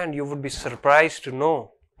 And you would be surprised to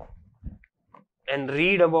know and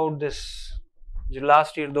read about this. जो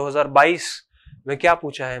last year 2022 में क्या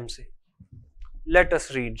पूछा है हमसे? Let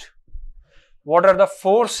us read. What are the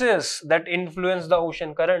forces that influence the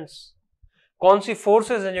ocean currents? कौन सी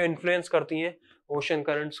forces हैं जो influence करती हैं ocean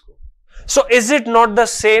currents को? So is it not the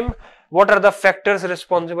same? What are the factors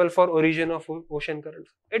responsible for origin of ocean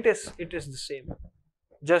currents? It is the same.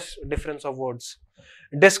 Just difference of words.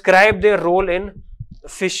 Describe their role in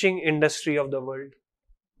fishing industry of the world.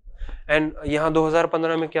 And यहाँ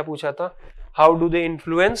 2015 में क्या पूछा था? How do they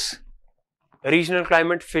influence regional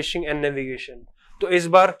climate, fishing and navigation? तो इस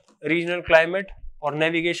बार regional climate और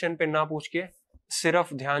navigation पे ना पूछ के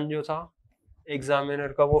सिर्फ ध्यान जो था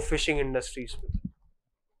एग्जामिनर का वो fishing industries पे.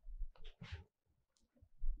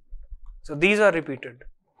 So these are repeated.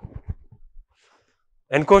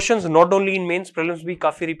 And questions not only in mains, prelims भी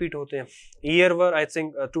काफी repeat होते हैं. Year were I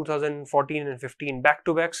think 2014 and 15 back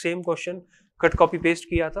to back same question cut copy paste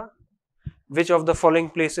किया था. Which of the following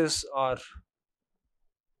places are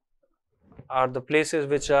the places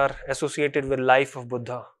which are associated with life of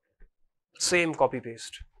Buddha? Same copy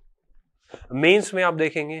paste. Mains में आप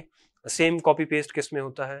देखेंगे same copy paste किस में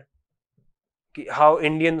होता है कि how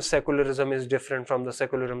Indian secularism is different from the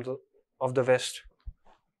secularism of the West.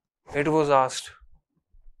 It was asked.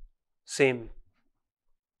 Same.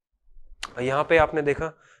 यहाँ पे आपने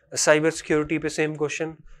देखा साइबर सिक्योरिटी पे सेम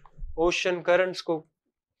क्वेश्चन, ओशन करंट्स को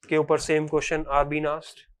के ऊपर same question are been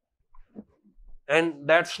asked. And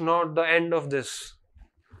that's not the end of this.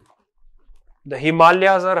 The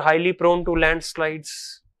Himalayas are highly prone to landslides.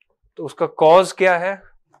 तो उसका कॉज क्या है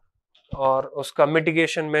और उसका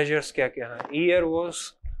मिटिगेशन मेजर्स क्या क्या है. Year was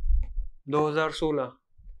 2016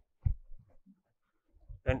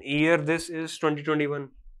 and year this is 2021.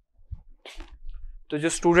 तो जो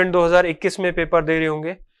स्टूडेंट 2021 में पेपर दे रहे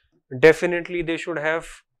होंगे definitely they should have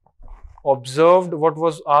observed what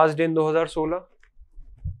was asked in 2016,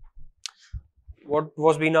 what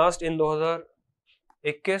was been asked in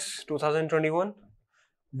 2021.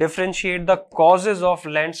 Differentiate the causes of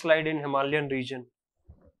landslide in Himalayan region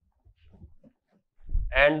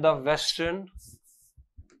and the Western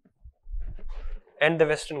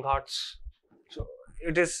Ghats. So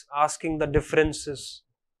it is asking the differences,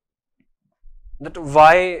 that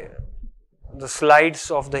why the slides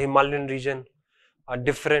of the Himalayan region are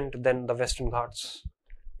different than the Western Ghats.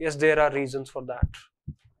 Yes, there are reasons for that.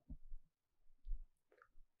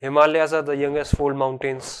 Himalayas are the youngest fold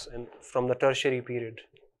mountains from the tertiary period.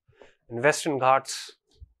 In Western Ghats,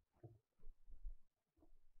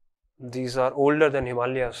 these are older than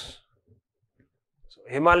Himalayas. So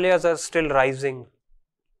Himalayas are still rising.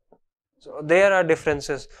 So there are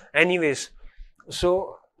differences. Anyways,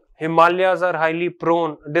 so Himalayas are highly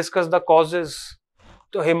prone. Discuss the causes.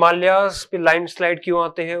 तो Himalayas पे landslide क्यों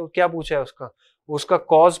आते हैं? क्या पूछा है उसका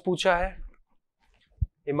cause पूछा है.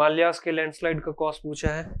 हिमालयास के लैंडस्लाइड का कॉज पूछा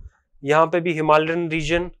है. यहाँ पे भी हिमालयन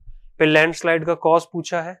रीजन पे लैंडस्लाइड का कॉज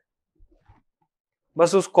पूछा है.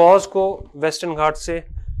 बस उस कॉज को वेस्टर्न घाट से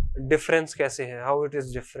डिफरेंस कैसे है, how it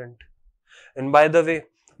is different. And by the way,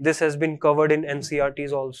 this has been covered in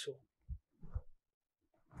NCERTs also.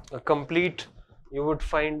 You would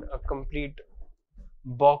find a complete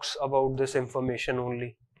box about this information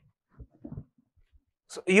only.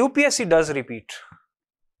 So UPSC does repeat.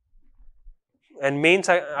 And mains,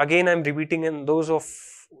 again I'm repeating, and those of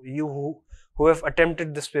you who have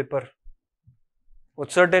attempted this paper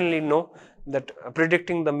would certainly know that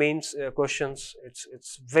predicting the mains questions,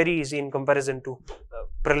 it's very easy in comparison to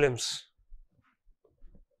prelims.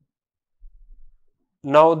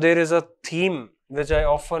 Now there is a theme which I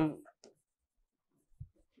often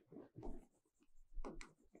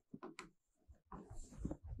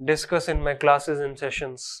discuss in my classes and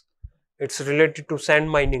sessions. It's related to sand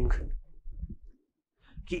mining.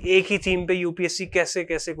 कि एक ही theme पे UPSC कैसे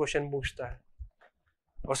कैसे question पूछता है.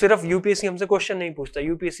 और सिर्फ UPSC हमसे क्वेश्चन नहीं पूछता,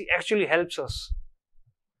 UPSC actually helps us.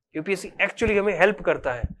 UPSC actually हमें हेल्प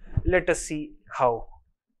करता है. Let us see how.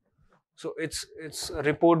 So its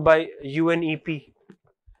report by UNEP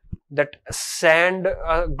that sand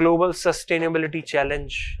global sustainability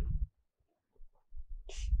challenge,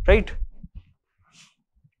 right?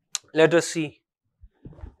 Let us see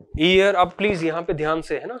year. अब प्लीज यहाँ पे ध्यान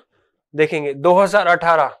से है ना देखेंगे.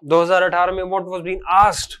 2018 में what was being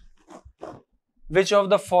asked, which of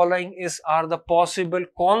the following are the possible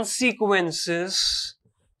consequences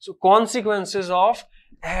of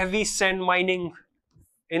heavy sand mining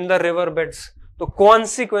in the river beds. तो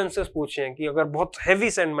कॉन्सिक्वेंसेस पूछे हैं कि अगर बहुत हैवी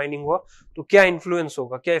सैंड माइनिंग हुआ तो क्या इन्फ्लुएंस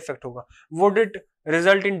होगा, क्या इफेक्ट होगा. Would it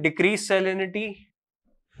result in decrease salinity,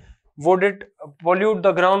 would it pollute the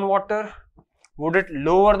ground water, would it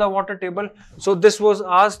lower the water table. So this was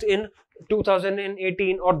asked in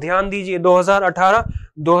 2018. और ध्यान दीजिए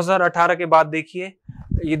 2018 के बाद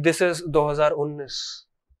देखिए this is 2019.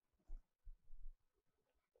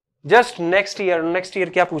 Just next year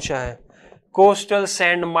क्या पूछा है. Coastal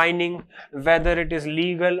sand mining, whether it is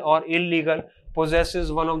legal or illegal, possesses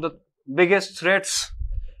one of the biggest threats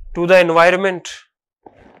to the environment.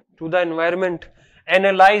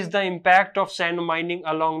 Analyze the impact of sand mining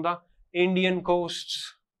along the Indian coasts.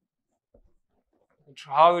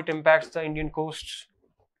 How it impacts the Indian coasts.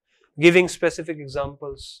 Giving specific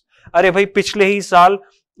examples. अरे भाई पिछले ही साल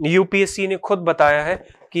UPSC ने खुद बताया है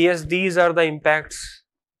कि yes, these are the impacts.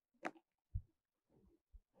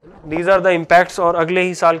 These are the impacts. और अगले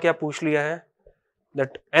ही साल क्या पूछ लिया है,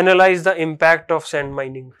 that analyze the impact of sand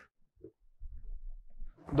mining.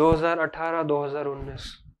 2018-2019.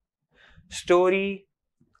 Story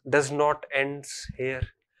does not end here.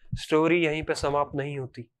 Story यहीं पे समाप्त नहीं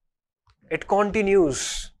होती. It continues.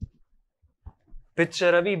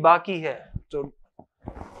 पिक्चर अभी बाकी है. तो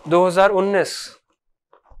 2019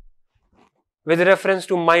 with reference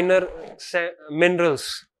to minor minerals,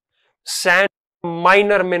 sand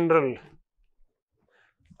minor mineral.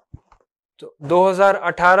 तो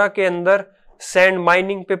 2018 के अंदर सैंड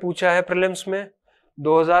माइनिंग पे पूछा है प्रीलिम्स में.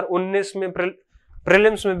 2019 में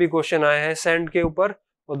प्रीलिम्स में भी क्वेश्चन आया है सैंड के ऊपर,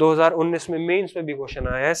 और 2019 में मेंस में भी क्वेश्चन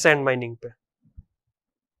आया है सैंड माइनिंग पे.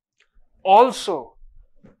 ऑल्सो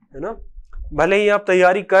है ना, भले ही आप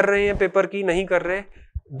तैयारी कर रहे हैं पेपर की, नहीं कर रहे,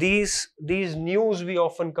 these news we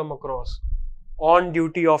often come across. On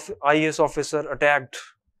duty of IAS officer attacked.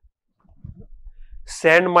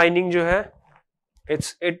 Sand mining जो है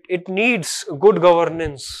it needs good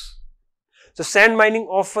governance. So sand mining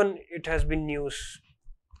often it has been news.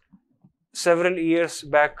 Several years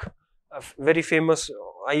back, a very famous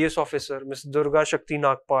IAS officer, Ms. Durga Shakti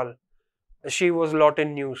Nagpal, she was a lot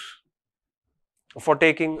in news for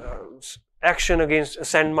taking action against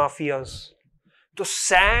sand mafias. So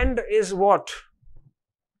sand is what?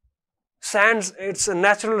 Sands, it's a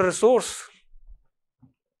natural resource.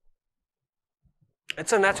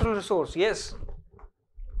 It's a natural resource, yes.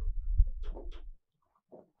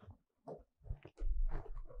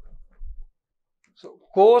 So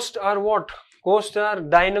coasts are what? Coasts are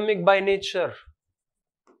dynamic by nature.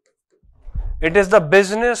 It is the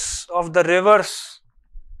business of the rivers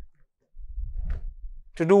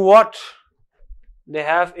to do what? They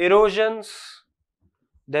have erosions,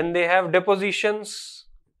 then they have depositions,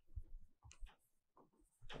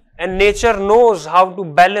 and nature knows how to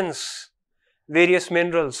balance various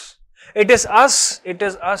minerals. It is us,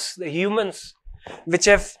 the humans, which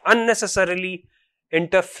have unnecessarily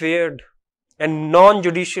interfered and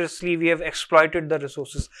non-judiciously we have exploited the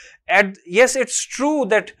resources. And yes, it's true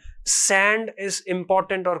that sand is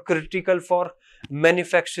important or critical for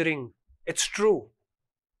manufacturing. It's true.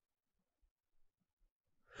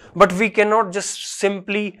 But we cannot just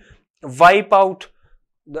simply wipe out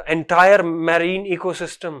the entire marine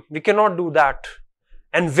ecosystem. We cannot do that.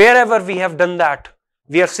 And wherever we have done that,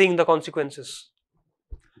 we are seeing the consequences.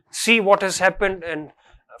 See what has happened in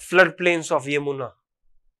floodplains of Yamuna.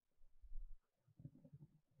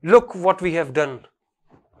 Look what we have done.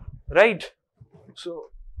 Right?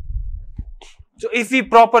 So if we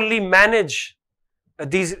properly manage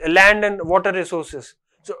these land and water resources,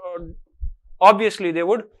 so obviously they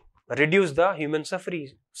would reduce the human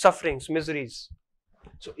sufferings, miseries.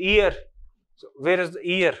 So ear, so where is the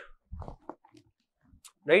ear?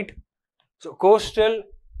 Right? So coastal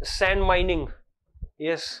sand mining,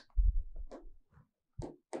 yes.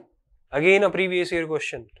 Again a previous year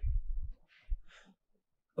question.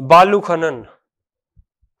 Balu Khanan,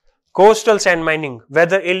 coastal sand mining,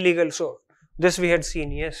 whether illegal, so this we had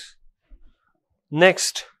seen, yes.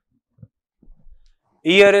 Next,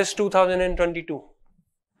 year is 2022.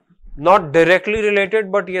 Not directly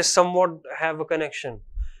related, but yes, somewhat have a connection.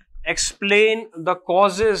 Explain the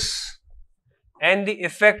causes and the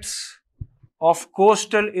effects of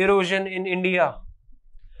coastal erosion in India.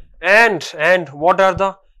 And what are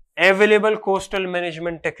the available coastal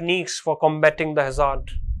management techniques for combating the hazard?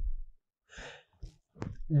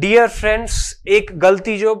 Dear friends, एक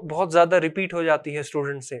गलती जो बहुत ज्यादा repeat हो जाती है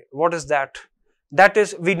student से, what is that? That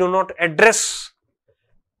is, we do not address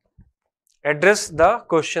the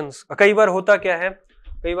questions. कई बार होता क्या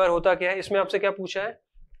है, इसमें आपसे क्या पूछा है?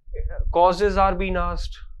 Causes are being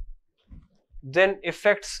asked, then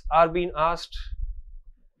effects are being asked,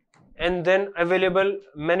 and then available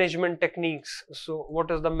management techniques. So what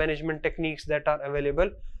is the management techniques that are available?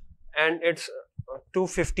 And it's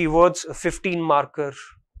 250 words, 15 marker.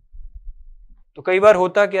 तो कई बार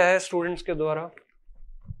होता क्या है स्टूडेंट्स के द्वारा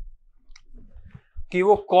कि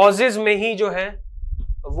वो कॉजेज में ही जो है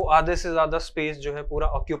वो आधे से ज्यादा स्पेस जो है पूरा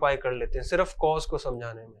ऑक्यूपाई कर लेते हैं सिर्फ कॉज को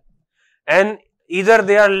समझाने में. And either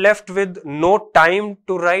they are left with no time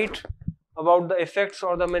to write about the effects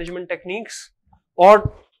or the management techniques,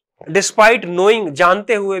 or despite knowing,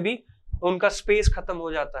 जानते हुए भी उनका स्पेस खत्म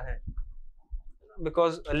हो जाता है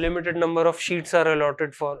because a limited number of sheets are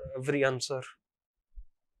allotted for every answer.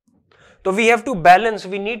 तो we have to balance,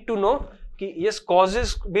 we need to know कि yes,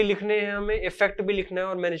 causes भी लिखने हैं हमें, effect भी लिखना है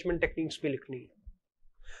और management techniques भी लिखनी है.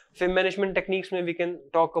 फिर management techniques में we can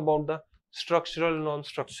talk about the structural,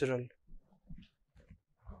 non-structural.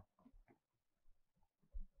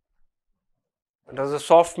 What are the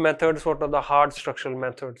soft methods? What are the hard structural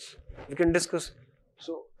methods? We can discuss.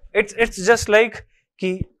 So it's just like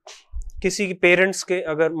कि किसी पेरेंट्स के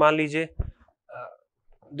अगर मान लीजिए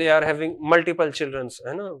they are having multiple children,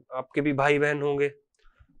 है ना, आपके भी भाई बहन होंगे,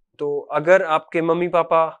 तो अगर आपके मम्मी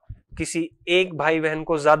पापा किसी एक भाई बहन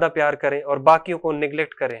को ज्यादा प्यार करें और बाकियों को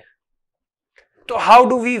नेग्लेक्ट करें, तो how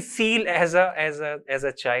do we feel as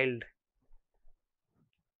a child,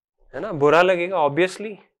 है ना, बुरा लगेगा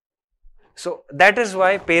obviously. So that is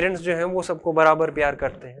why parents जो हैं वो सबको बराबर प्यार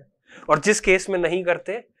करते हैं, और जिस केस में नहीं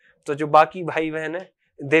करते तो जो बाकी भाई बहन है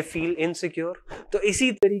दे फील इनसिक्योर. तो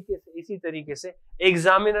इसी तरीके से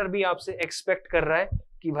एग्जामिनर भी आपसे एक्सपेक्ट कर रहा है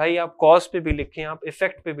कि भाई आप कॉज पे भी लिखें, आप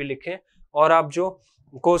इफेक्ट पे भी लिखें, और आप जो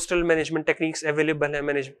कोस्टल मैनेजमेंट टेक्निक्स अवेलेबल है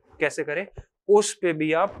मैनेज कैसे करें उस पे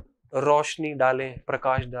भी आप रोशनी डालें,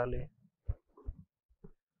 प्रकाश डालें.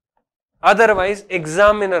 अदरवाइज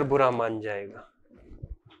एग्जामिनर बुरा मान जाएगा.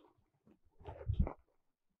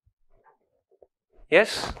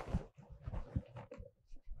 Yes.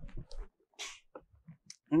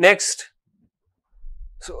 Next,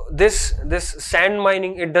 so this sand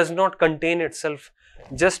mining, it does not contain itself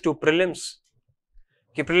just to prelims.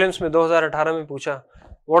 कि prelims में 2018 में पूछा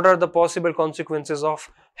what are the possible consequences of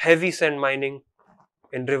heavy sand mining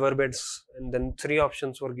in riverbeds, and then 3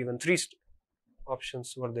 options were given, 3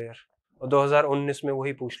 options were there, और 2019 में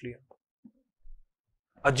वही पूछ लिया.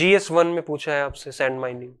 GS1 में पूछा है आपसे sand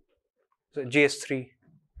mining, GS3,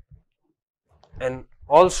 and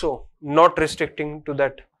also not restricting to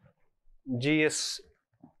that GS,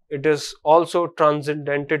 it is also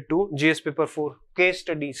transcended to GS paper 4 case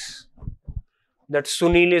studies. That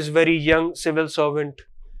Sunil is very young civil servant.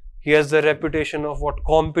 He has the reputation of what?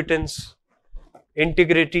 Competence,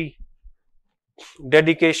 integrity,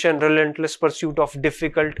 dedication, relentless pursuit of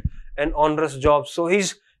difficult and onerous jobs. So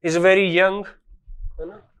he's very young,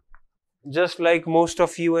 just like most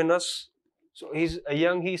of you and us. So he's a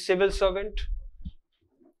young, he's civil servant.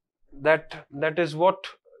 That is what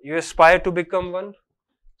you aspire to become one.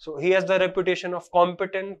 So he has the reputation of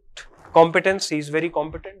competence. He is very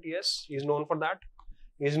competent. Yes, he is known for that.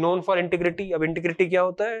 He is known for integrity. अब integrity क्या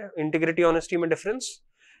होता है? Integrity, honesty में difference.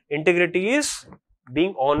 Integrity is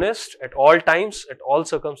being honest at all times, at all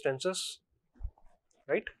circumstances,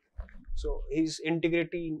 right? So his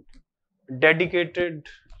integrity, dedicated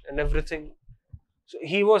and everything. So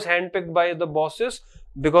he was handpicked by the bosses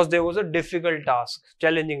because there was a difficult task,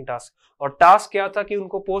 challenging task. और task क्या था कि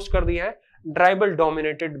उनको post कर दिया है tribal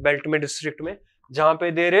dominated belt में, district में, जहां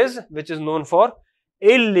पे there is which is known for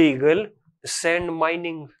illegal sand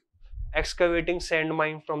mining, excavating sand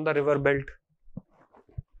mine from the river belt.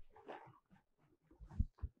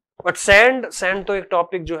 But sand तो एक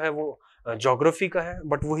टॉपिक जो है वो ज्योग्राफी का है,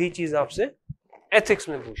 बट वही चीज आपसे एथिक्स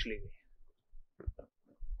में पूछ ली गई,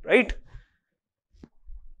 right?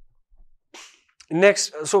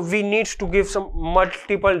 Next, so we need to give some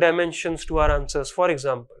multiple dimensions to our answers. For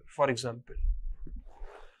example,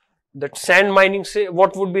 that sand mining, say,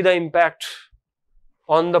 what would be the impact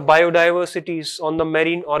on the biodiversities, on the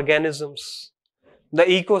marine organisms, the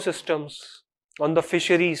ecosystems, on the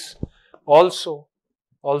fisheries, also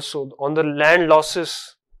on the land losses,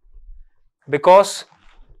 because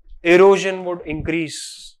erosion would increase.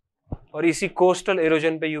 और इसी coastal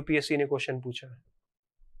erosion पे UPSC ने question पूछा है.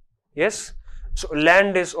 Yes. So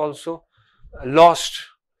land is also lost.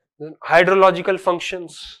 Hydrological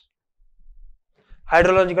functions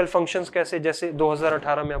कैसे? जैसे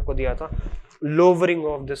 2018 में आपको दिया था, lowering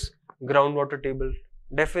of this groundwater table.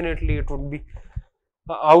 Definitely it would be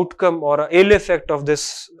an outcome or an ill effect of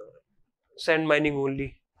this sand mining only.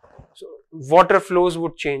 So water flows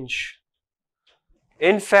would change.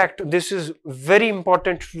 In fact, this is very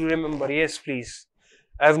important to remember. Yes, please.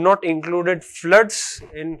 I have not included floods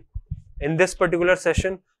in this particular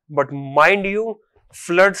session, but mind you,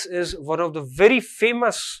 floods is one of the very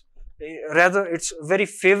famous, rather it's very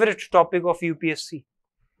favorite topic of UPSC.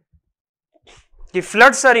 The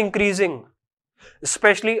floods are increasing,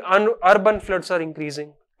 especially urban floods are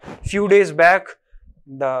increasing. Few days back,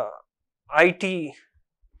 the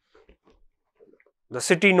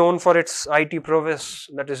city known for its IT prowess,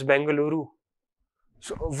 that is Bengaluru.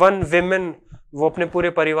 So one woman, वो अपने पूरे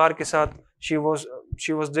परिवार के साथ, she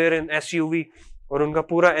was there in SUV, और उनका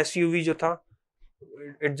पूरा SUV जो था,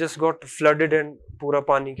 it just got flooded and पूरा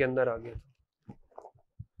पानी के अंदर आ गया.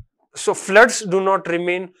 So floods do not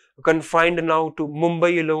remain confined now to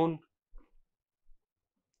Mumbai alone.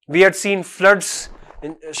 We had seen floods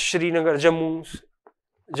in Srinagar, Jammu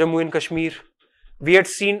and Kashmir. We had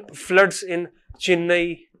seen floods in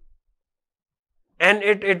Chennai. And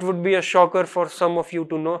it would be a shocker for some of you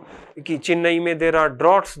to know that Chennai mein there are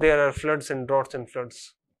droughts, there are floods and droughts and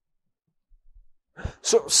floods.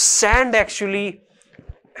 So sand actually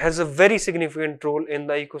has a very significant role in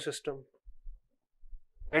the ecosystem.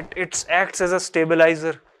 It acts as a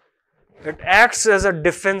stabilizer. It acts as a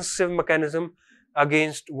defensive mechanism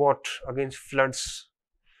against what? Against floods.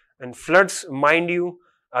 And floods, mind you,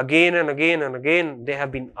 again and again and again, they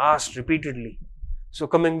have been asked repeatedly. So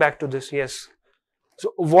coming back to this, yes.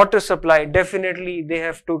 So water supply, definitely they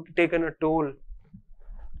have taken a toll.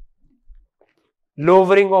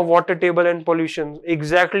 Lowering of water table and pollution,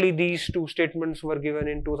 exactly these two statements were given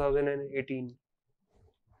in 2018.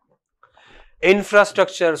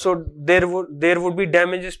 Infrastructure, so there would be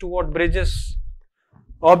damages to what? Bridges.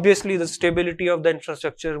 Obviously the stability of the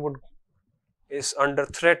infrastructure is under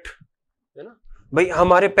threat. है ना भाई,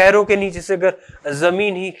 हमारे पैरों के नीचे से अगर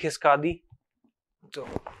जमीन ही खिसका दी तो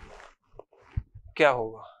क्या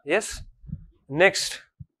होगा? Yes. Next,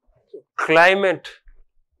 climate.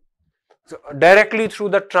 So directly through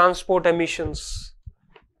the transport emissions,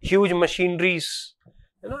 huge machineries,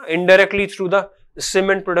 indirectly through the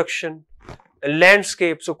cement production,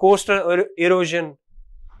 landscape, so coastal erosion,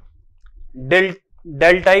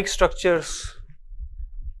 deltaic structures.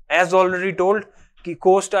 As already told, कि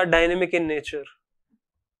coasts are dynamic in nature.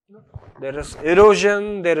 There is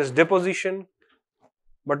erosion, there is deposition.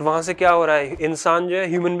 But वहां से क्या हो रहा है? इंसान जो है,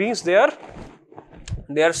 human beings, they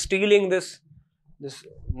are stealing this this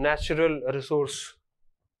natural resource.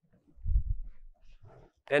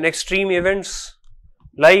 And extreme events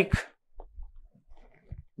like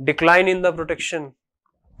decline in the protection,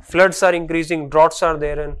 floods are increasing, droughts are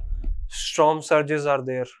there, and storm surges are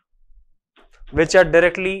there, which are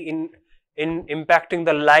directly in impacting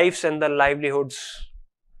the lives and the livelihoods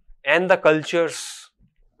and the cultures.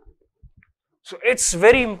 So it's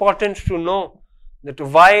very important to know that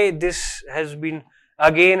why this has been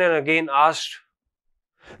again and again asked,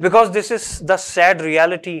 because this is the sad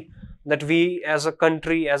reality that we as a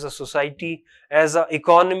country, as a society, as an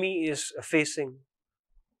economy is facing.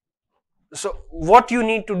 So what you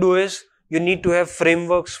need to do is, you need to have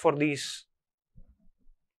frameworks for these.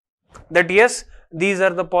 That yes, these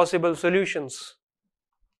are the possible solutions.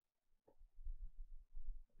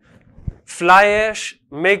 Fly ash,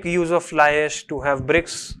 make use of fly ash to have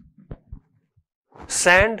bricks.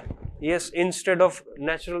 Sand, yes, instead of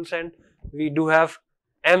natural sand, we do have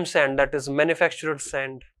M sand, that is manufactured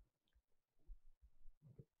sand.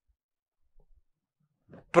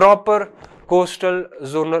 Proper coastal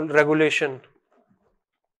zonal regulation.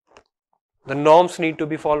 The norms need to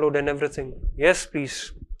be followed and everything. Yes,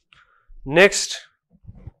 please. Next.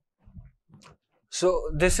 So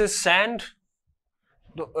this is sand.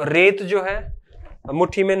 तो रेत जो है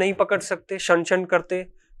मुट्ठी में नहीं पकड़ सकते, शन शन करते,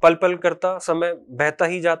 पल पल करता, समय बहता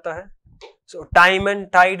ही जाता है. So time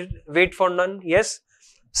and tide wait for none. Yes,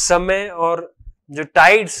 समय और जो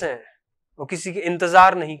tides हैं वो किसी के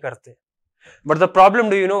इंतजार नहीं करते. But the problem,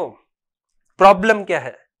 do you know? Problem क्या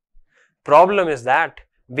है? Problem is that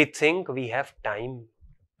we think we have time.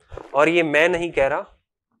 और ये मैं नहीं कह रहा,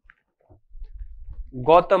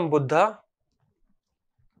 गौतम बुद्धा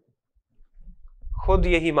खुद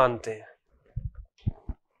यही मानते हैं.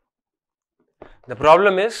 The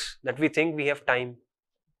problem is that we think we have time.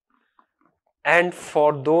 And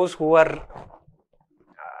for those who are,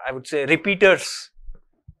 I would say, repeaters,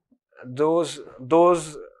 those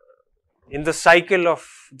in the cycle of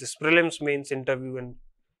this prelims, mains, interview and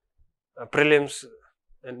prelims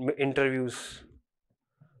and interviews,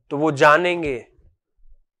 तो वो जानेंगे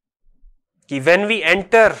कि when we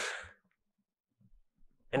enter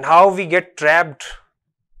and how we get trapped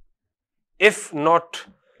if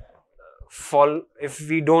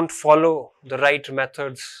we don't follow the right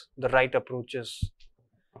methods, the right approaches,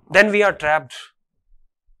 then we are trapped.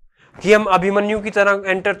 कि हम अभिमन्यु की तरह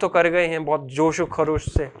enter तो कर गए हैं बहुत जोश और खरोश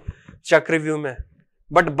से चक्रव्यूह में,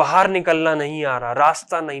 बट बाहर निकलना नहीं आ रहा,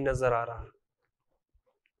 रास्ता नहीं नजर आ रहा.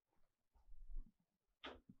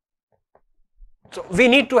 So we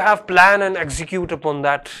need to have plan and execute upon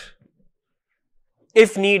that.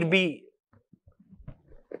 If need be,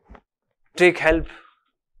 take help.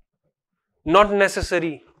 Not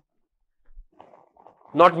necessary,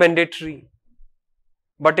 not mandatory,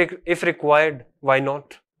 but if required, why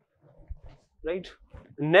not? Right?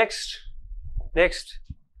 Next.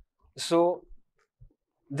 So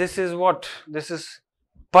this is what? This is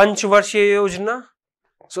Panchvarshiya Yojana.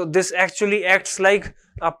 So this actually acts like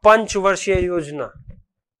a Panchvarshiya Yojana.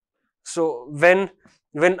 So when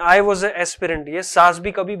I was an aspirant, yes, सास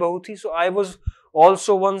भी कभी बहू थी, so I was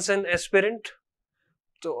also once an aspirant.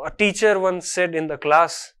 So a teacher once said in the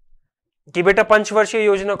class कि बेटा पंचवर्षीय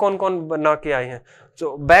योजना कौन कौन बना के आए हैं.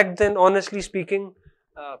 So back then, honestly speaking,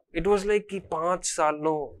 it was like कि 5 साल,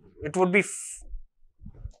 no, it would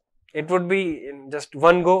be in just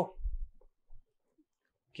one go.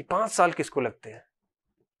 कि 5 साल किसको लगते हैं?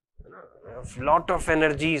 Lot of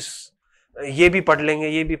energies. ये भी पढ़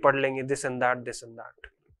लेंगे, this and that.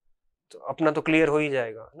 तो अपना तो क्लियर हो ही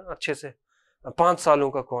जाएगा ना अच्छे से. 5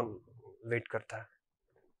 सालों का कौन वेट करता है?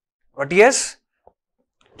 But yes,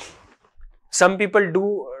 some people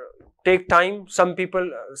do take time, some people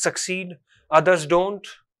succeed, others don't,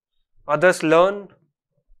 others learn,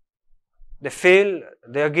 they fail,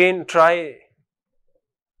 they again try.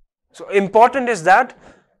 So important is that,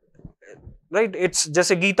 right? It's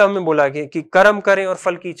जैसे गीता में बोला गया कि कर्म करें और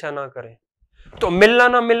फल की इच्छा ना करें. तो मिलना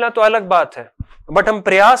ना मिलना तो अलग बात है, बट हम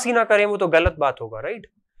प्रयास ही ना करें वो तो गलत बात होगा, राइट?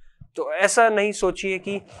 तो ऐसा नहीं सोचिए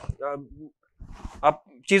कि आप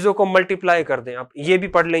चीजों को मल्टीप्लाई कर दें, आप ये भी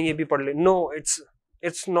पढ़ लें. No,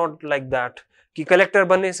 it's not like that कि कलेक्टर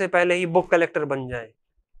बनने से पहले ही बुक कलेक्टर बन जाए.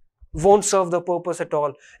 Won't serve the purpose at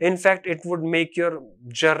all. In fact it would make your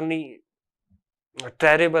journey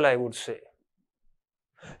terrible, I would say.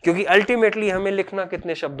 क्योंकि अल्टीमेटली हमें लिखना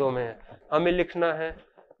कितने शब्दों में है? हमें लिखना है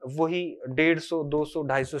वही 150, 200,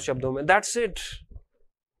 250 शब्दों में. That's it.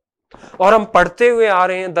 और हम पढ़ते हुए आ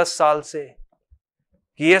रहे हैं 10 साल से.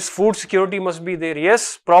 Yes, food security must be there. Yes,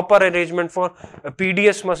 proper arrangement for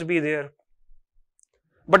PDS must be there.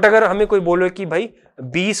 But अगर हमें कोई बोले कि भाई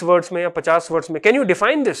 20 वर्ड्स में या 50 वर्ड्स में can you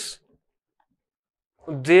define this,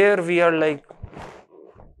 there we are like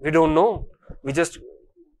we don't know, we just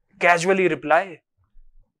casually reply.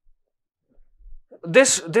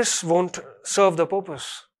 This won't serve the purpose,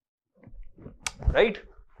 right?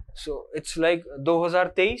 So it's like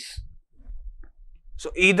 2023.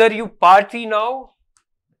 So either you party now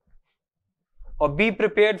or be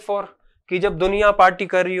prepared for कि जब दुनिया party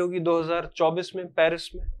कर रही होगी 2024 में Paris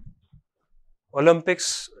में, Olympics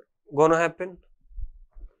gonna happen,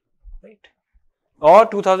 right? और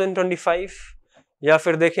 2025, या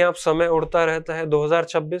फिर देखें आप समय उड़ता रहता है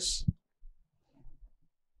 2026,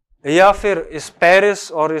 या फिर इस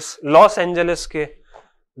पेरिस और इस लॉस एंजलिस के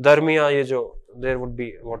दरमिया ये जो there would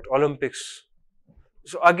be what Olympics.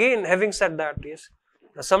 So again having said that, yes,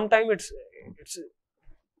 sometime it's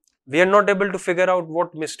we are not able to figure out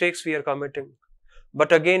what mistakes we are committing,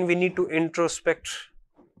 but again we need to introspect,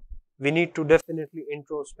 we need to definitely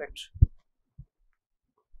introspect.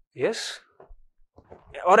 Yes,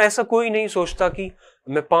 और ऐसा कोई नहीं सोचता कि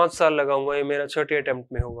मैं 5 साल लगाऊंगा, ये मेरा 6th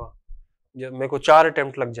अटेम्प्ट में होगा, जब मेरे को 4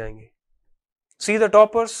 अटेम्प्ट लग जाएंगे. See the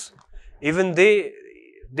toppers, even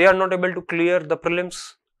they are not able to clear the prelims,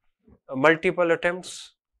 multiple attempts.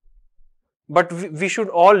 But we should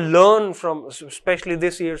all learn from, especially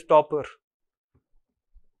this year's topper,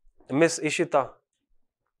 Miss Ishita,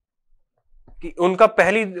 कि उनका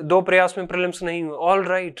पहली 2 प्रयास में prelims नहीं हुआ. All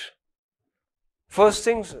right. First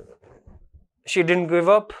things, she didn't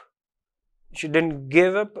give up. She didn't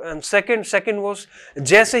give up. And second was,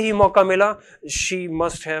 जैसे ही मौका मिला, she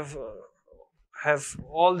must have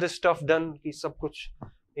all this stuff done, कि सब कुछ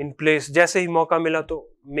in place. जैसे ही मौका मिला तो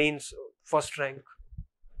mains first rank.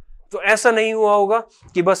 तो ऐसा नहीं हुआ होगा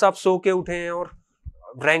कि बस आप सो के उठे हैं और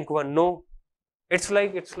rank 1. No, it's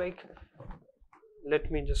like let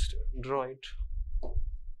me just draw it.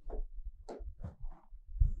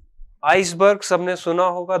 Iceberg सबने सुना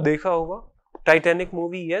होगा, देखा होगा, टाइटैनिक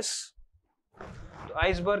मूवी. यस, तो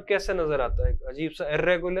आइसबर्ग कैसे नजर आता है? अजीब सा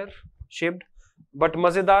इरेगुलर शेप्ड. बट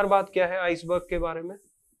मजेदार बात क्या है आइसबर्ग के बारे में?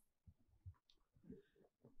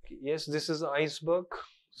 Yes, this is iceberg,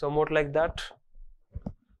 somewhat like that.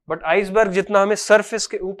 But iceberg जितना हमें सरफेस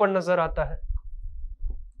के ऊपर नजर आता है,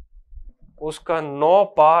 उसका 9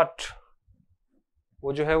 पार्ट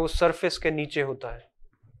वो जो है वो सरफेस के नीचे होता है.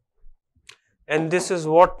 And this is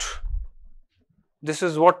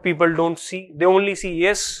what people don't see. They only see,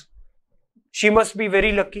 yes, she must be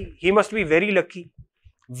very lucky, he must be very lucky,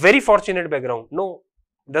 very fortunate background. No,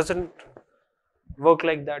 doesn't work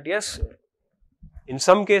like that. Yes, in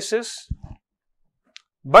some cases,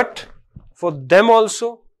 but for them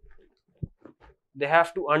also, they have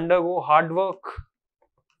to undergo hard work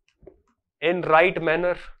in right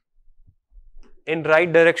manner, in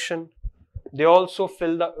right direction. They also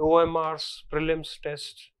fill the OMRs, prelims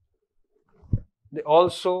test. They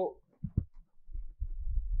also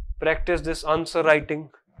practice this answer writing.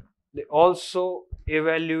 They also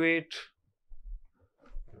evaluate.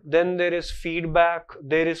 Then there is feedback.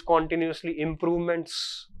 There is continuously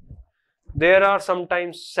improvements. There are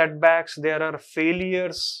sometimes setbacks. There are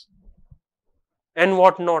failures and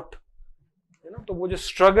what not. तो वो जो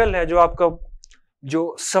struggle है, जो आपका जो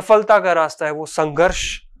सफलता का रास्ता है, वो संघर्ष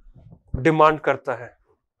डिमांड करता है.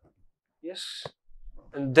 Yes,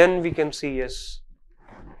 and then we can see, yes,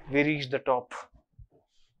 we reach the top.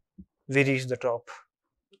 We reach the top.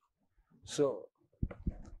 So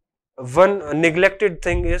one neglected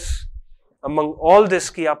thing is among all this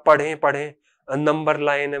कि आप पढ़ें, a number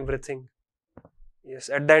line, everything. Yes,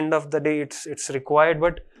 at the end of the day, it's required,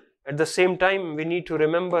 but at the same time, we need to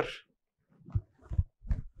remember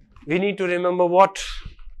what,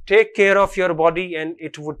 take care of your body and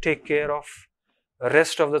it would take care of the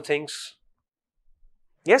rest of the things.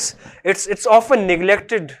 Yes, it's often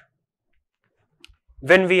neglected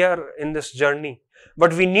when we are in this journey,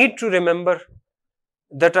 but we need to remember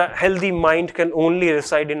that a healthy mind can only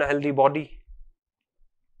reside in a healthy body,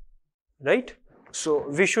 right? So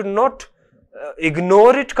we should not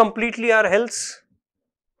ignore it completely, our health.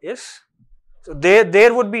 Yes, so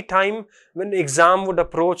there would be time when exam would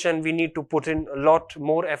approach and we need to put in a lot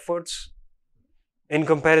more efforts in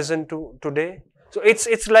comparison to today. So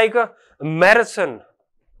it's like a marathon.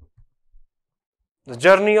 The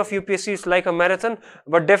journey of UPSC is like a marathon,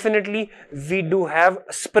 but definitely we do have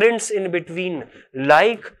sprints in between,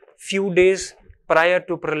 like few days prior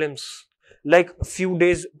to prelims, like few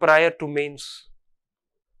days prior to mains.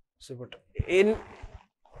 So, but in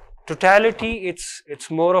totality,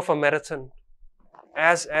 it's more of a marathon.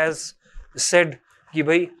 As said कि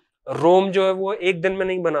भाई रोम जो है वो एक दिन में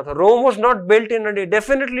नहीं बना था. Rome was not built in a day.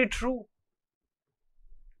 Definitely true.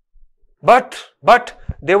 But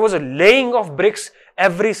there was a laying of bricks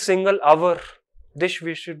every single hour. This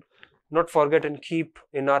we should not forget and keep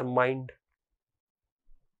in our mind.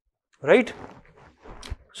 Right?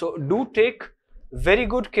 So do take very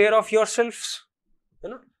good care of yourselves.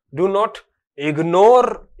 Do not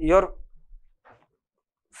ignore your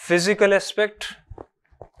physical aspect.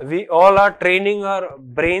 We all are training our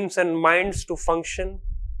brains and minds to function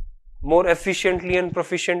more efficiently and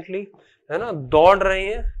proficiently. है ना, दौड़ रहे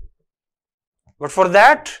हैं. But for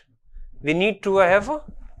that, we need to have a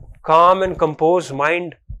calm and composed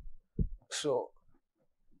mind. So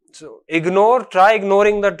try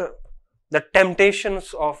ignoring the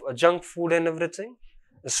temptations of junk food and everything,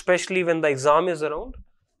 especially when the exam is around,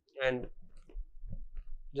 and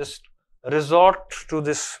just resort to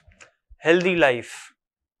this healthy life.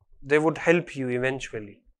 They would help you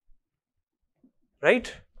eventually.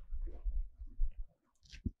 Right?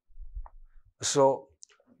 So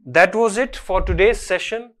that was it for today's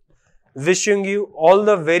session. Wishing you all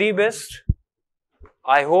the very best.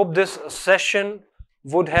 I hope this session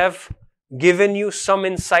would have given you some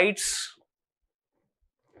insights.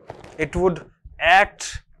 It would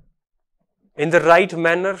act in the right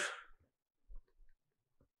manner,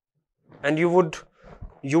 and you would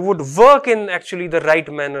work in actually the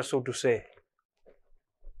right manner, so to say,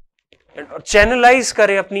 and channelize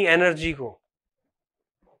kare apni energy ko,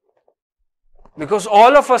 because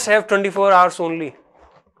all of us have 24 hours only.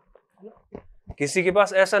 किसी के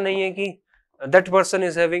पास ऐसा नहीं है कि that person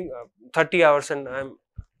is having 30 hours and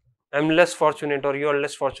I'm less fortunate or you're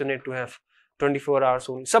less fortunate to have 24 hours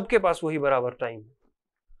only. सबके पास वही बराबर time,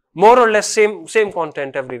 more or less same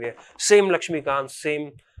content everywhere, same Lakshmikant,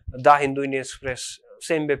 same Da Hindu Indian Express,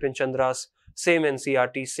 same Bipin Chandras, same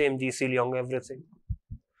NCRT, same GC Leong, everything.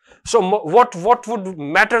 So what would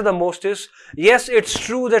matter the most is, yes, it's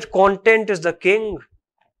true that content is the king,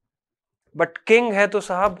 but king hai to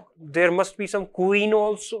sahab, there must be some queen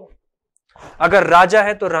also. Agar raja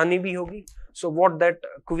hai to rani bhi hogi. So what that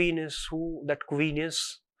queen is, who that queen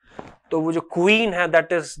is? तो वो जो queen है,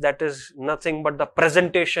 that is nothing but the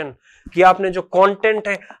presentation, कि आपने जो content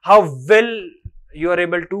है, how well you are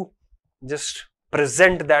able to just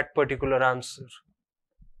present that particular answer.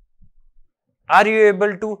 Are you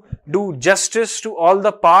able to do justice to all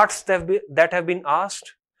the parts that have been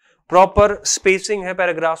asked? Proper spacing है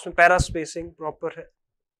paragraphs में, para spacing proper है,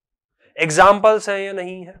 examples है या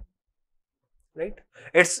नहीं है, right?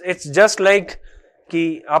 It's just like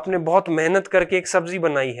कि आपने बहुत मेहनत करके एक सब्जी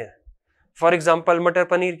बनाई है, फॉर एग्जाम्पल मटर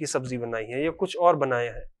पनीर की सब्जी बनाई है या कुछ और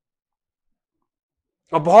बनाया है,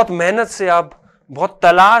 और बहुत मेहनत से आप बहुत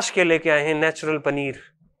तलाश के लेके आए हैं नेचुरल पनीर,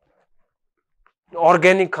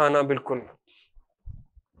 ऑर्गेनिक खाना, बिल्कुल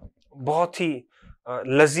बहुत ही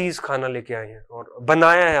लजीज खाना लेके आए हैं और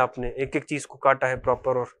बनाया है आपने, एक एक चीज को काटा है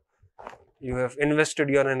प्रॉपर, और you have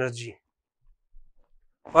invested your energy,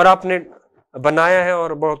 और आपने बनाया है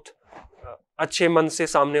और बहुत अच्छे मन से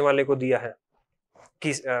सामने वाले को दिया है कि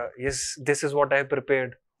yes this is what I have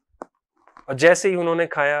prepared, और जैसे ही उन्होंने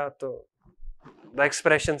खाया तो the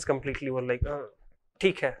expressions completely were like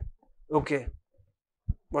ठीक है, okay,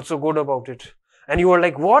 what's so good about it, and you are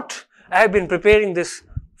like what, I have been preparing this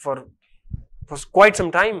for quite some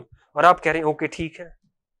time, और आप कह रहे हैं ओके ठीक है.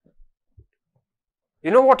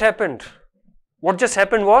 You know what happened, what just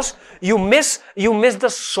happened was you miss the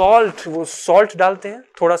salt. वो salt डालते हैं,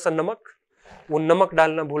 थोड़ा सा नमक, वो नमक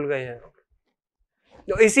डालना भूल गए हैं.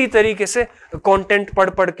 तो इसी तरीके से कंटेंट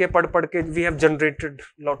पढ़ के we have generated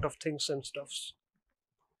lot of things and stuffs,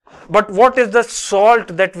 but what is the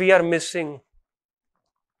salt that we are missing?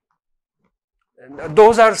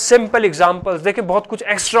 Those are simple examples. देखिए बहुत कुछ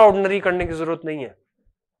extraordinary करने की जरूरत नहीं है,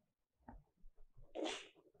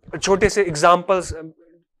 छोटे से examples,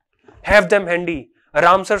 have them handy.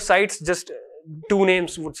 Ramsar sites, just 2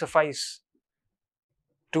 names would suffice,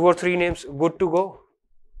 2 or 3 names, good to go.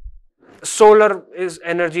 Solar is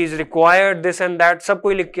energy is required, this and that, सब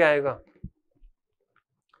कोई लिख के आएगा.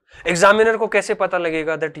 Examiner को कैसे पता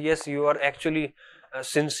लगेगा that yes you are actually a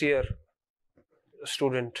sincere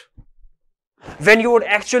student? When you would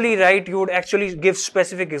actually write, you would actually give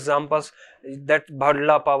specific examples, that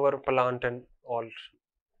Bhadla power plant and all.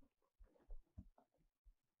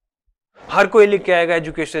 हर कोई लिख के आएगा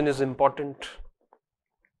education is important,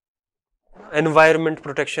 environment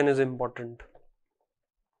protection is important,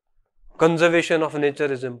 conservation of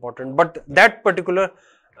nature is important, but that particular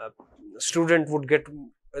student would get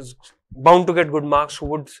bound to get good marks who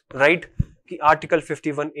would write कि article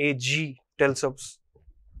 51 AG tells us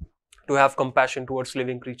to have compassion towards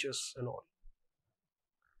living creatures and all.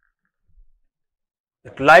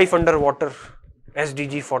 Life under water,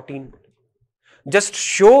 SDG 14. Just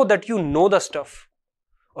show that you know the stuff.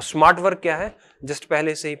 और smart work क्या है? Just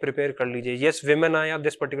पहले से ही prepare कर लीजिए. Yes women आया,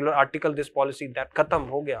 this particular article, this policy, that खत्म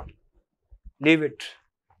हो गया. Leave it.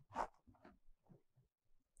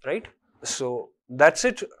 Right? So that's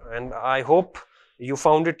it, and I hope you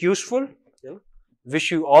found it useful. Wish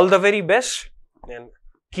you all the very best, and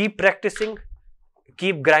keep practicing,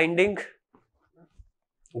 keep grinding.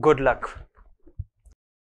 Good luck.